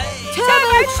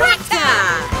Turbo Tractor.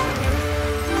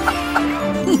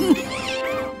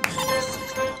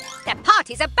 The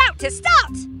party's about to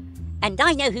start. And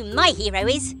I know who my hero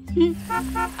is.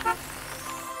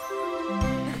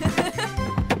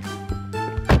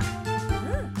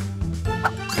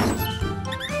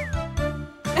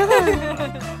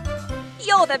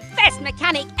 You're the best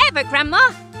mechanic ever,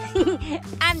 Grandma.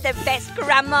 And the best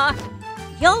Grandma.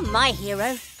 You're my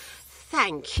hero.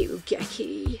 Thank you,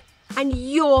 Gecky. And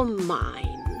you're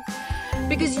mine.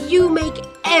 because you make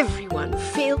everyone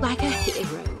feel like a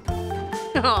hero.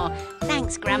 Oh,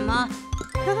 thanks, Grandma.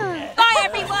 Bye,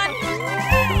 everyone.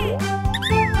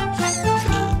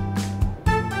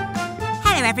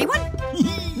 Hello, everyone.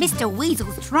 Mr.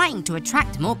 Weasel's trying to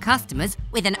attract more customers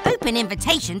with an open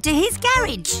invitation to his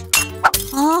garage.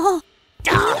 Oh.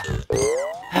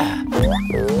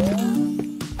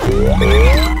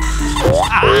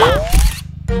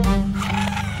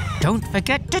 Don't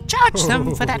forget to charge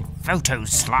them for that photo,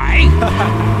 Sly.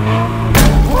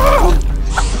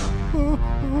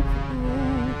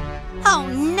 Oh,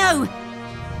 no.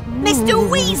 Mr.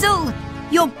 Weasel,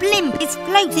 your blimp is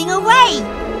floating away.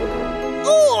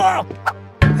 Oh!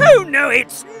 Oh, no,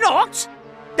 it's not!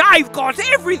 I've got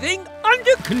everything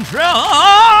under control!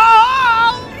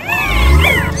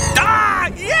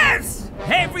 Ah, yes!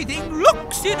 Everything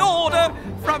looks in order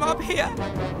from up here.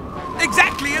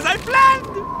 Exactly as I planned!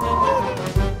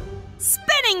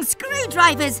 Spinning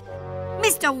screwdrivers!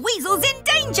 Mr. Weasel's in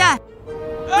danger!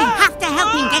 We have to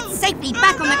help him get safely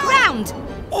back on the ground!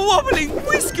 Wobbling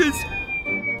whiskers!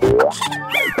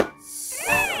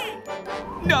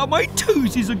 Now my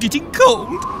toesies are getting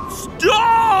cold!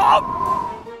 Stop!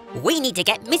 We need to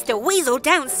get Mr. Weasel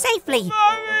down safely!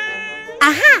 Mommy!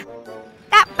 Aha!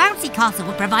 That bouncy castle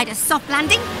will provide a soft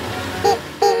landing.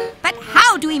 But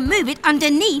how do we move it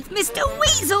underneath Mr.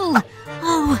 Weasel?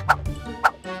 Oh,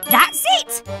 that's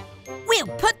it! We'll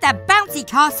put the bouncy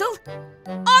castle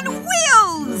on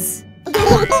wheels!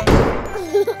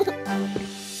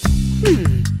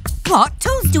 What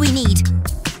tools do we need?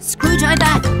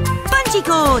 Screwdriver, bungee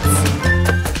cords.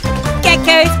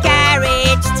 Gecko's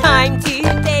garage, time to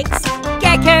fix.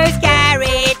 Gecko's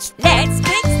garage, let's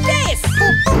fix this.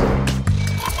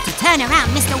 To turn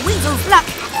around Mr. Weasel's luck,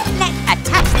 let's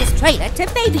attach this trailer to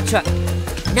Baby Truck.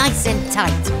 Nice and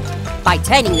tight. By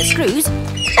turning the screws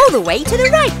all the way to the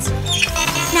right.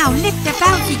 Now lift the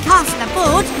bouncy castle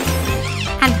aboard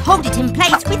and hold it in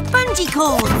place with bungee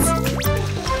cords.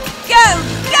 Go,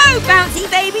 go, bouncy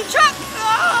Baby Truck!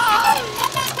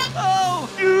 Oh,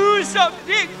 do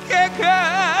something,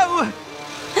 Gecko!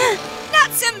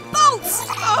 Nuts and bolts!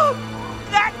 Oh,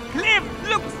 that cliff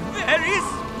looks very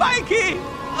spiky!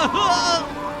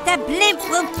 The blimp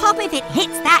will pop if it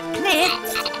hits that cliff.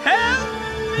 Help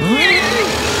me!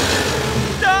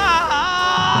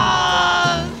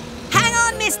 Ah! Hang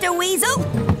on, Mr. Weasel.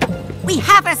 We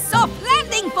have a soft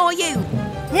landing for you.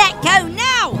 Let go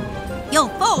now. You'll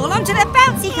fall onto the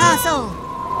bouncy castle.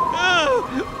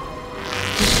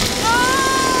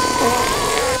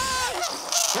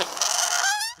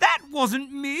 That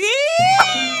wasn't me!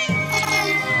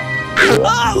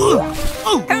 Oh!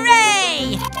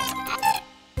 Hooray!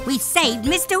 We saved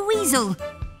Mr. Weasel.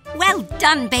 Well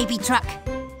done, Baby Truck.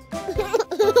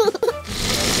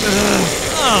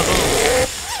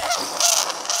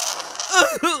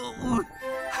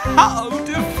 How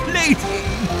deflating!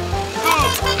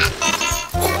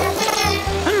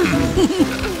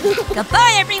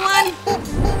 Goodbye, everyone.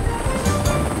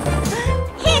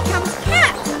 Here comes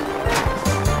Cat.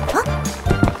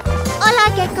 Hola,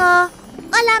 Gecko.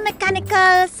 Hola,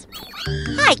 mechanicals.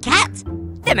 Hi, Cat.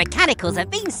 The mechanicals have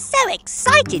been so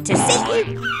excited to see you.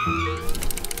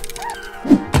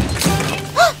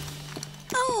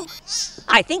 Oh,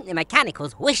 I think the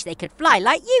mechanicals wish they could fly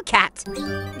like you, Cat.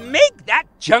 Make that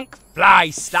junk fly,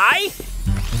 Sly.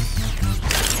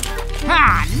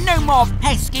 Ah, no more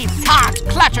pesky cars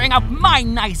cluttering up my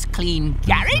nice clean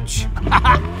garage.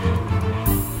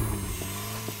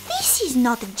 This is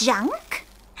not junk.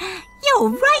 You're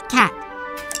right, Cat.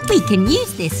 We can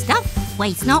use this stuff.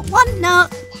 Waste not, want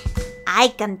not. I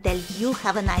can tell you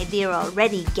have an idea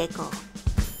already, Gecko.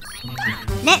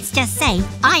 Let's just say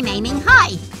I'm aiming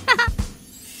high.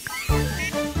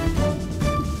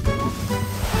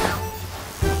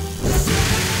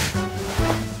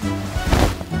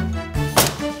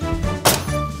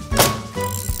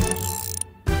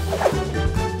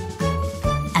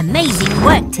 Amazing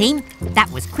work, team. That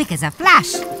was quick as a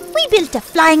flash. We built a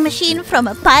flying machine from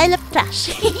a pile of trash.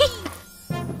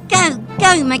 Go,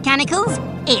 go, mechanicals.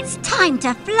 It's time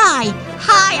to fly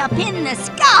high up in the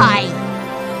sky.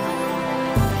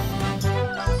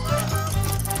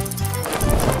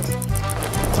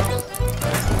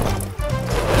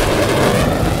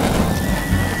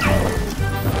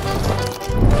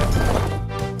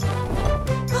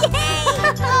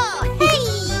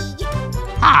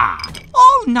 Ah,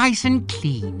 all nice and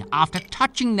clean after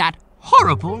touching that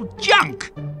horrible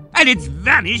junk. And it's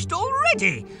vanished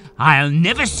already. I'll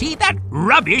never see that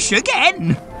rubbish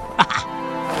again.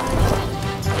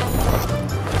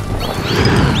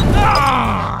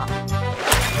 Ah!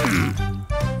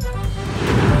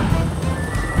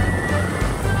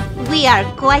 We are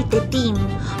quite a team,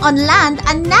 on land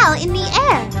and now in the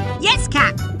air. Yes,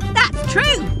 Cat, that's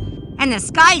true. And the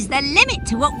sky's the limit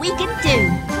to what we can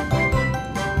do.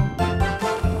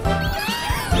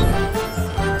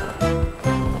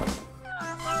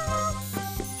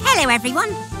 Hello,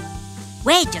 everyone.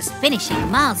 We're just finishing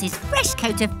Miles's fresh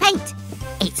coat of paint.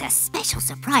 It's a special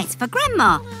surprise for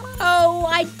Grandma. Oh,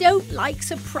 I don't like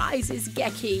surprises,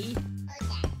 Gecky.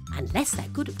 Unless they're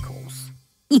good, of course.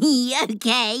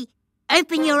 Okay.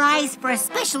 Open your eyes for a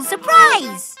special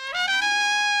surprise.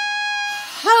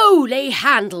 Holy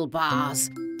handlebars!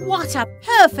 What a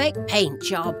perfect paint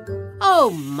job. Oh,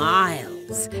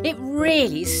 Miles, it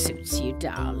really suits you,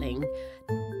 darling.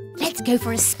 Let's go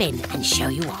for a spin and show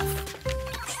you off.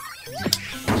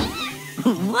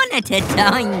 One at a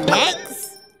time,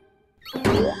 Nex.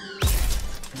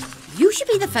 You should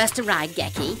be the first to ride,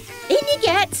 Gecky. In you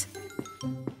get.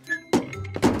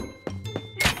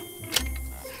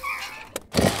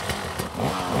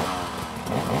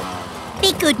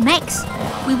 Be good, Mex.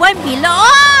 We won't be long.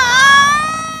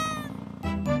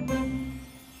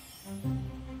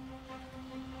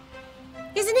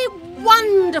 Isn't it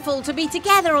wonderful to be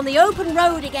together on the open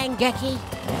road again, Gecky?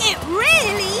 It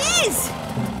really is.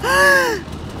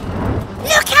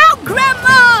 Look out,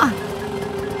 Grandma!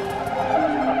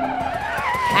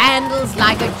 Handles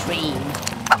like a dream.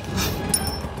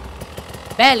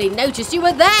 Barely noticed you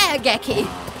were there, Gecky.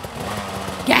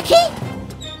 Gecky?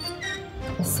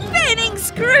 Spinning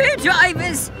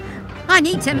screwdrivers! I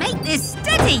need to make this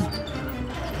steady.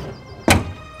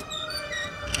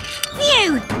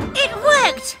 Phew! It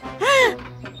worked!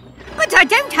 But I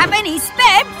don't have any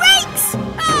spare brakes!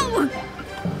 Oh!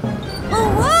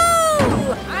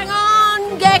 Whoa! Hang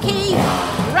on, Gecky.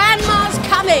 Grandma's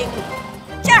coming.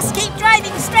 Just keep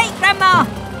driving straight, Grandma.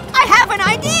 I have an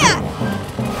idea.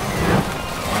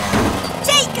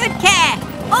 Take good care.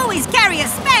 Always carry a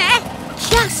spare.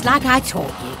 Just like I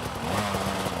taught you.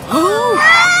 Oh!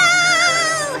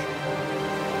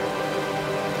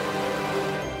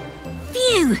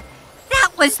 Phew! That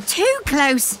was too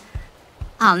close.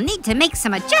 I'll need to make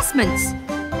some adjustments.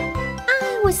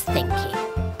 I was thinking,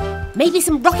 maybe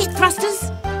some rocket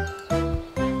thrusters?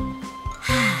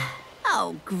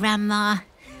 Oh, Grandma.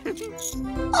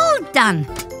 All done.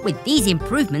 With these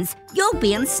improvements, you'll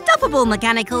be unstoppable,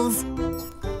 Mechanicals.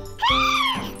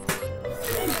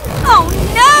 Oh,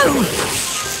 no!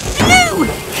 Blue,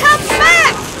 come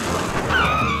back!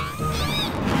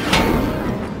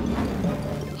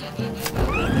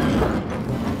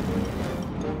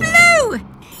 Blue!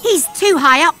 He's too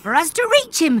high up for us to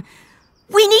reach him.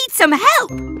 We need some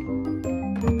help.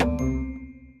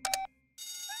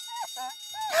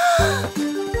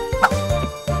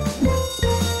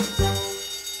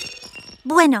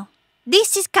 Bueno,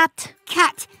 this is Cat.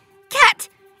 Cat!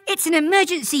 It's an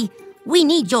emergency. We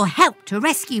need your help to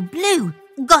rescue Blue.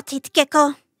 Got it,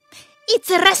 Gecko.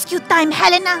 It's rescue time,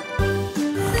 Helena.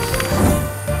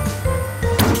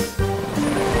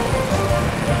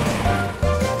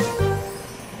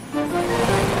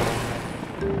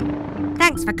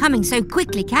 Thanks for coming so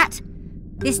quickly, Cat.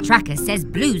 This tracker says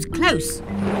Blue's close.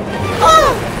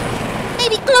 Oh!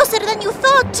 Maybe closer than you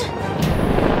thought.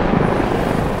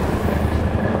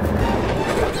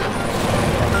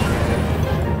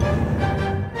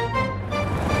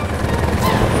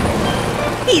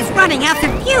 He's running out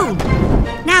of fuel.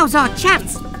 Now's our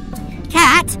chance.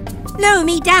 Cat, lower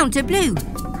me down to Blue.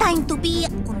 Time to be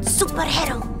un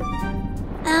superhero.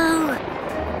 Oh.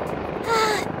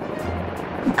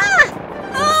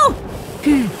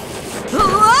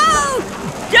 Whoa!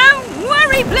 Don't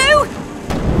worry, Blue.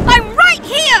 I'm right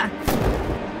here.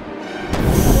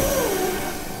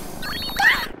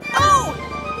 Oh,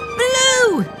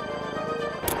 Blue!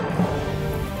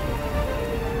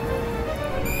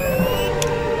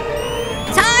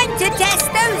 Time to test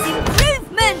those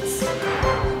improvements.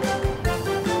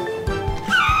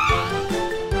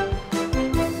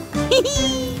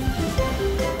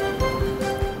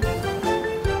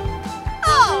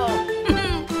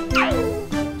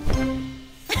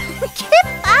 ¡Qué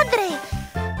padre!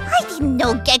 I didn't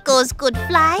know geckos could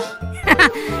fly.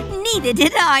 Neither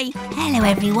did I. Hello,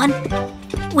 everyone.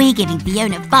 We're giving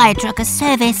Fiona Fire Truck a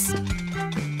service.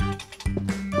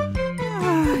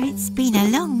 Oh, it's been a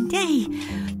long day.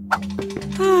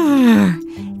 Oh,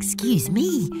 excuse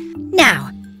me.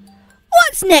 Now,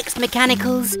 what's next,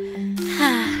 Mechanicals?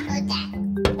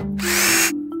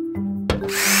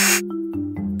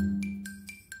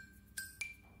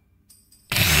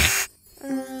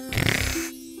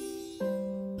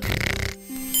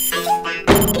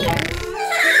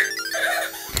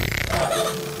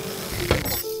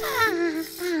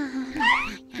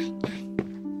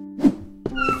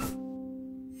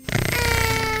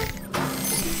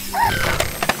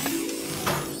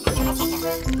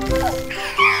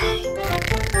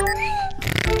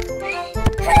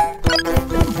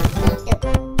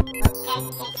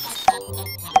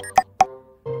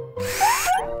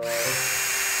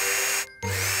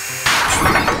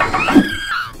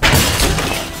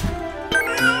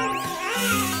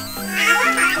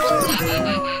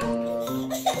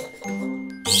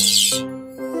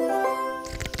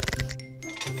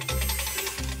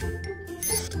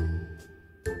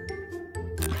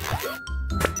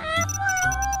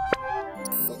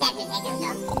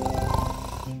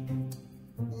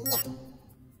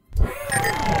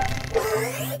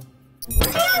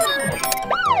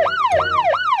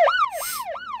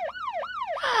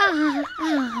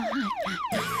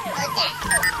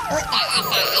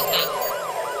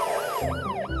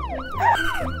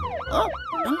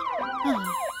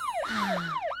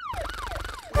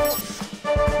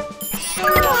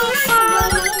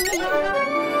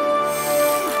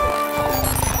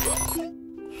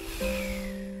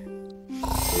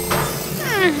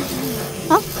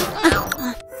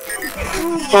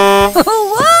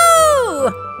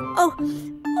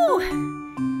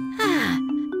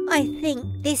 I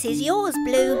think this is yours,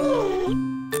 Blue.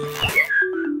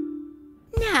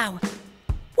 Now,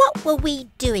 what were we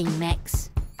doing, Mex?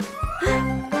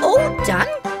 All done?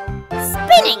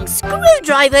 Spinning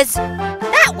screwdrivers!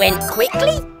 That went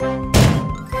quickly.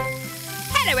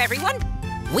 Hello, everyone.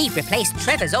 We've replaced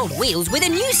Trevor's old wheels with a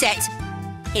new set.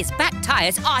 His back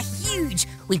tyres are huge,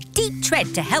 with deep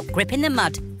tread to help grip in the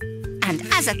mud. And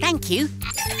as a thank you,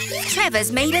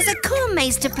 Trevor's made us a corn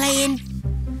maze to play in.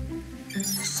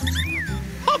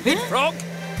 Hop it, Frog.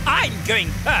 I'm going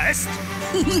first.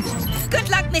 Good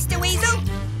luck, Mr. Weasel.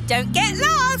 Don't get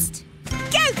lost.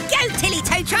 Go, go, Tilly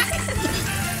Tow Truck.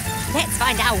 Let's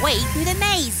find our way through the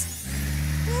maze.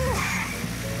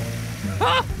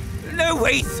 No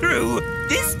way through.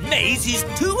 This maze is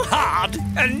too hard,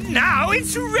 and now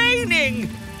it's raining.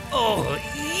 Oh,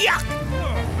 yuck.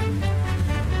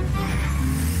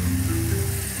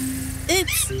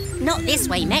 Oops, not this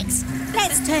way, Mex.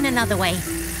 Let's turn another way.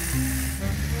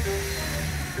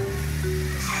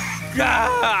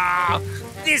 Ah,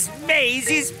 this maze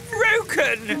is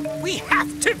broken. We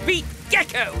have to beat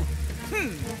Gecko.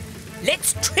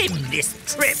 Let's trim this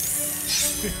trip.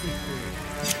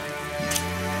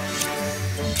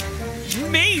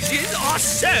 Mazes are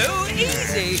so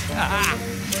easy.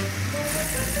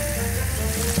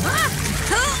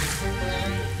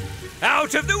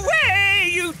 Out of the way,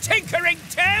 you tinkering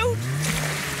toad!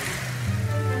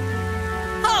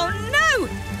 Oh no!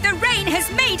 The rain has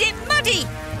made it muddy,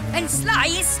 and Sly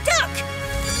is stuck.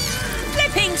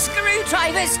 Flipping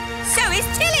screwdrivers, so is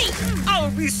Tilly.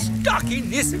 I'll be stuck in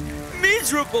this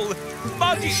miserable,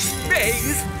 muddy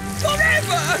maze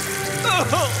forever!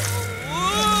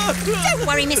 Don't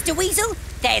worry, Mr. Weasel.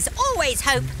 There's always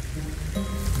hope.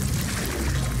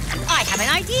 I have an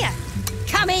idea.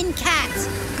 Come in, Cat.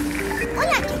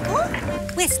 Hola,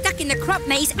 Gecko. We're stuck in the crop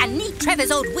maze and need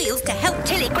Trevor's old wheels to help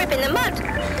Tilly grip in the mud.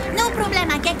 No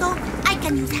problema, Gecko. I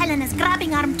can use Helena's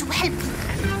grabbing arm to help you.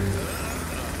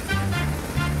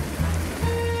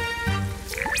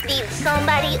 Did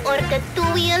somebody order 2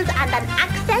 wheels and an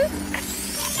axle?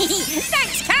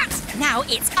 Thanks, Cat. Now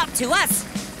it's up to us.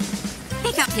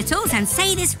 Pick up your tools and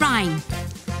say this rhyme.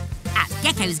 At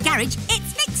Gecko's garage,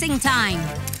 it's mixing time.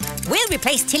 We'll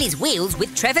replace Tilly's wheels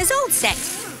with Trevor's old set,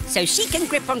 so she can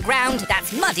grip on ground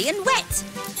that's muddy and wet.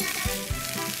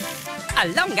 A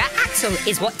longer axle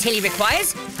is what Tilly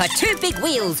requires for 2 big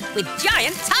wheels with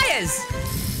giant tyres.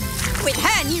 With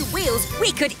her new wheels,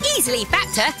 we could easily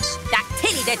factor that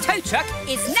Tilly the tow truck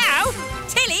is now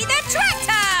Tilly the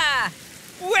tractor!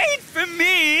 Wait for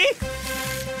me!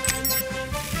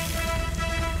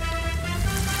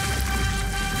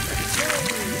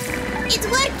 It's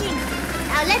working!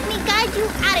 Now let me guide you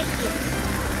out of here.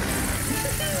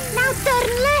 Now turn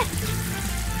left.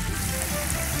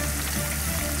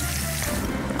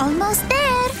 Almost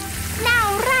there.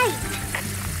 Now right.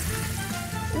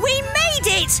 We made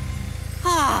it!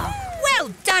 Ah, well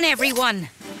done, everyone.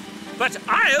 But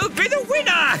I'll be the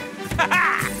winner!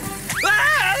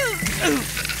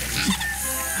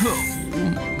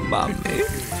 Mummy.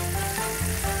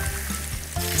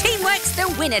 Teamwork's the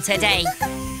winner today.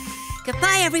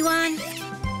 Goodbye, everyone.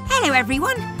 Hello,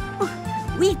 everyone.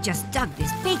 We've just dug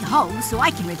this big hole so I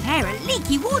can repair a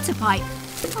leaky water pipe.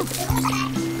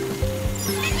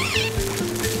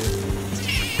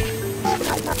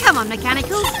 Come on,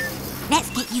 Mechanicals. Let's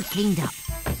get you cleaned up.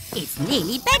 It's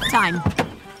nearly bedtime.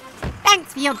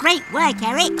 Thanks for your great work,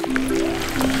 Eric.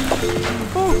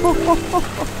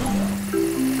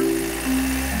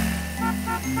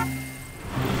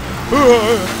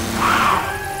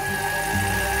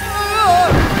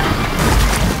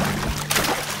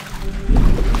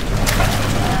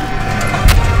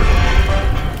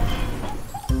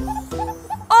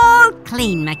 All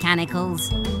clean, Mechanicals.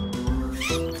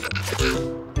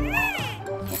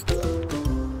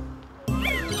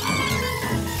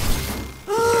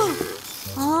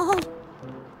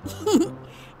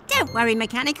 Don't worry,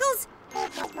 Mechanicals.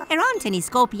 There aren't any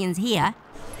scorpions here.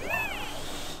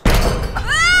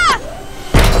 Ah!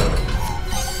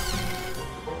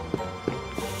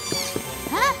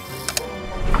 Huh?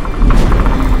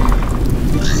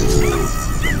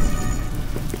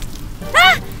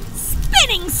 Ah!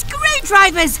 Spinning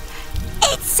screwdrivers!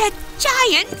 It's a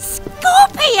giant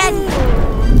scorpion!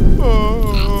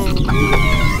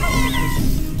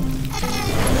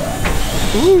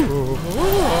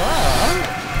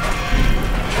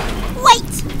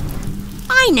 Wait!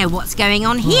 I know what's going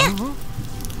on here.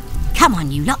 Come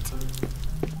on, you lot.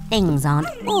 Things aren't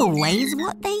always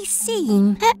what they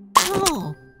seem.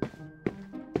 Oh.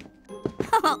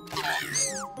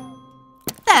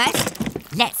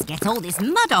 First, let's get all this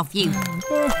mud off you.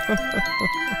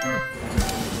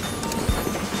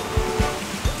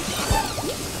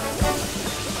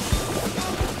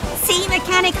 See,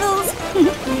 Mechanicals?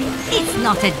 It's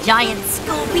not a giant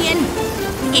scorpion.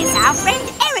 It's our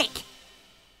friend Eric.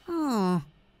 Oh.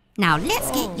 Now let's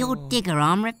get your digger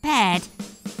arm repaired.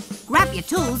 Grab your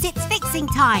tools, it's fixing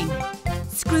time.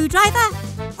 Screwdriver,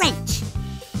 wrench.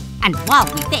 And while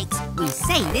we fix, we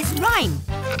say this rhyme.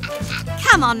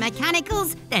 Come on,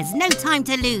 Mechanicals, there's no time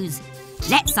to lose.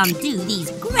 Let's undo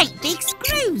these great big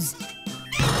screws.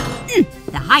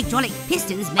 The hydraulic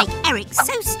pistons make Eric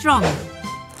so strong.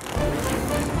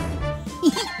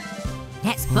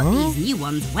 Let's put these new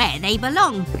ones where they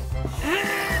belong.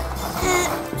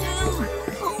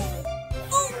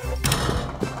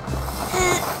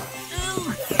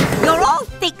 You're all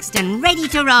fixed and ready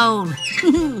to roll.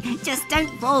 Just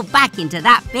don't fall back into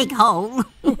that big hole.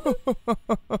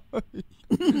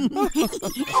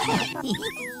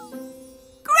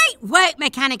 Great work,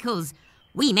 Mechanicals.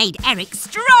 We made Eric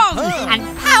strong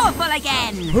and powerful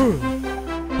again.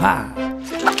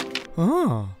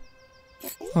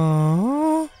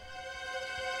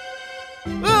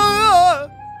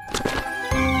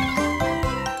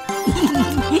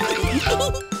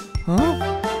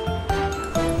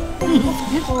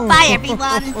 Bye,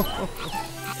 everyone.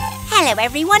 Hello,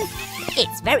 everyone.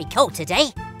 It's very cold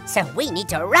today, so we need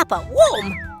to wrap up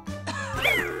warm.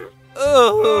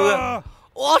 Oh,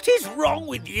 what is wrong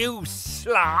with you,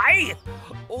 Sly?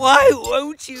 Why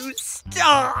won't you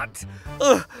start?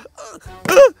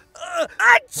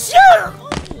 Achoo!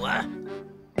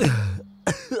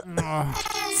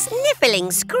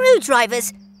 Sniffling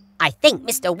screwdrivers. I think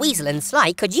Mr. Weasel and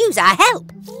Sly could use our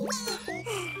help.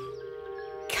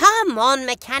 Come on,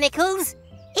 Mechanicals.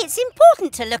 It's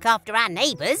important to look after our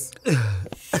neighbours.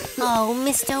 Oh,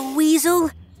 Mr.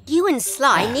 Weasel, you and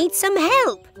Sly need some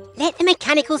help. Let the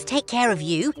Mechanicals take care of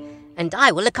you, and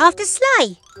I will look after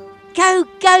Sly. Go,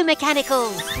 go,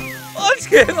 Mechanicals. What's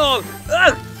going on?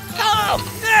 Oh,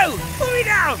 no! Put me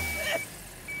down!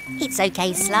 It's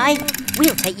okay, Sly.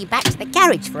 We'll take you back to the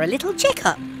garage for a little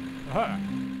checkup.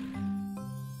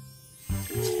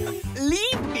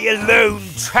 Leave me alone,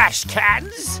 trash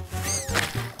cans.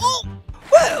 Oh,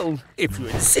 well, if you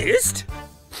insist.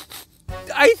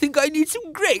 I think I need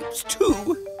some grapes,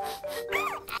 too.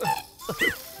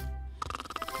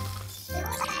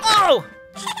 Oh!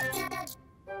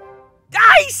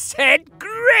 I said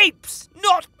grapes,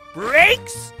 not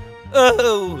brakes.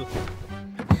 Oh.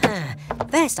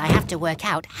 First, I have to work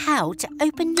out how to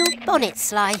open your bonnet,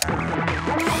 Sly.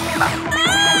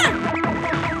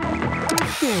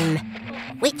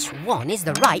 Which one is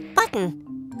the right button?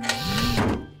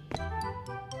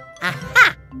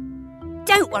 Aha!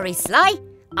 Don't worry, Sly.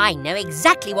 I know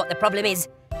exactly what the problem is.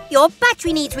 Your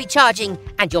battery needs recharging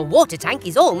and your water tank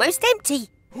is almost empty.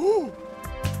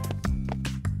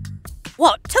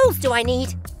 What tools do I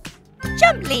need?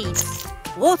 Jump leads,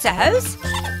 water hose.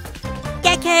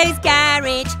 Gecko's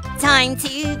garage, time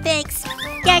to fix.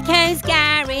 Gecko's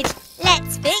garage,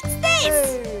 let's fix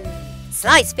this.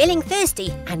 Sly's feeling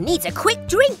thirsty and needs a quick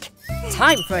drink.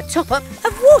 Time for a top-up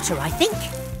of water, I think.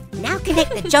 Now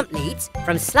connect the jump leads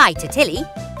from Sly to Tilly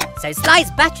so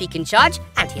Sly's battery can charge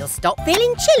and he'll stop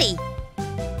feeling chilly.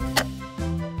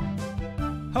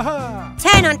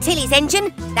 Turn on Tilly's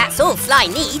engine, that's all Sly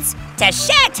needs to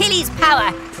share Tilly's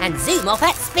power and zoom off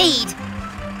at speed.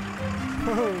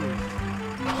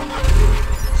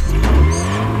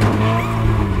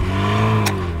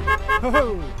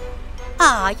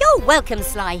 Ah, you're welcome,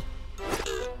 Sly.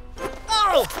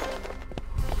 Oh!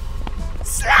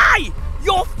 Sly!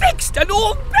 You're fixed and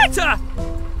all better!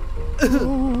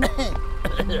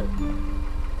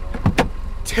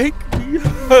 Take me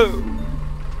home,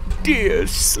 dear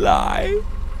Sly.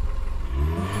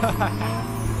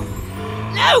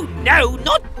 No, no,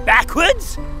 not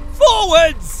backwards!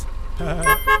 Forwards!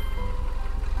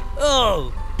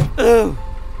 Oh,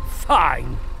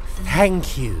 fine.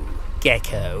 Thank you.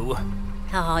 Gecko.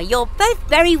 Oh, you're both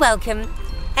very welcome.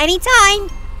 Anytime.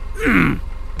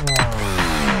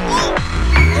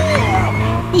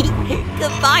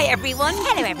 Goodbye, everyone.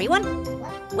 Hello, everyone.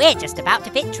 We're just about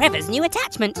to fit Trevor's new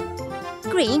attachment.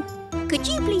 Green, could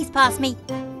you please pass me?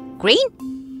 Green?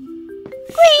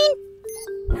 Green?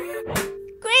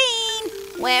 Green,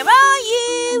 where are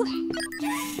you?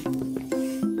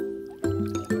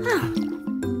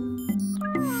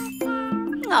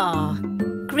 Oh,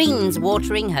 Green's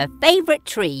watering her favourite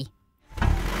tree.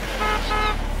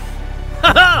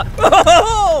 Out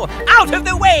of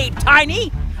the way,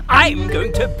 Tiny! I'm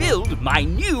going to build my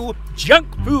new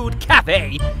junk food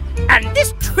cafe, and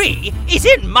this tree is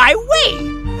in my way.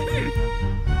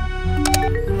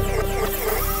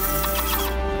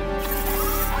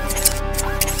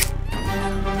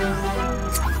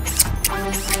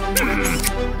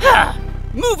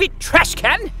 Move it, trash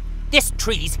can! This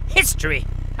tree's history.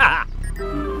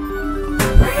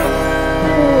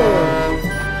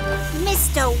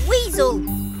 Mr. Weasel,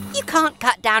 you can't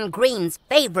cut down Green's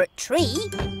favourite tree.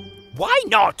 Why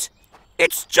not?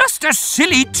 It's just a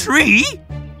silly tree.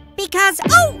 Because,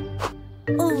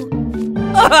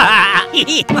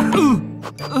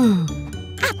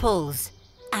 apples.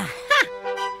 Aha!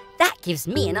 That gives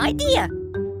me an idea.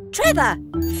 Trevor!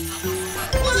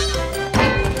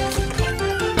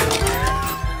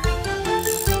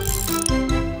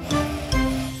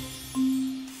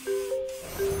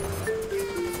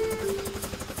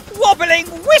 Wobbling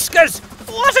whiskers!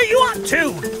 What are you up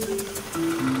to?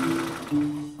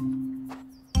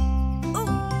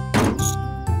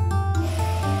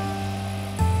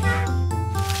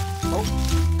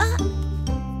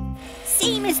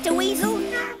 See, Mr. Weasel?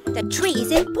 The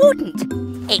tree's important.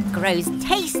 It grows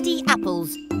tasty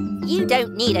apples. You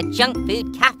don't need a junk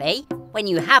food cafe when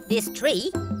you have this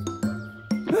tree.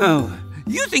 Oh,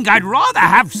 you think I'd rather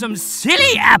have some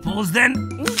silly apples than...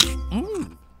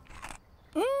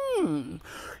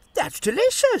 That's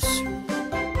delicious.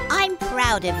 I'm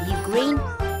proud of you, Green.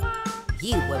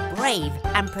 You were brave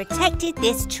and protected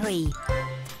this tree.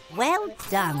 Well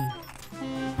done.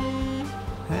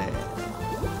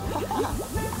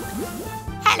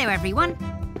 Hello, everyone.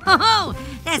 Oh,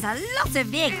 there's a lot of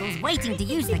vehicles waiting to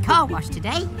use the car wash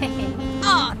today.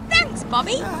 Oh, thanks,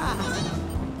 Bobby.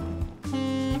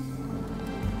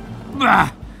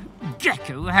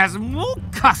 Gecko has more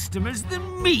customers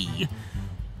than me.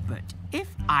 But if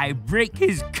I break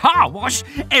his car wash,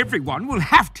 everyone will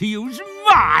have to use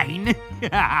mine.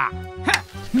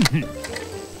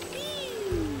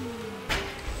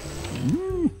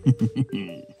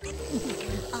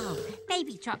 Oh,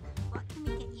 baby truck, what can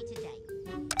we get you today?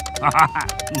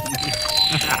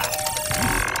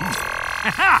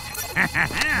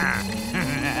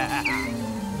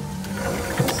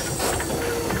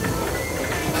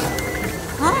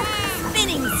 Oh,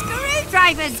 spinning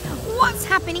screwdrivers! What's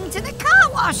happening to the car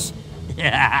wash?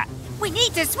 We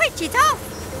need to switch it off.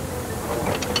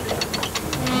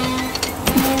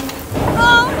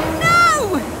 Oh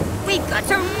no! We've got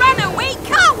a runaway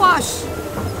car wash.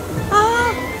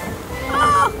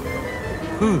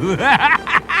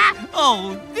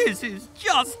 Oh, this is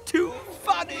just too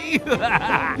funny. Good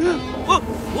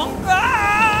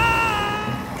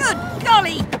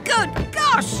golly, good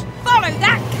gosh! Follow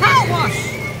that car wash!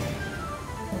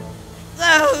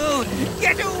 Oh,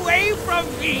 get away from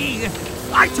me!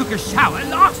 I took a shower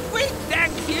last week,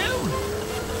 thank you!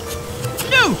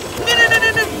 No!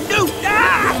 No!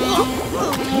 Ah!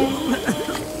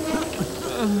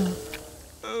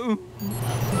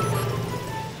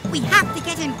 We have to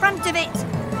get in front of it!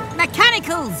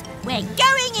 Mechanicals, we're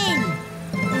going in!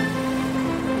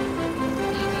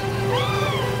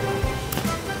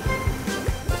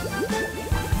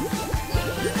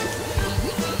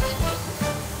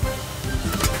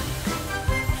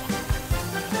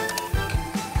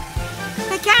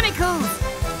 Mechanicals,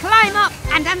 climb up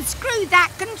and unscrew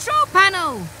that control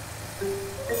panel!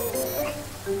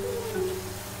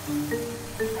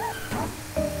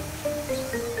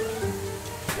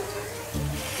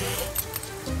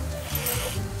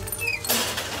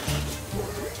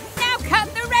 Now cut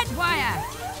the red wire!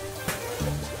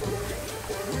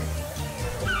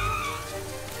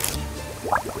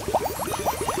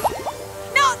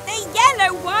 Not the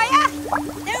yellow wire!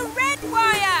 The red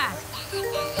wire!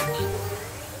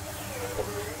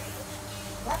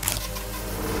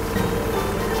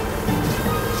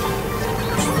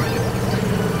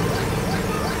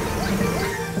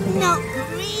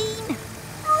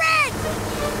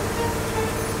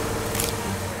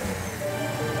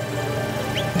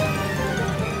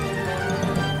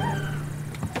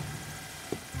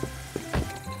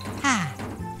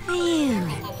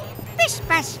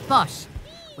 Bish-bash bosh.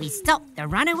 We stopped the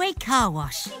runaway car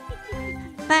wash.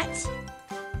 But,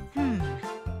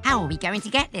 how are we going to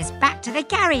get this back to the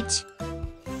garage?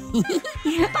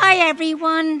 Bye,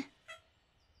 everyone.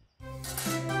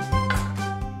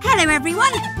 Hello,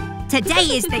 everyone. Today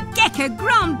is the Gecko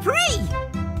Grand Prix.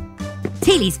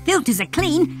 Tilly's filters are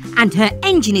clean and her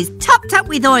engine is topped up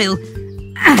with oil.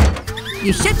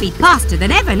 You should be faster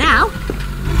than ever now.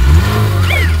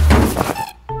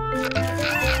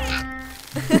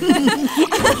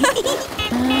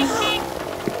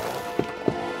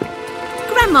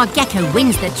 Grandma Gecko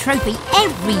wins the trophy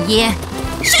every year.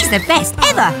 She's the best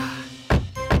ever.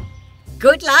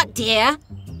 Good luck, dear.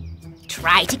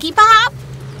 Try to keep up.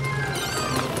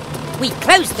 We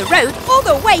closed the road all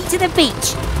the way to the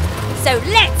beach. So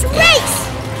let's race!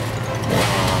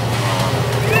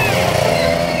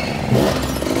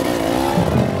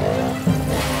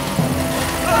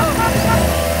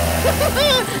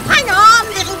 Hang on,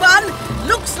 little one.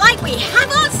 Looks like we have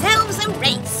ourselves a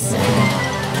race.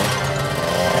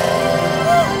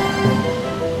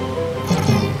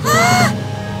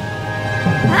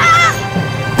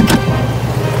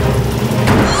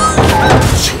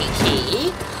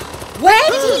 Cheeky. Where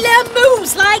did he learn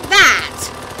moves like that?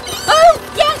 Oh,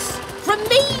 yes, from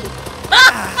me.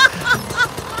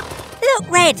 Look,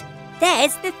 Red,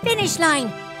 there's the finish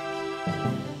line.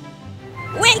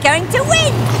 We're going to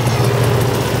win!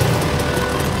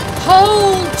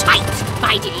 Hold tight,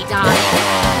 my dilly darling.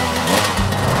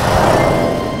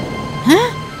 Huh?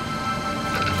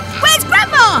 Where's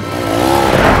Grandma?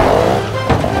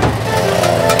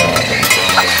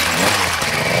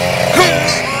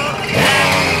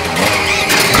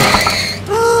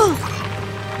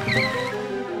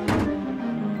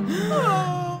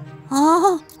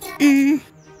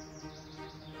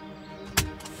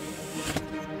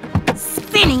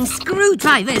 Spinning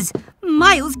screwdrivers!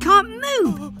 Miles can't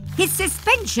move! His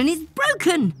suspension is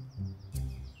broken!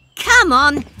 Come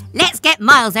on, let's get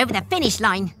Miles over the finish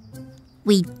line.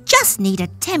 We just need a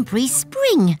temporary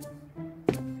spring.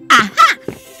 Aha!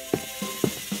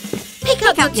 Pick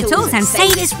up your tools and say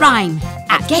this rhyme.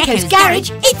 At Gecko's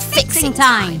garage, it's fixing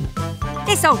time.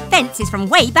 This old fence is from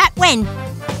way back when,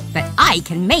 but I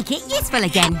can make it useful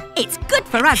again. It's good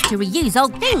for us to reuse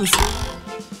old things,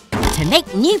 to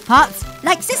make new parts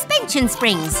like suspension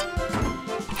springs.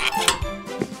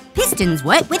 Pistons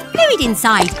work with fluid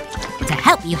inside to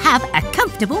help you have a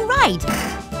comfortable ride.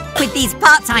 With these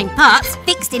part-time parts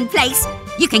fixed in place,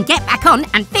 you can get back on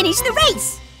and finish the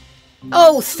race.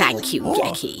 Oh, thank you,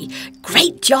 Gecky.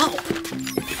 Great job.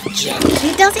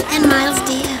 Gently does it then, Miles,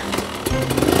 dear.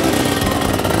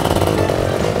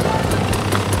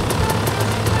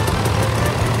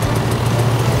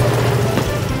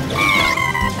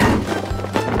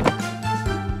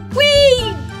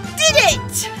 We did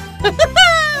it!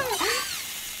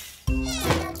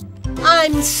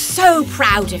 I'm so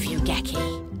proud of you, Gecky.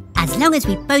 As long as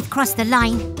we both cross the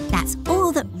line, that's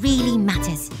all that really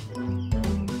matters.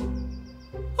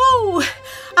 Oh,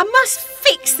 I must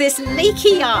fix this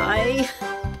leaky eye.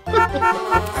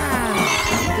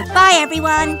 Goodbye,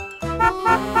 everyone.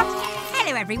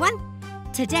 Hello, everyone.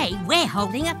 Today we're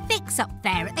holding a fix-up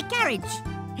fair at the garage.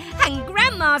 And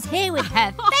Grandma's here with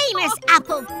her famous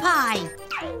apple pie.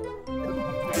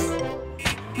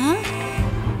 Huh?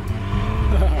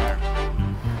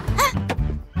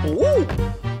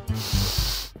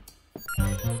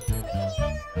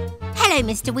 Hello,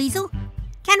 Mr. Weasel.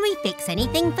 Can we fix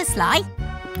anything for Sly?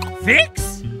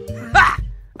 Fix? Ha!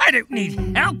 I don't need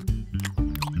help.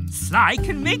 Sly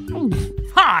can make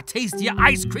far tastier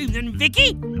ice cream than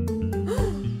Vicky.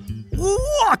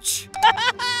 Watch!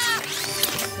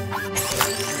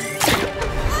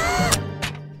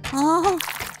 Oh.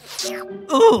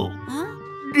 Oh, Huh?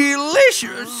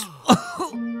 delicious!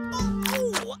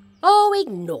 Oh,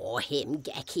 ignore him,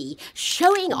 Gecky.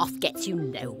 Showing off gets you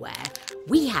nowhere.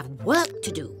 We have work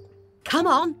to do. Come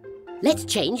on, let's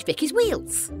change Vicky's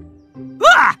wheels.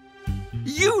 Ah!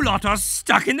 You lot are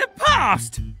stuck in the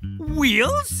past.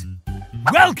 Wheels?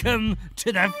 Welcome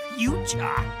to the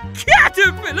future.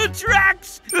 Caterpillar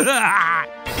tracks!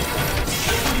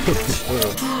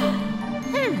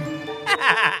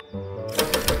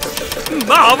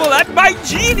 Marvel at my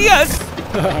genius!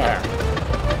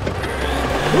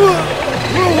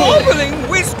 Wobbling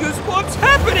whiskers, what's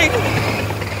happening?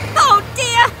 Oh,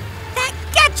 dear! That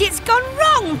gadget's gone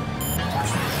wrong!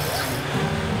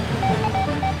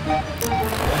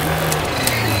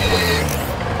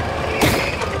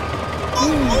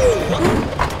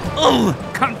 Oh,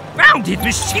 confounded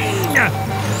machine!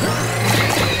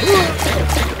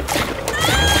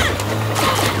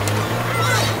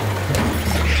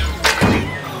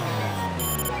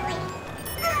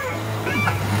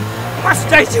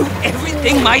 I do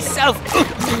everything myself.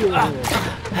 Help!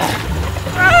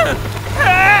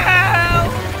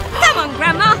 Come on,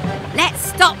 Grandma. Let's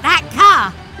stop that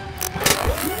car.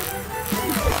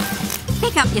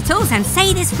 Pick up your tools and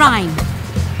say this rhyme.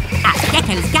 At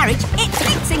Gecko's garage, it's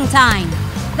fixing time.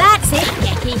 That's it,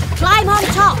 Gecky. Climb on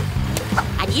top.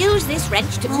 And use this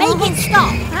wrench to make it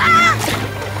stop.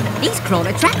 These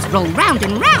crawler tracks roll round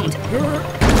and round.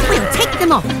 We'll take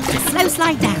them off to slow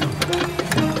slide down.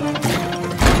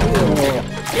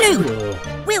 Thru,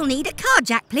 we'll need a car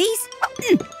jack, please.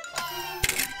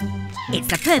 It's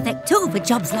the perfect tool for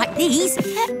jobs like these.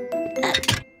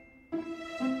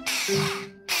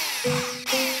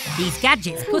 These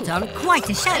gadgets put on quite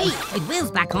a show. With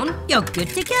wheels back on, you're good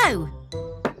to go.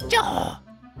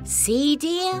 See,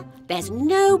 dear? There's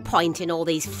no point in all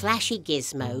these flashy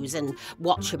gizmos and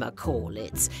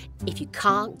whatchamacallits if you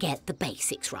can't get the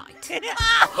basics right.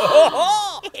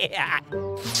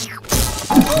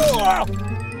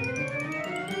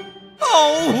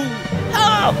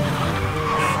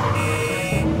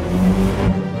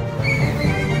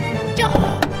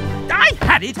 I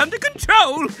had it under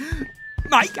control.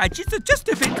 My gadgets are just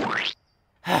a bit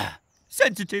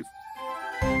sensitive.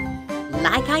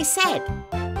 Like I said,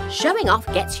 showing off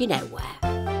gets you nowhere.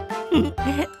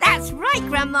 That's right,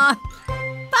 Grandma.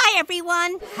 Bye,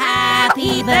 everyone.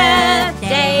 Happy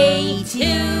birthday to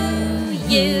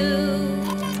you.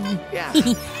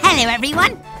 Hello,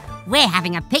 everyone. We're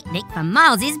having a picnic for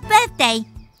Miles's birthday.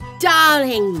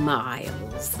 Darling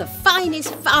Miles, the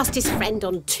finest, fastest friend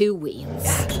on two wheels.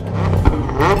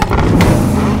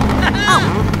 Oh,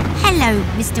 hello,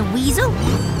 Mr. Weasel.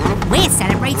 We're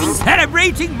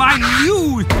Celebrating my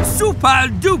new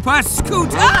super-duper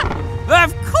scooter?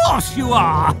 Of course you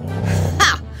are!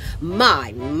 Ha!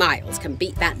 My Miles can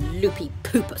beat that loopy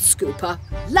pooper scooper.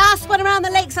 Last one around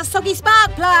the lake's a soggy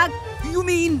spark plug. You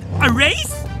mean a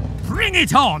race? Bring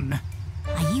it on!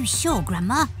 Are you sure,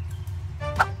 Grandma?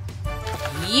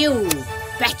 You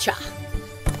betcha.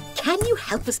 Can you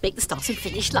help us make the start and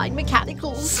finish line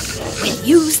mechanicals? We'll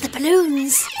use the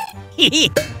balloons.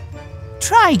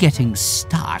 Try getting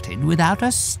started without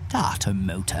a starter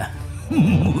motor.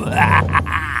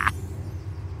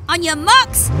 On your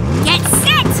marks, get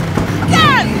set,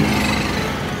 go!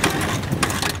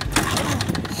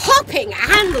 Hopping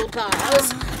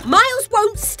handlebars. Miles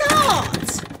won't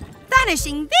start.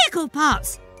 Vanishing vehicle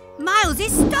parts.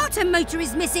 Miles's starter motor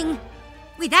is missing.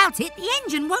 Without it, the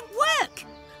engine won't work.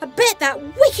 I bet that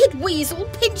wicked Weasel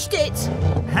pinched it.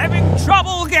 Having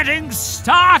trouble getting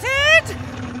started?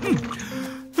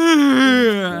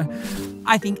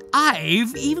 I think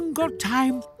I've even got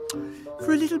time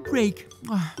for a little break.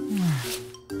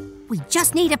 We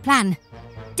just need a plan.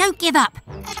 Don't give up.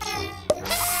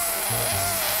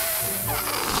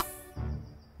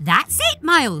 That's it,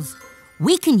 Miles.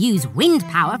 We can use wind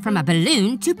power from a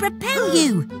balloon to propel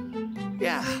you.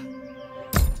 Yeah.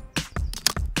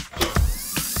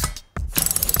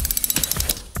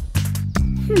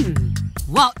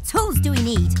 What tools do we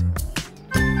need?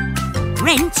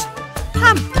 Wrench,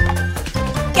 pump.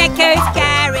 Gecko's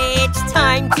garage,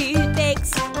 time to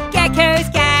fix. Gecko's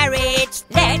garage,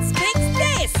 let's fix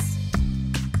this.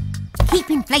 Keep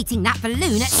inflating that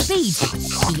balloon at speed.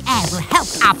 The air will help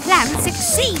our plan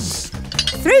succeed.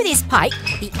 Through this pipe,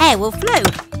 the air will flow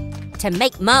to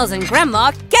make Miles and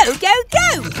Grandma go, go,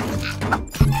 go.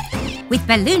 With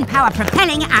balloon power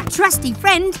propelling our trusty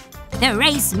friend, the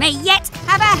race may yet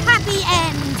have a happy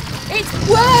end. It's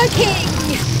working.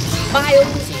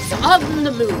 Miles is on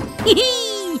the move.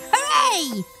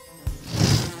 Hooray!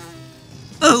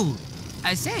 Oh,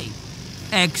 I say,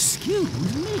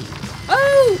 excuse me.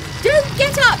 Oh, don't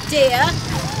get up, dear.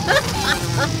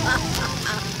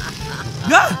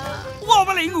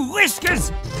 Wobbling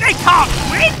whiskers! They can't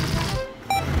win!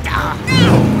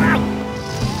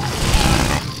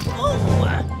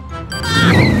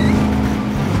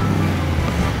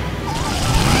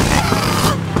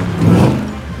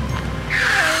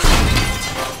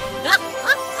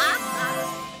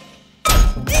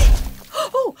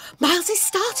 Oh, Miles'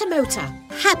 starter motor.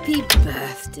 Happy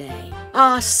birthday.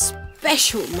 Our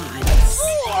special Miles.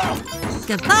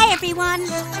 Goodbye, everyone.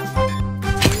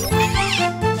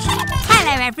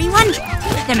 Hello, everyone.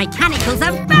 The mechanicals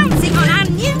are bouncing on our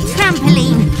new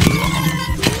trampoline.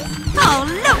 Oh,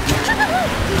 look!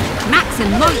 Max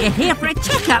and Molly are here for a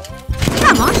checkup.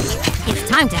 Come on, it's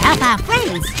time to help our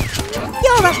friends.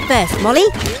 You're up first, Molly.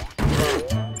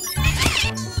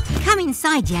 Come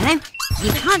inside, Yellow.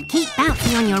 You can't keep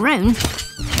bouncing on your own.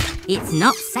 It's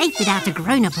not safe without a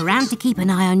grown-up around to keep an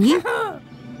eye on you.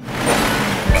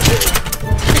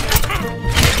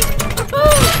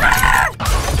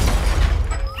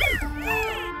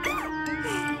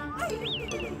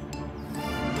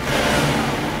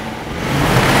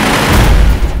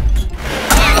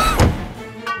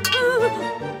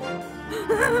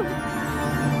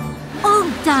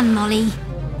 done, Molly.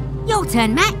 Your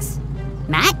turn, Max.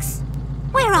 Max,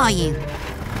 where are you?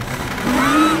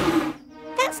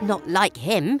 That's not like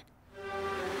him.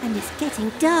 And it's getting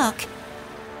dark.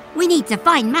 We need to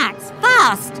find Max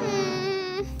fast.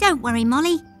 Don't worry,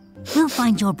 Molly. We'll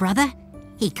find your brother.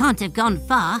 He can't have gone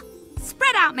far.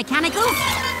 Spread out, Mechanicals.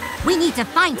 We need to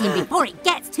find him before it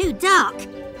gets too dark.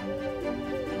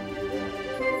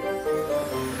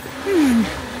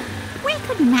 Where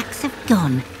could Max have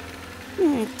gone?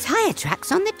 Tyre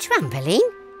tracks on the trampoline?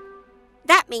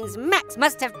 That means Max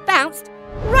must have bounced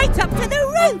right up to the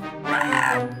roof.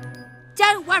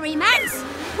 Don't worry, Max.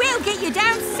 We'll get you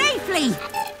down safely.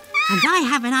 And I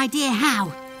have an idea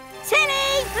how.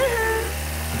 Tinny!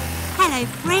 Hello,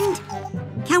 friend.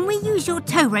 Can we use your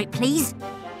tow rope, please?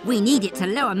 We need it to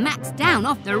lower Max down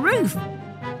off the roof.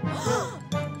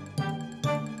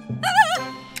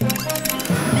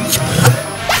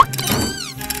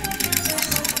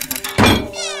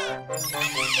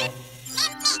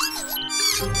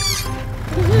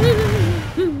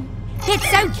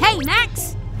 It's okay,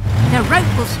 Max. The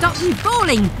rope will stop you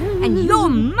falling, and your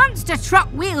monster truck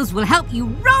wheels will help you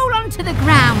roll onto the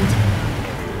ground.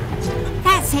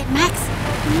 That's it, Max.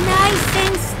 Nice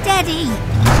and steady.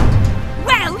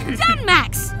 Well done,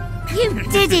 Max. You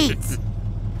did it.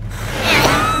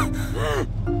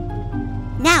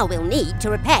 Now we'll need to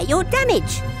repair your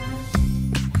damage.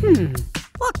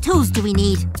 What tools do we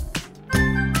need?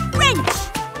 Wrench.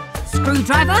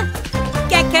 Screwdriver.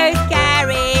 Gecko's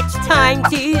garage, time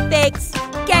to fix.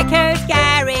 Gecko's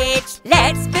garage,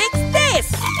 let's fix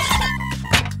this.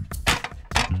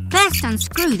 First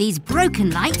unscrew these broken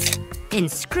lights, then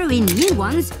screw in new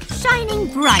ones shining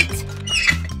bright.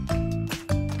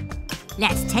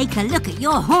 Let's take a look at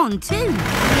your horn too.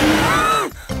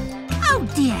 Oh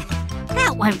dear,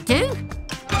 that won't do.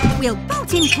 We'll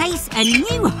bolt in place a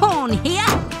new horn here.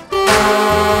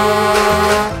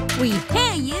 We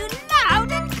hear you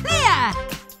loud and clear.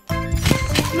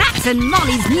 Max and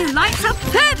Molly's new lights are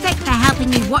perfect for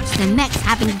helping you watch the mechs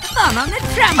having fun on the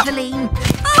trampoline.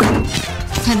 Oh,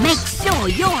 to make sure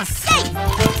you're safe.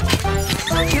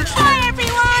 Goodbye,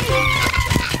 everyone.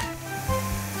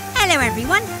 Hello,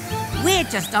 everyone. We're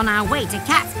just on our way to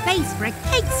Cat's Face for a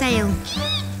cake sale.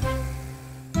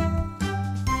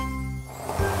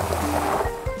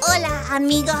 Hola,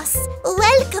 amigos.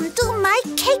 Welcome to my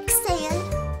cake sale.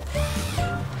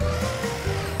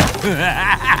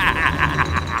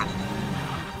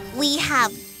 We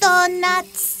have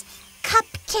donuts,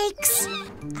 cupcakes,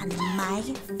 and my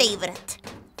favorite,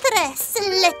 tres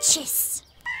leches.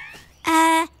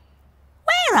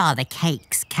 Where are the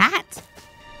cakes, Cat?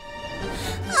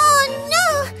 Oh no!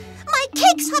 My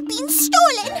cakes have been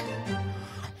stolen!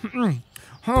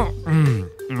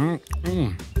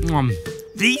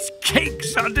 These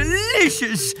cakes are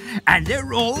delicious, and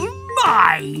they're all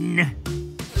mine.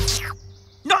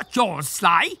 Not yours,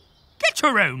 Sly. Get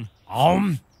your own.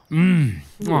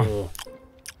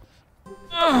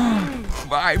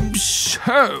 I'm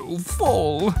so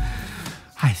full.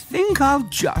 I think I'll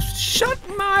just shut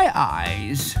my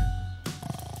eyes.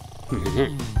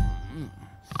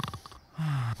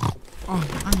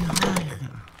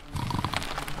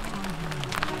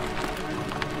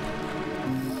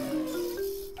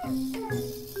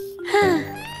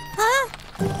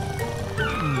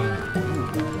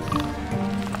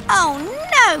 Oh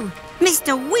no!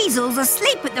 Mr. Weasel's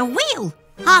asleep at the wheel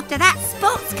after that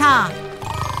sports car.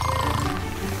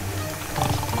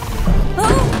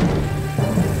 Oh!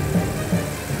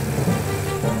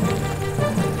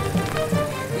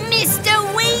 Mr.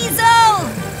 Weasel!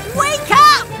 Wake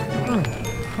up!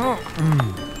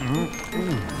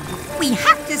 We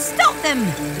have to stop them!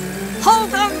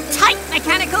 Hold on tight,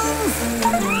 Mechanicals!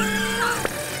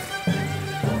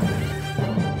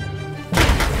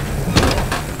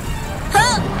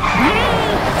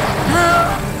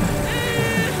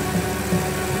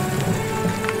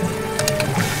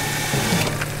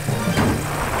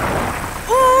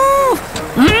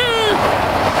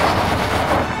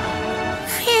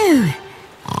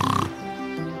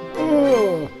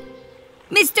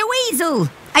 Mr. Weasel,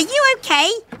 are you okay?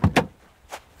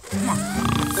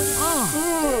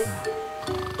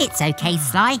 It's okay,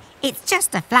 Sly. It's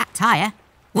just a flat tyre.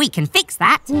 We can fix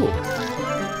that.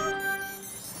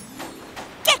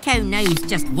 Gecko knows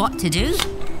just what to do.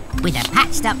 With a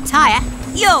patched up tyre,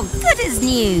 you're good as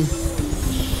new.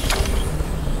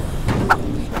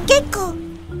 Gecko,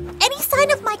 any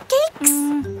sign of my cakes?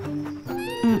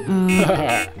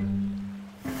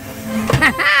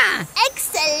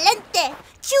 Excelente!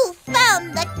 You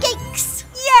found the cakes!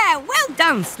 Yeah, well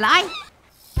done, Sly.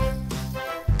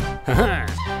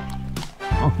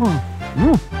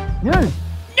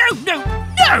 no,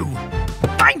 no!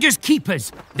 Finders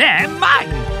keepers. They're mine.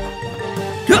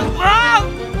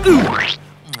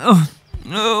 Oh,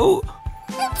 no.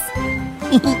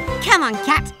 Come on,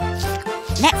 Cat.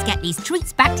 Let's get these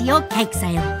treats back to your cake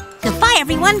sale. Goodbye,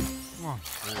 everyone.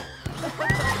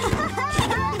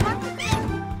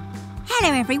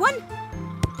 Hello, everyone.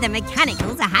 The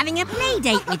Mechanicals are having a play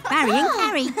date with Barry and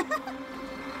Carrie.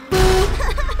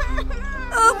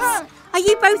 Oops! Are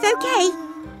you both okay?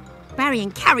 Barry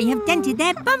and Carrie have dented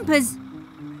their bumpers.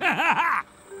 That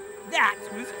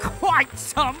was quite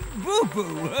some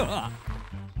boo-boo.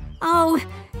 Oh,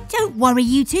 don't worry,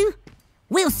 you two.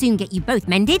 We'll soon get you both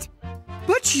mended.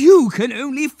 But you can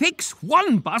only fix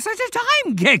one bus at a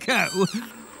time, Gecko.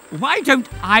 Why don't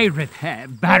I repair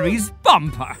Barry's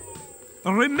bumper?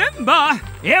 Remember,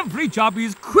 every job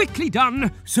is quickly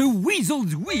done, so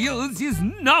Weasel's Wheels is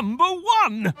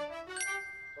 #1.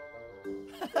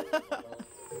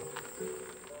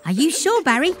 Are you sure,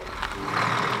 Barry?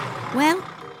 Well,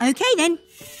 OK then.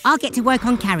 I'll get to work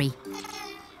on Carrie.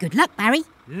 Good luck, Barry.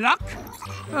 Luck?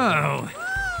 Oh,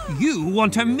 you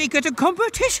want to make it a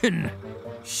competition?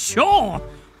 Sure.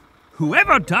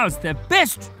 Whoever does the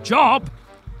best job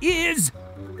is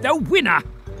the winner.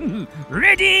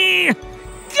 Ready?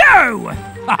 Go!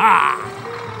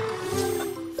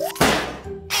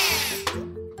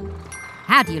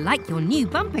 How do you like your new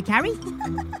bumper, Carrie?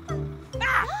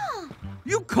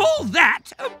 You call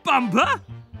that a bumper?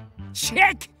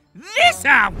 Check this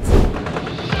out!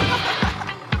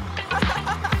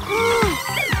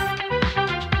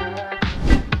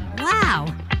 Wow!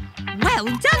 Well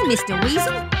done, Mr.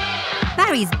 Weasel.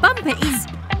 Barry's bumper is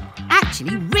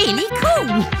actually really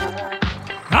cool.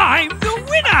 I'm the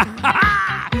winner!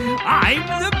 I'm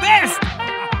the best!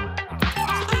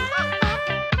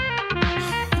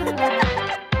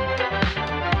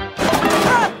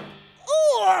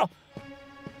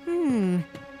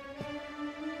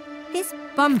 This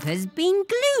bumper's been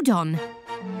glued on.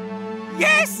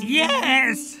 Yes,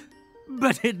 yes!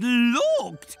 But it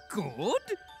looked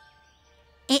good.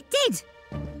 It did.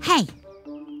 Hey,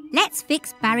 let's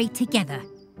fix Barry together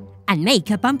and make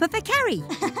a bumper for Carrie.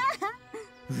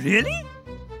 Really?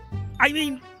 I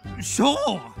mean,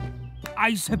 sure,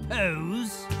 I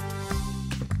suppose.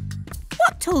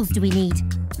 What tools do we need?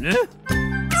 Huh?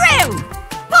 Drill!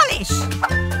 Polish!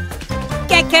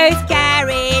 Gecko's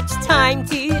garage, time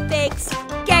to fix.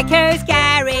 Gecko's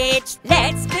garage,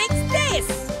 let's fix this.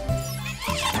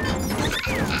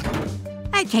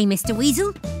 OK, Mr.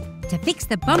 Weasel. To fix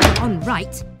the bumper on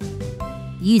right,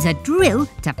 use a drill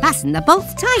to fasten the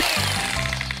bolts tight.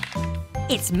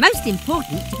 It's most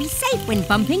important to be safe when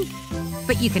bumping,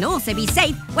 but you can also be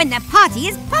safe when the party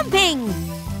is pumping.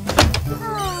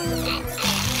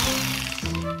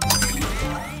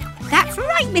 That's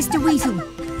right, Mr. Weasel.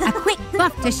 A quick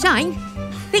buff to shine.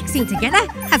 Fixing together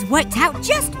has worked out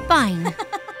just fine.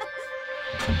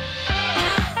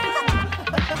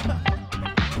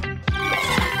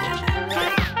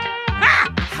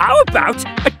 How about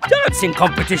a dancing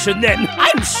competition then?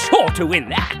 I'm sure to win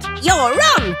that. You're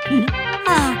wrong.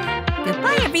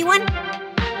 Goodbye, everyone.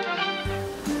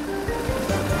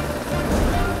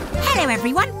 Hello,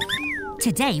 everyone.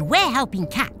 Today, we're helping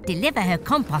Cat deliver her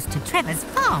compost to Trevor's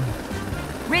farm.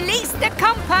 Release the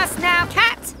compost now,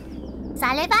 Cat.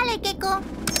 Sale vale, Gecko.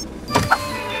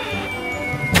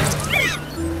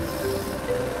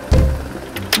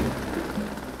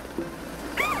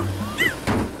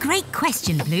 Great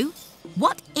question, Blue.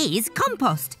 What is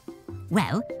compost?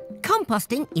 Well,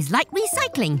 composting is like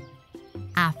recycling.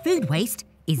 Our food waste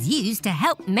is used to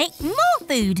help make more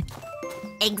food.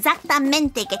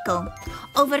 Exactamente, Gecko.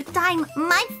 Over time,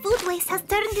 my food waste has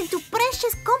turned into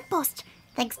precious compost,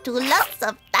 thanks to lots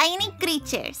of tiny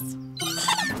creatures.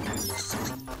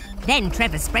 Then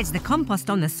Trevor spreads the compost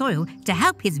on the soil to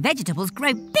help his vegetables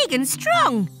grow big and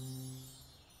strong.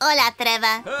 Hola,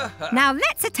 Trevor. Now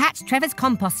let's attach Trevor's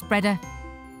compost spreader.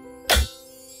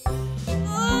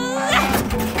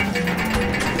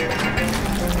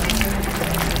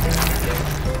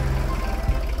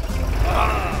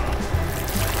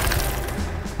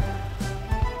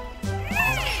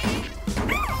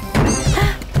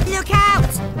 Look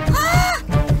out!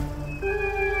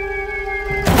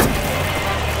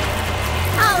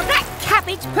 Oh, that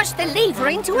cabbage pushed the lever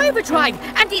into overdrive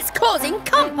and it's causing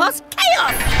compost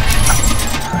chaos!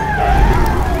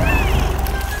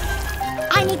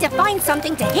 I need to find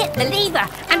something to hit the lever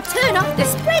and turn off the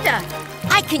spreader.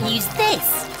 I can use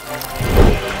this.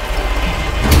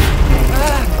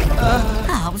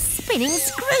 Oh, spinning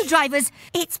screwdrivers!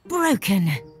 It's broken.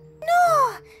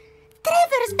 No!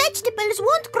 Trevor's vegetables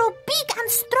won't grow big and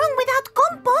strong without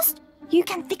compost. You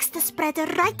can fix the spreader,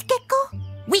 right, Gecko?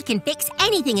 We can fix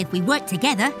anything if we work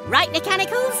together. Right,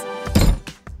 Mechanicals?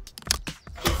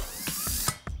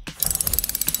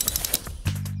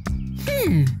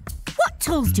 What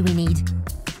tools do we need?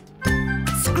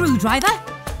 Screwdriver?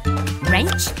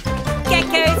 Wrench?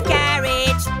 Gecko's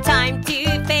garage, time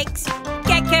to fix.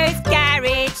 Gecko's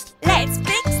garage, let's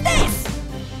fix this.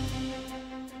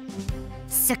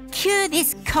 Secure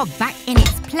this cog back in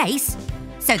its place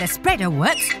so the spreader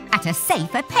works at a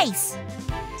safer pace.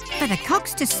 For the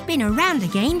cogs to spin around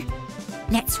again,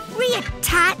 let's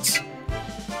reattach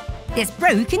this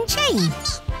broken chain.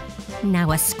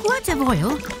 Now a squirt of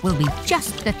oil will be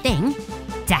just the thing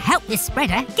to help this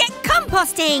spreader get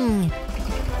composting.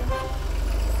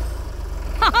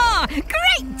 Ha-ha!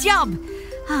 Great job!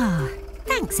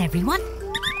 Thanks, everyone.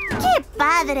 ¡Qué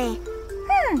padre!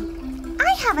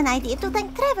 I have an idea to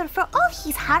thank Trevor for all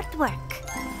his hard work.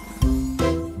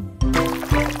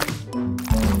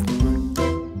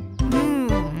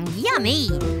 Yummy!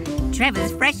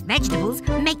 Trevor's fresh vegetables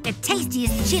make the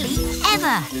tastiest chili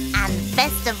ever. And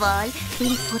best of all,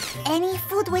 he'll put any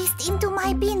food waste into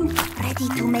my bin, ready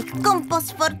to make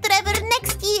compost for Trevor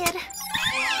next year.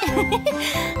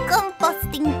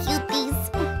 Composting cuties.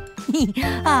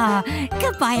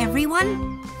 Goodbye,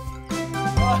 everyone.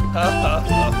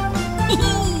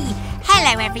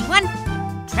 Hello, everyone.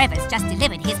 Trevor's just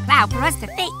delivered his plough for us to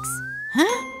fix.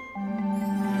 Huh?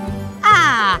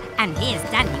 And here's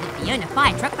Dandy with Fiona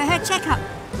Fire Truck for her checkup.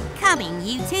 Coming,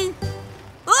 you two.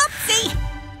 Oopsie!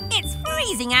 It's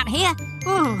freezing out here.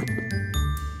 Ooh.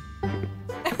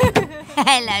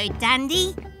 Hello,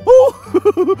 Dandy. Oh,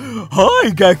 hi,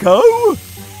 Gecko.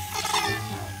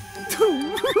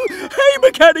 Hey,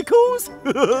 Mechanicals.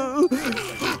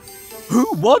 Who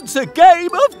wants a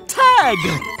game of tag?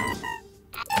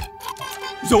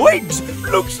 Zoinks!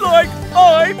 Looks like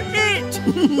I'm it!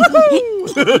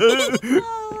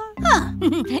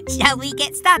 Shall we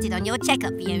get started on your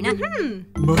checkup, Fiona?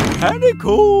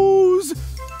 Mechanicals,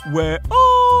 where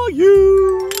are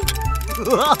you?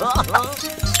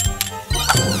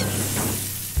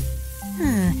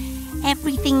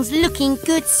 Everything's looking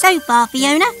good so far,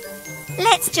 Fiona.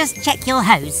 Let's just check your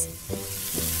hose.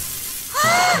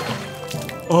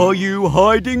 Are you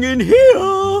hiding in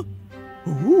here?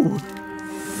 Ooh.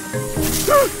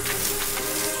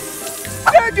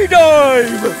 Dandy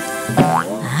dive!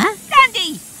 Huh?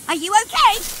 Dandy, are you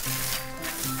okay?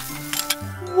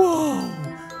 Whoa!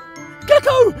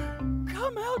 Gecko,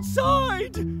 come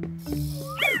outside!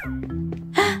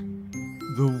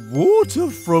 The water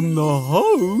from the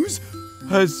hose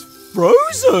has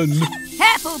frozen.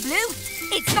 Careful, Blue.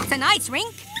 It's not an ice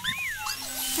rink.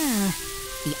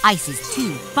 The ice is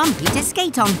too bumpy to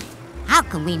skate on. How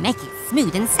can we make it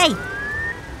smooth and safe?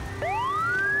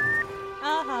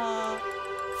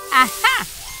 Aha!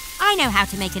 I know how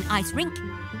to make an ice rink.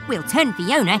 We'll turn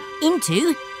Fiona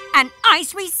into an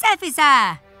ice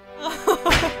resurfacer.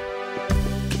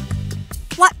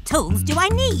 What tools do I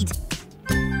need?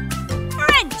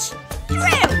 Wrench!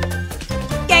 Drill!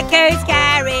 Gecko's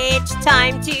garage,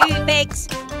 time to fix.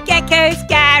 Gecko's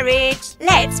garage,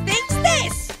 let's fix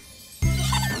this.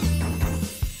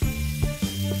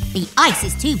 The ice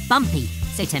is too bumpy,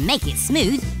 so to make it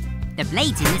smooth, the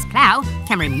blades in this plough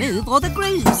can remove all the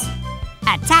grooves.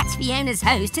 Attach Fiona's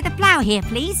hose to the plough here,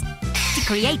 please, to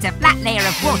create a flat layer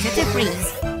of water to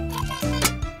freeze.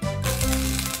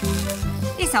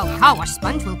 This old car wash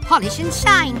sponge will polish and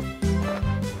shine.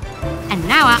 And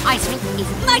now our ice rink is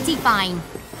mighty fine.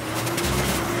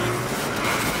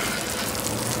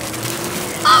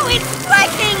 Oh, it's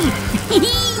working!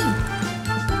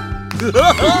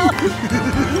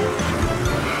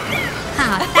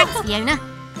 Thanks, Fiona.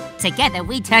 Together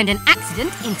we turned an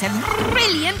accident into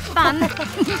brilliant fun.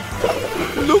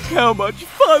 Look how much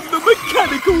fun the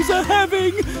Mechanicals are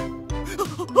having.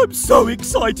 I'm so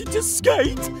excited to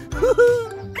skate.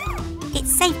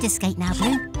 It's safe to skate now,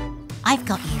 Blue. I've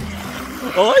got you.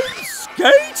 I'm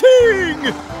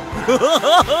skating!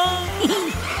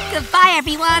 Goodbye,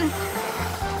 everyone.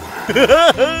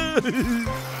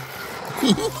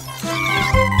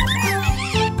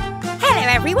 Hello,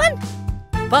 everyone.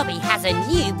 Bobby has a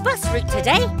new bus route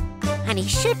today, and he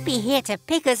should be here to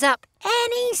pick us up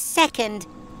any second.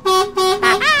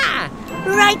 Aha!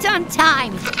 Right on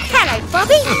time. Hello,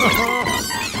 Bobby.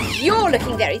 You're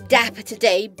looking very dapper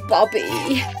today,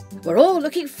 Bobby. We're all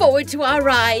looking forward to our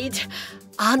ride.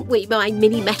 Aren't we, my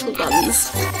mini metal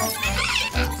ones?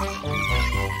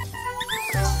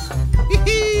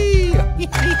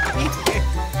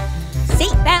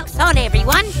 Seatbelts on,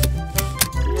 everyone.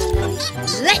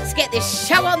 Let's get this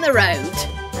show on the road.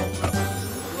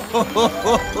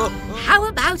 How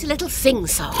about a little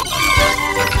sing-song?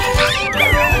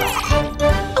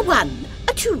 A 1,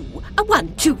 a 2, a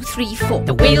 1, 2, 3, 4.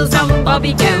 The wheels on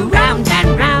Bobby go round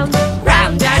and round,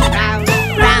 round and round,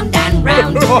 round and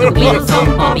round. The wheels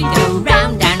on Bobby go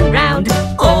round and round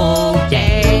all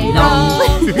day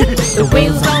long. The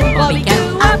wheels on Bobby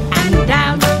go up and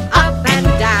down, up and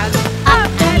down,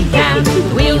 up and down.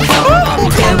 The wheels on Bobby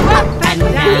go up and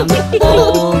down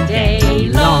all day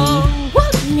long.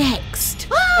 What next?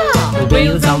 The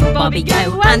wheels on Bobby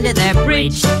go under the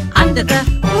bridge, under the...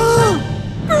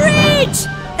 bridge!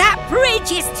 That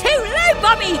bridge is too low,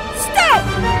 Bobby! Stop!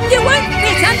 You won't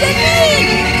fit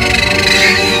underneath!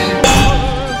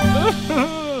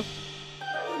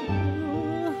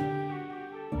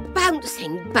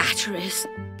 Bouncing batteries.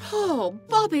 Poor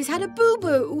Bobby's had a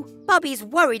boo-boo. Bobby's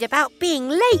worried about being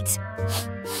late.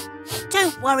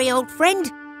 Don't worry, old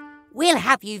friend. We'll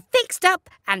have you fixed up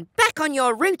and back on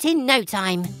your route in no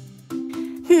time.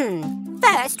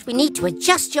 First, we need to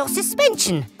adjust your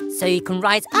suspension so you can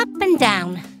rise up and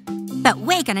down. But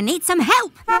we're going to need some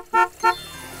help.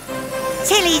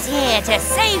 Tilly's here to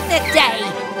save the day.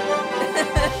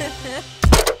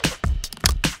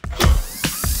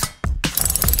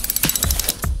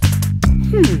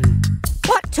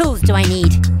 What tools do I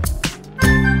need?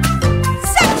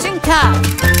 Suction cup!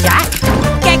 Jack!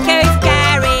 Gecko's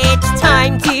garage,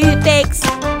 time to fix.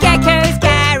 Gecko's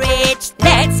garage,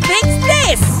 let's fix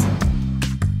this!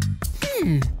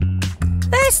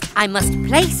 First, I must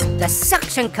place the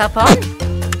suction cup on.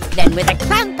 Then with a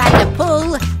clamp and a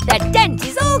pull, the dent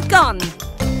is all gone.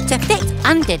 To fit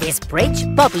under this bridge,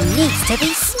 Bobby needs to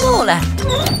be smaller.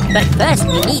 But first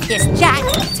we need this jack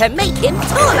to make him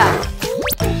taller.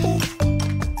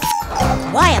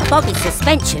 Wire Bobby's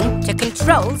suspension to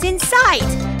controls inside.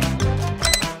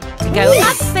 To go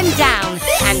up and down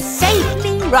and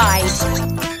safely ride.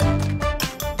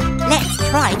 Let's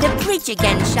try the bridge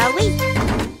again, shall we?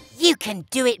 You can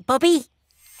do it, Bobby.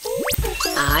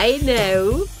 I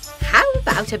know. How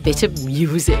about a bit of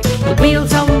music? The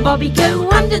wheels on Bobby go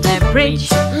under the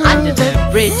bridge, under the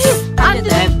bridge, under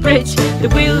the bridge. The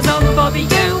wheels on Bobby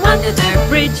go under the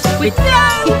bridge with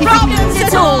no problems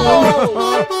at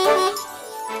all.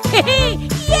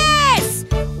 Yes!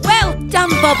 Well done,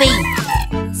 Bobby.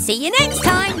 See you next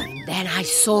time. Then I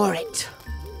saw it,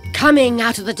 coming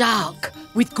out of the dark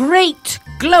with great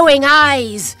glowing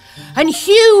eyes and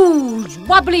huge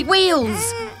wobbly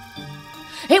wheels.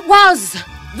 It was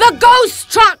the ghost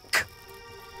truck!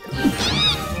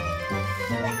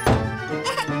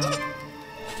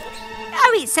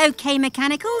 Oh, it's okay,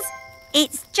 Mechanicals.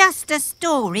 It's just a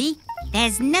story.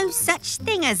 There's no such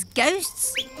thing as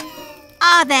ghosts.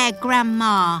 Are there,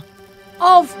 Grandma?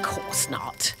 Of course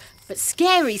not. But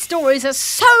scary stories are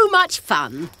so much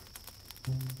fun.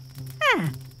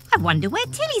 I wonder where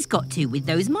Tilly's got to with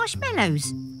those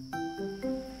marshmallows.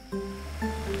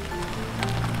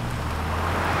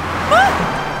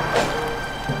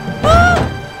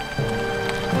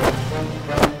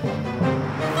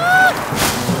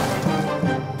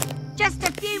 Just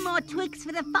a few more twigs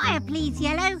for the fire, please,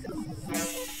 Yellow.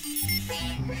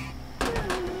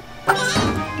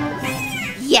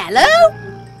 Yellow?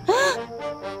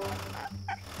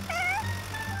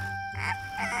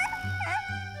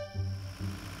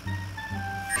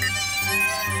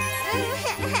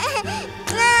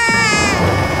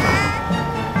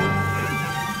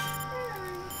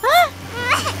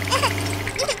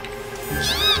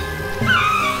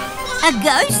 A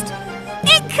ghost?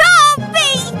 It can't be!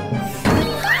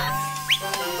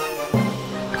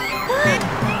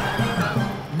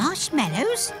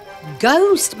 Marshmallows?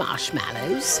 Ghost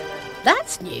marshmallows?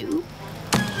 That's new.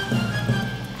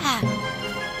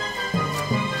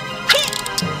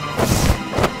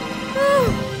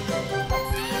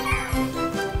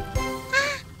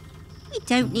 We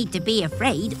don't need to be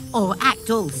afraid or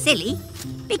act all silly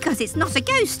because it's not a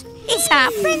ghost. It's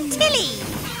our friend Tilly.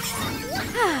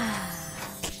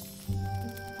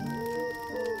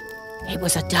 It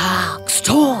was a dark,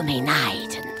 stormy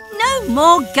night and... No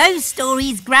more ghost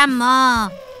stories, Grandma.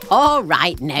 All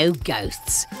right, no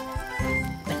ghosts.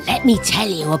 But let me tell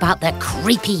you about the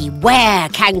creepy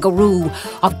were-kangaroo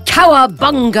of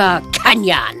Cowabunga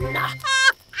Canyon.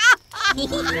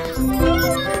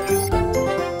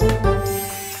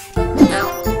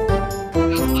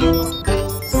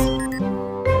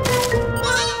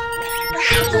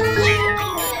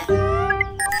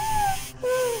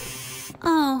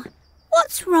 Oh,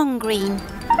 what's wrong, Green?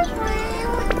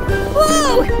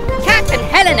 Whoa! Cat and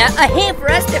Helena are here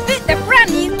for us to fit the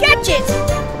brand new gadget.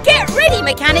 Get ready,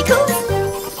 Mechanicals.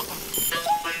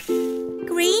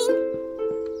 Green?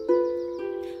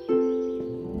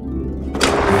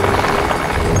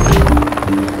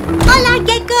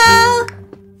 Gecko!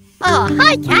 Oh,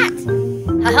 hi, Cat.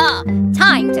 Haha,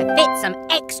 time to fit some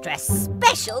extra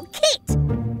special kit.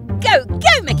 Go,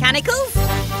 go, Mechanicals!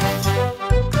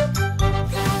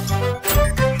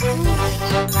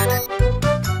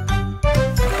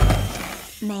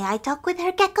 May I talk with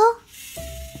her, Gecko?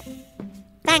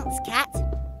 Thanks, Cat.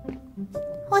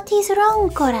 What is wrong,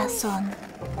 Corazon?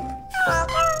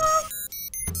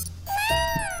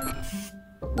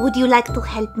 Would you like to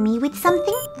help me with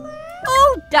something?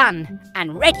 All done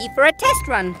and ready for a test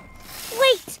run.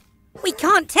 Wait, we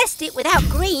can't test it without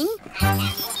green.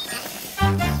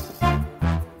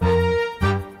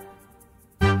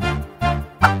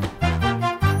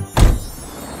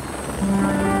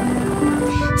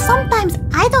 Sometimes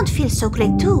I don't feel so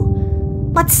great too,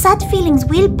 but sad feelings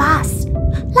will pass,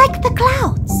 like the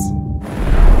clouds.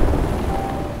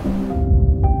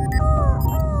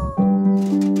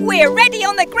 We're ready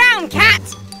on the ground, Cat.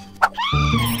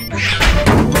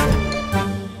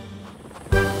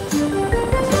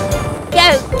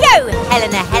 Go, go,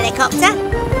 Helena Helicopter.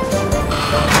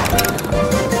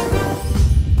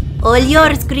 All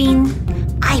yours, Green.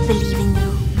 I believe in you.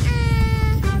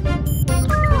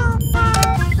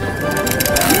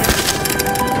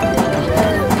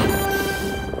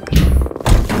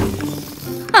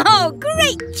 Oh,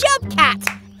 great job, Cat.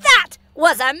 That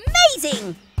was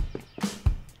amazing.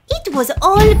 It was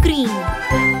all green.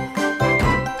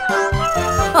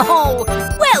 Oh,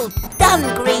 well done,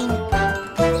 Green.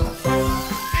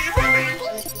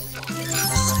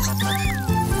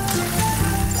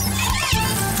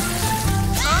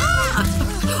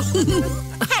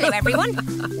 Hello, everyone.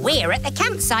 We're at the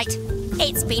campsite.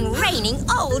 It's been raining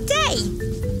all day.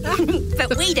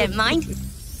 But we don't mind.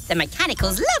 The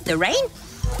Mechanicals love the rain.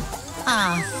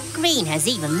 Ah, Green has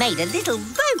even made a little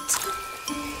boat.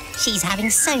 She's having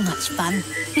so much fun.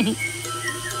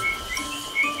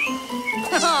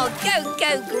 Oh, go,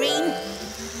 go, Green.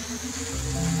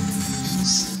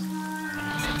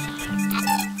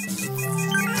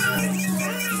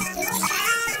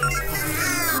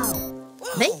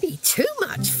 Maybe too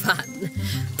much fun.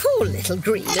 Poor little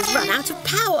Green has run out of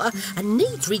power and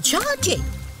needs recharging.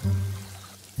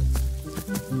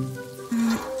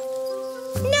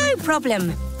 No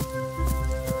problem.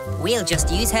 We'll just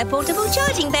use her portable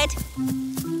charging bed.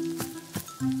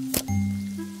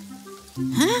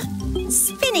 Huh?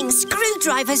 Spinning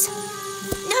screwdrivers.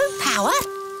 No power?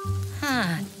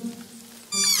 Huh.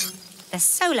 The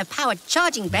solar-powered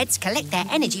charging beds collect their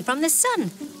energy from the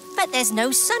sun. But there's no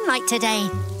sunlight today.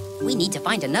 We need to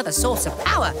find another source of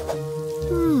power.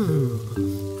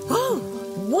 Oh,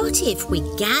 what if we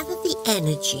gather the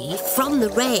energy from the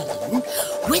rain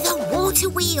with a water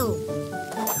wheel?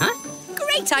 Huh?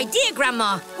 Great idea,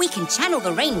 Grandma. We can channel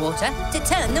the rainwater to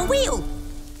turn the wheel.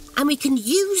 And we can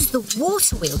use the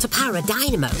water wheel to power a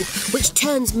dynamo, which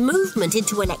turns movement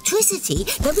into electricity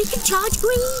that we can charge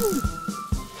Green.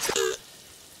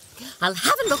 I'll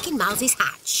have a look in Miles's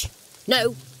hatch.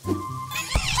 No.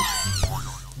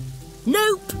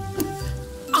 Nope.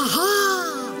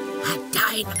 Aha! A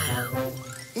dynamo.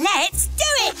 Let's do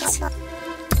it!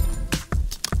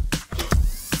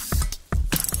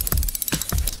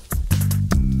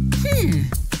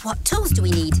 What tools do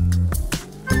we need?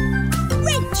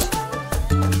 Wrench.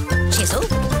 Chisel.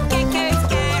 Gecko's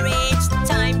garage.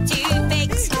 Time to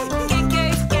fix.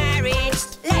 Gecko's garage.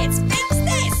 Let's fix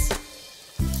this.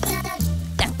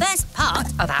 The first part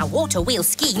of our water wheel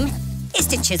scheme is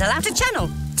to chisel out a channel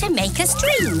to make a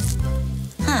stream.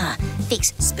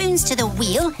 Fix spoons to the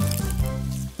wheel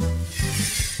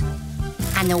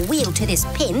and the wheel to this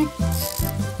pin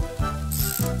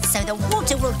so the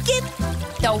water will give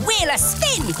the wheel a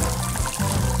spin.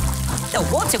 The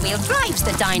water wheel drives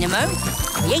the dynamo,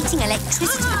 creating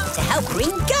electricity to help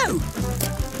Green go.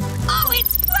 Oh,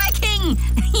 it's working!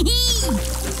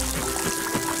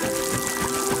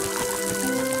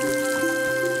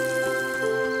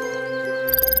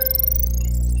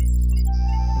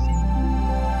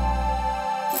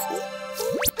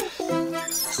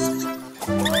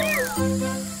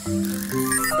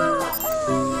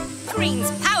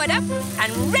 Green's powered up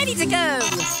and ready to go.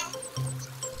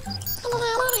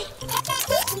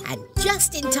 And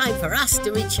just in time for us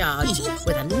to recharge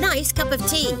with a nice cup of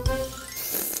tea.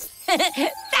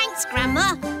 Thanks,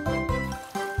 Grandma.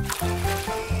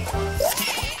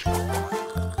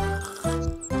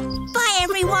 Bye,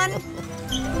 everyone.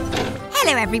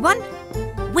 Hello, everyone.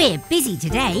 We're busy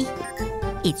today.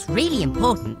 It's really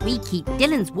important we keep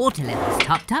Dylan's water levels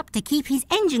topped up to keep his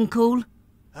engine cool.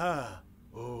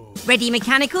 Ready,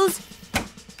 Mechanicals?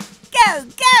 Go,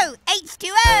 go,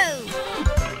 H2O!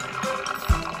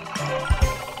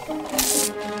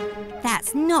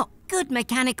 That's not good,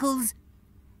 Mechanicals.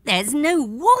 There's no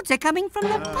water coming from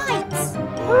the pipes.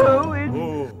 Oh,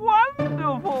 it's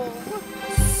wonderful.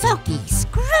 Soggy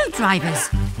screwdrivers.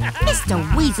 Mr.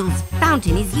 Weasel's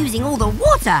fountain is using all the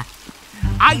water.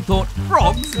 I thought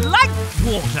frogs liked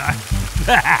water.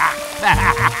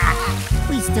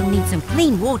 We still need some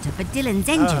clean water for Dylan's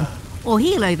engine, or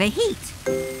he'll overheat.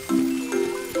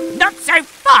 Not so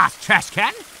fast, trash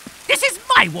can. This is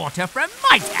my water from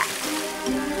my tap.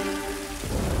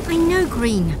 I know,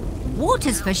 Green.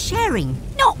 Water's for sharing,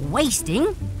 not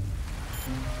wasting.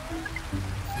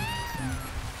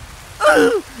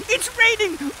 Oh, it's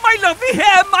raining. My lovely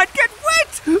hair might get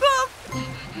wet. Oh.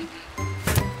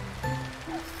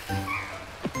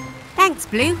 Thanks,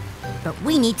 Blue. But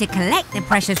we need to collect the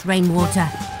precious rainwater.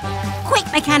 Quick,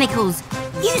 Mechanicals!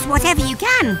 Use whatever you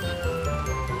can!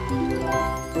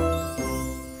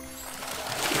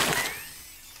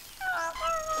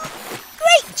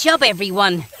 Great job,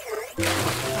 everyone.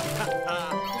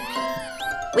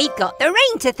 We've got the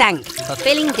rain to thank for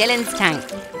filling Dylan's tank.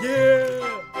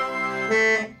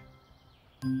 Yeah!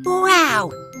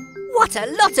 Wow! What a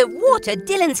lot of water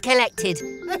Dylan's collected.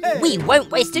 We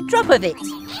won't waste a drop of it.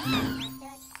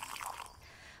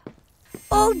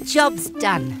 All jobs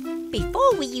done.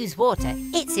 Before we use water,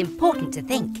 it's important to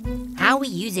think how we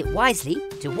use it wisely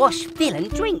to wash, fill and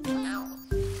drink.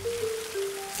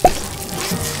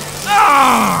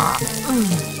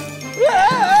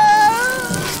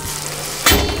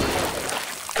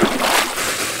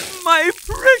 My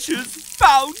precious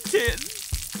fountain.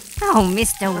 Oh,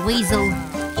 Mr. Weasel,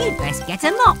 you'd best get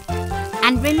a mop.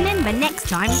 And remember next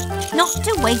time not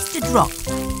to waste a drop.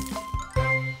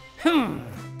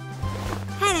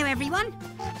 Hello, everyone.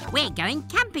 We're going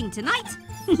camping tonight.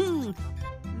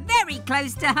 Very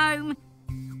close to home.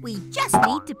 We just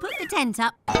need to put the tent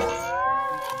up.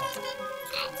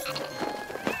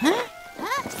 Huh?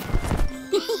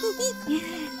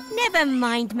 Never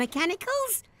mind,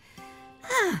 Mechanicals.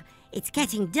 It's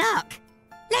getting dark.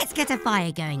 Let's get a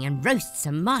fire going and roast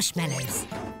some marshmallows.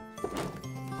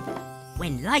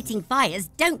 When lighting fires,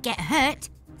 don't get hurt.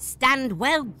 Stand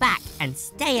well back and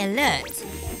stay alert.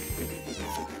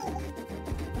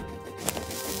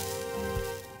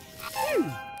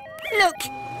 Look,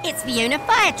 it's Fiona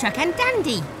Fire Truck and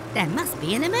Dandy. There must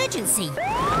be an emergency.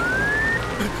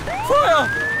 Fire!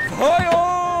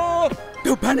 Fire!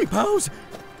 Don't panic, pals.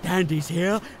 Dandy's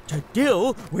here to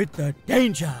deal with the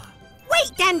danger.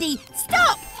 Wait, Dandy,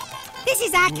 stop! This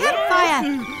is our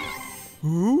campfire.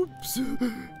 Oops.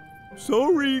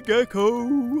 Sorry,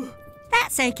 Gecko.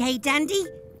 That's okay, Dandy.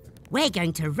 We're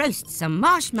going to roast some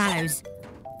marshmallows.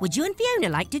 Would you and Fiona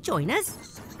like to join us?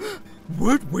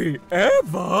 Would we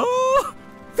ever?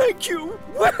 Thank you.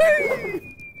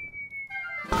 Whee!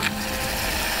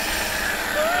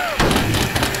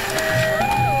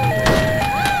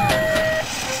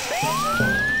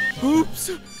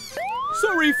 Oops.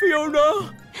 Sorry,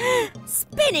 Fiona.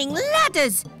 Spinning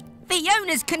ladders!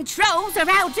 Fiona's controls are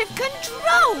out of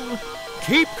control!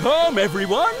 Keep calm,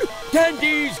 everyone.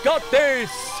 Dandy's got this.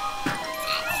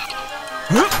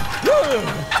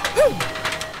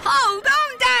 Hold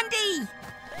on, Dandy!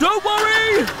 Don't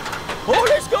worry. All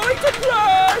is going to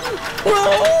plan.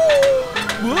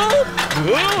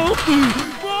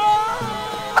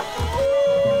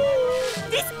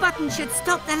 This button should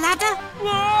stop the ladder.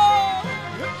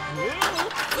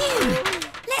 Phew.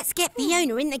 Let's get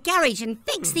Fiona in the garage and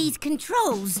fix these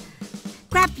controls.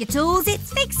 Grab your tools,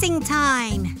 it's fixing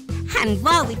time. And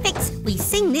while we fix, we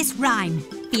sing this rhyme.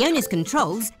 Fiona's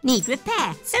controls need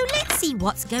repair, so let's see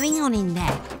what's going on in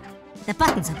there. The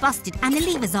buttons are busted and the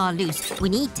levers are loose. We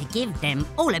need to give them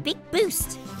all a big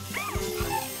boost.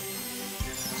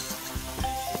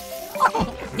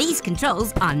 These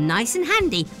controls are nice and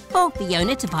handy for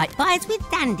Fiona to fight fires with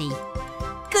Dandy.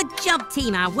 Good job,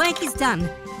 team. Our work is done.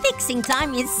 Fixing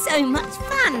time is so much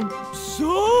fun.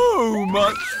 So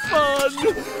much fun.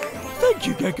 Thank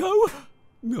you, Gecko.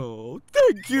 No,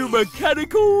 thank you,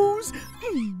 Mechanicals.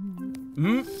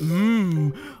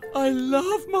 I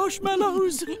love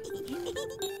marshmallows.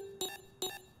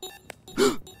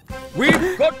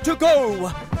 We've got to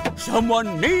go.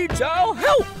 Someone needs our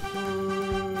help.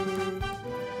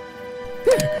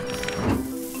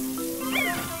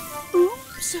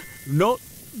 Oops, not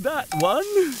that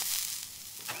one.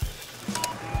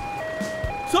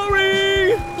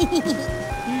 Sorry!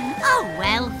 Oh,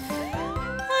 well.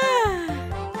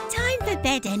 Time for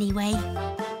bed anyway.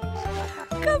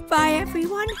 Goodbye,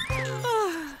 everyone.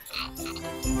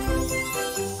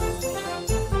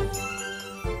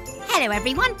 Hello,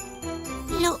 everyone.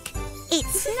 Look,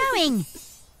 it's snowing.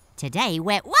 Today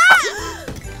we're... Whoa!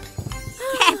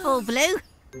 Careful, Blue.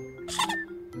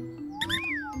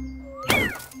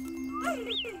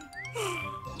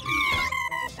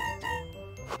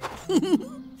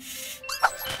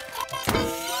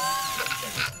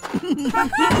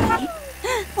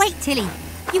 Wait, Tilly.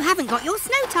 You haven't got your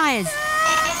snow tyres.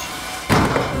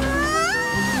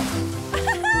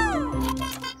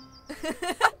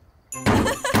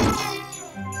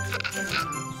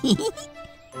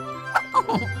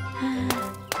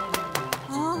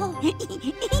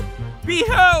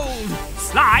 Behold!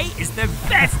 Sly is the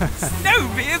best snow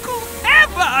vehicle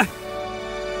ever!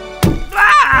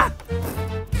 Ah!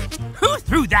 Who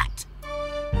threw that?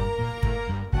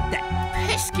 That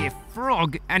pesky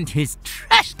frog and his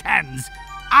trash cans!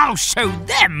 I'll show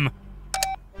them!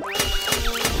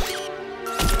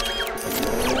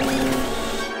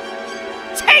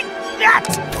 Take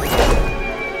that!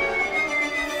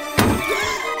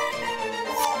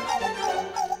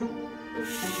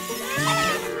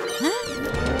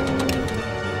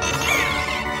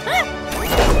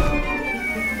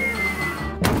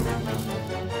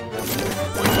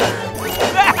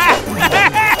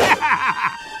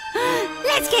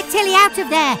 Let's get Tilly out of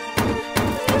there.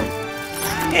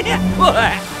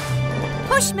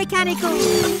 Push mechanicals.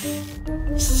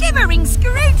 Shivering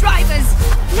screwdrivers.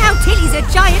 Now Tilly's a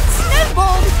giant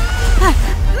snowball.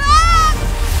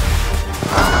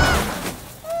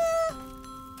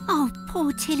 Oh,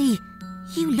 poor Tilly.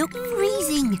 You look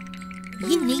freezing.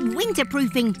 You need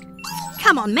winterproofing.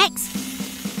 Come on,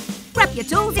 Mex. Grab your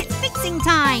tools, it's fixing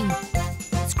time.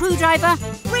 Screwdriver,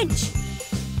 wrench.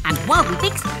 And while we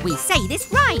fix, we say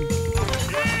this rhyme.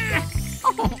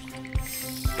 Oh.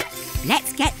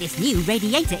 Let's get this new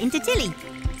radiator into Tilly,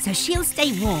 so she'll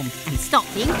stay warm and stop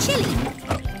being chilly.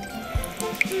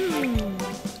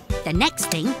 The next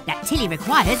thing that Tilly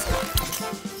requires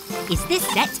is this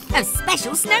set of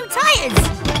special snow tyres.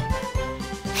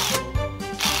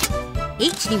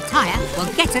 Each new tyre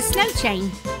will get a snow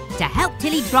chain to help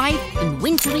Tilly drive in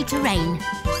wintry terrain.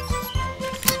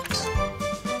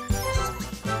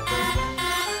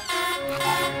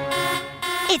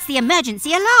 It's the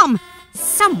emergency alarm.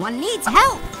 Someone needs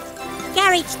help.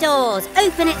 Garage doors,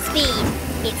 open at speed.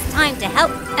 It's time to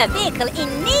help a vehicle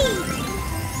in need.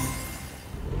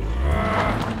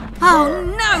 Oh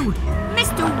no!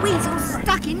 Mr. Weasel's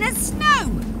stuck in the snow.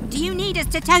 Do you need us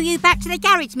to tow you back to the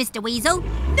garage, Mr. Weasel?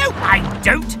 No, I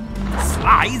don't.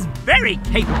 Sly's very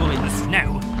capable in the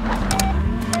snow.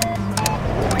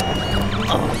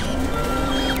 Oh.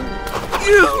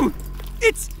 Ew!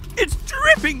 It's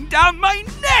dripping down my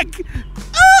neck!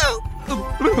 Oh!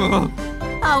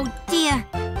 Oh dear,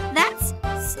 that's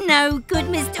no good,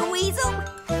 Mr. Weasel.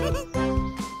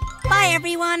 Bye,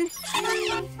 everyone.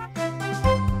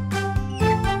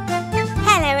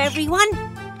 Hello, everyone.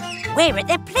 We're at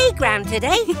the playground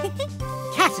today.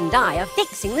 Cat and I are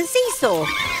fixing the seesaw.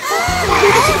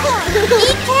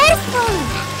 Be careful!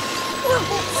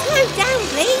 Slow down,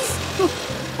 please.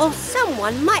 Or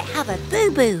someone might have a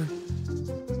boo-boo.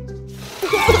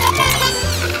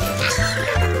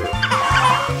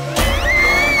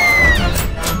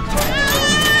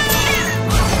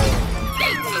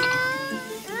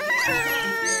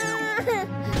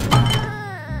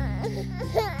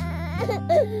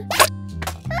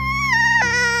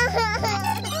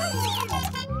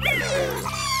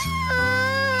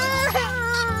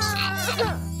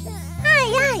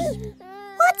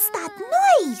 What's that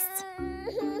noise?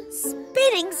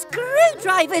 Spinning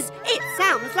screwdrivers! It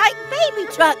sounds like Baby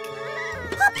Truck.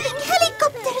 Popping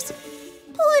helicopters!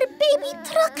 Poor Baby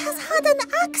Truck has had an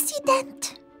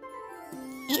accident.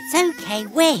 It's okay,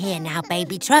 we're here now,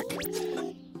 Baby Truck.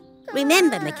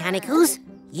 Remember, mechanicals,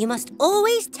 you must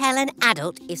always tell an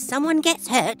adult if someone gets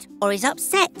hurt or is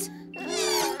upset.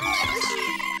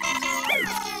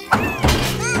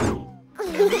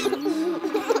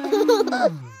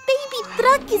 Baby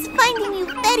Truck is finding you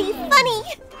very funny.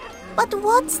 But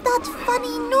what's that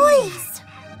funny noise?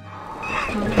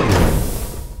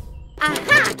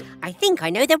 Aha! I think I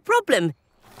know the problem.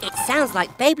 It sounds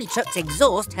like Baby Truck's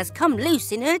exhaust has come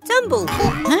loose in her tumble.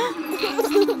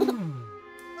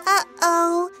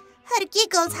 Uh-oh. Her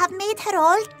giggles have made her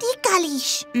all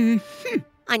ticklish.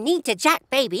 I need to jack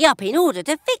Baby up in order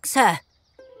to fix her.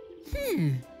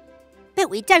 But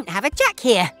we don't have a jack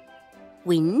here.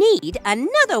 We need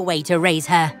another way to raise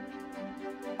her.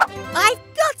 I've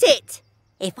got it!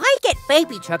 If I get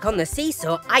Baby Truck on the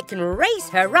seesaw, I can raise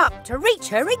her up to reach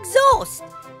her exhaust.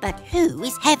 But who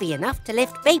is heavy enough to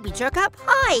lift Baby Truck up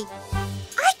high?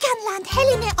 I can land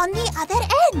Helene on the other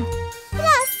end.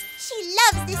 Plus, she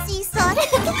loves the seesaw.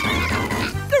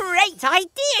 Great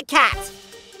idea, Cat!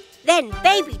 Then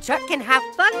Baby Truck can have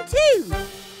fun too.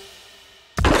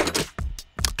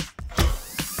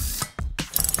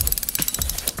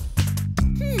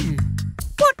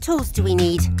 What tools do we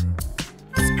need?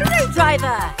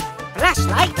 Screwdriver.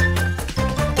 Flashlight.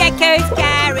 Gecko's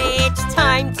garage,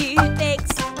 time to fix.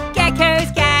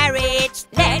 Gecko's garage,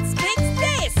 let's fix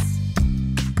this.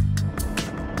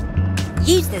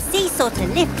 Use the seesaw to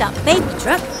lift up baby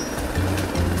truck.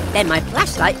 Then my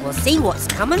flashlight will see what's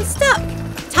come unstuck.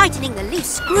 Tightening the loose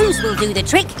screws will do the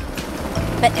trick.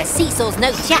 But the seesaw's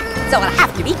no jack, so I'll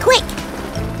have to be quick.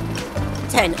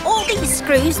 Turn all these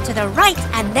screws to the right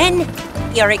and then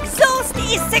your exhaust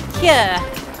is secure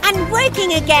and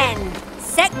working again.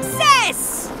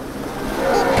 Success!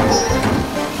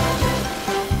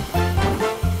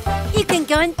 You can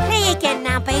go and play again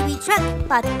now, baby truck.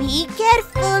 But be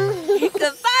careful.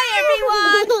 Goodbye,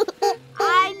 everyone.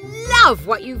 I love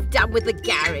what you've done with the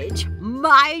garage,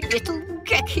 my little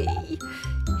Gecky.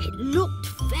 It looked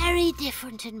very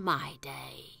different in my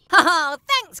day. Oh,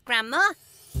 thanks, Grandma.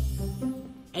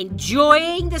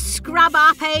 Enjoying the scrub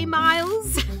up, eh,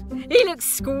 Miles? He looks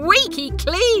squeaky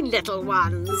clean, little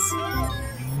ones.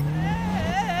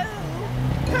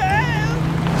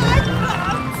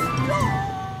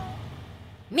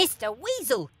 Mr.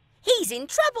 Weasel, he's in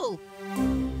trouble.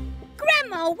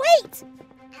 Grandma, wait.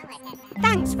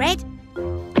 Thanks, Red.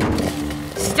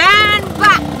 Stand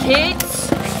back, kids.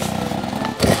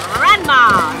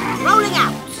 Grandma, rolling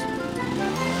out.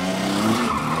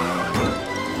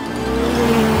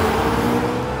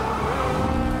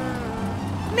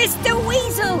 Mr.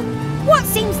 Weasel, what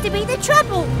seems to be the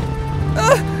trouble?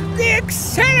 The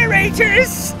accelerator is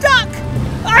stuck!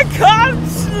 I can't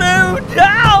slow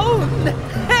down!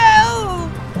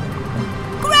 Help!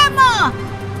 Grandma,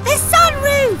 the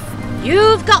sunroof!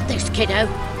 You've got this, kiddo.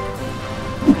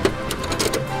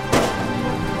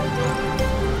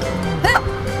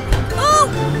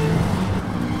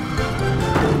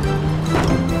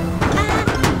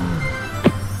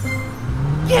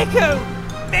 Gecko,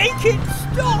 make it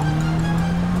stop!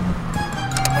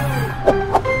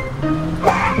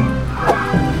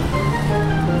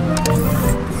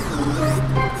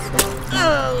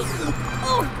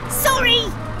 Oh, sorry!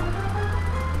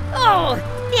 Oh,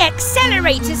 the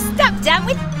accelerator's stuck down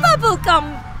with bubble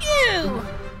gum! Ew!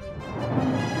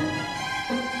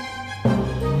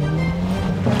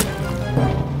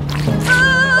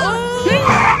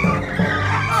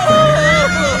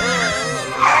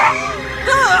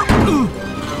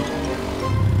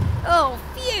 Oh,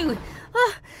 phew!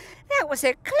 Oh, that was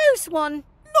a close one.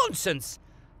 Nonsense!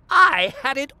 I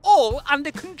had it all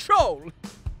under control.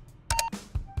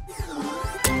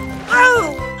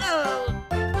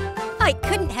 I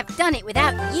couldn't have done it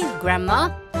without you,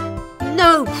 Grandma.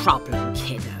 No problem,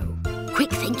 kiddo.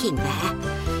 Quick thinking there.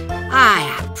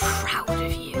 I am proud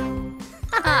of you.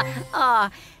 Oh,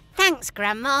 thanks,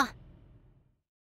 Grandma.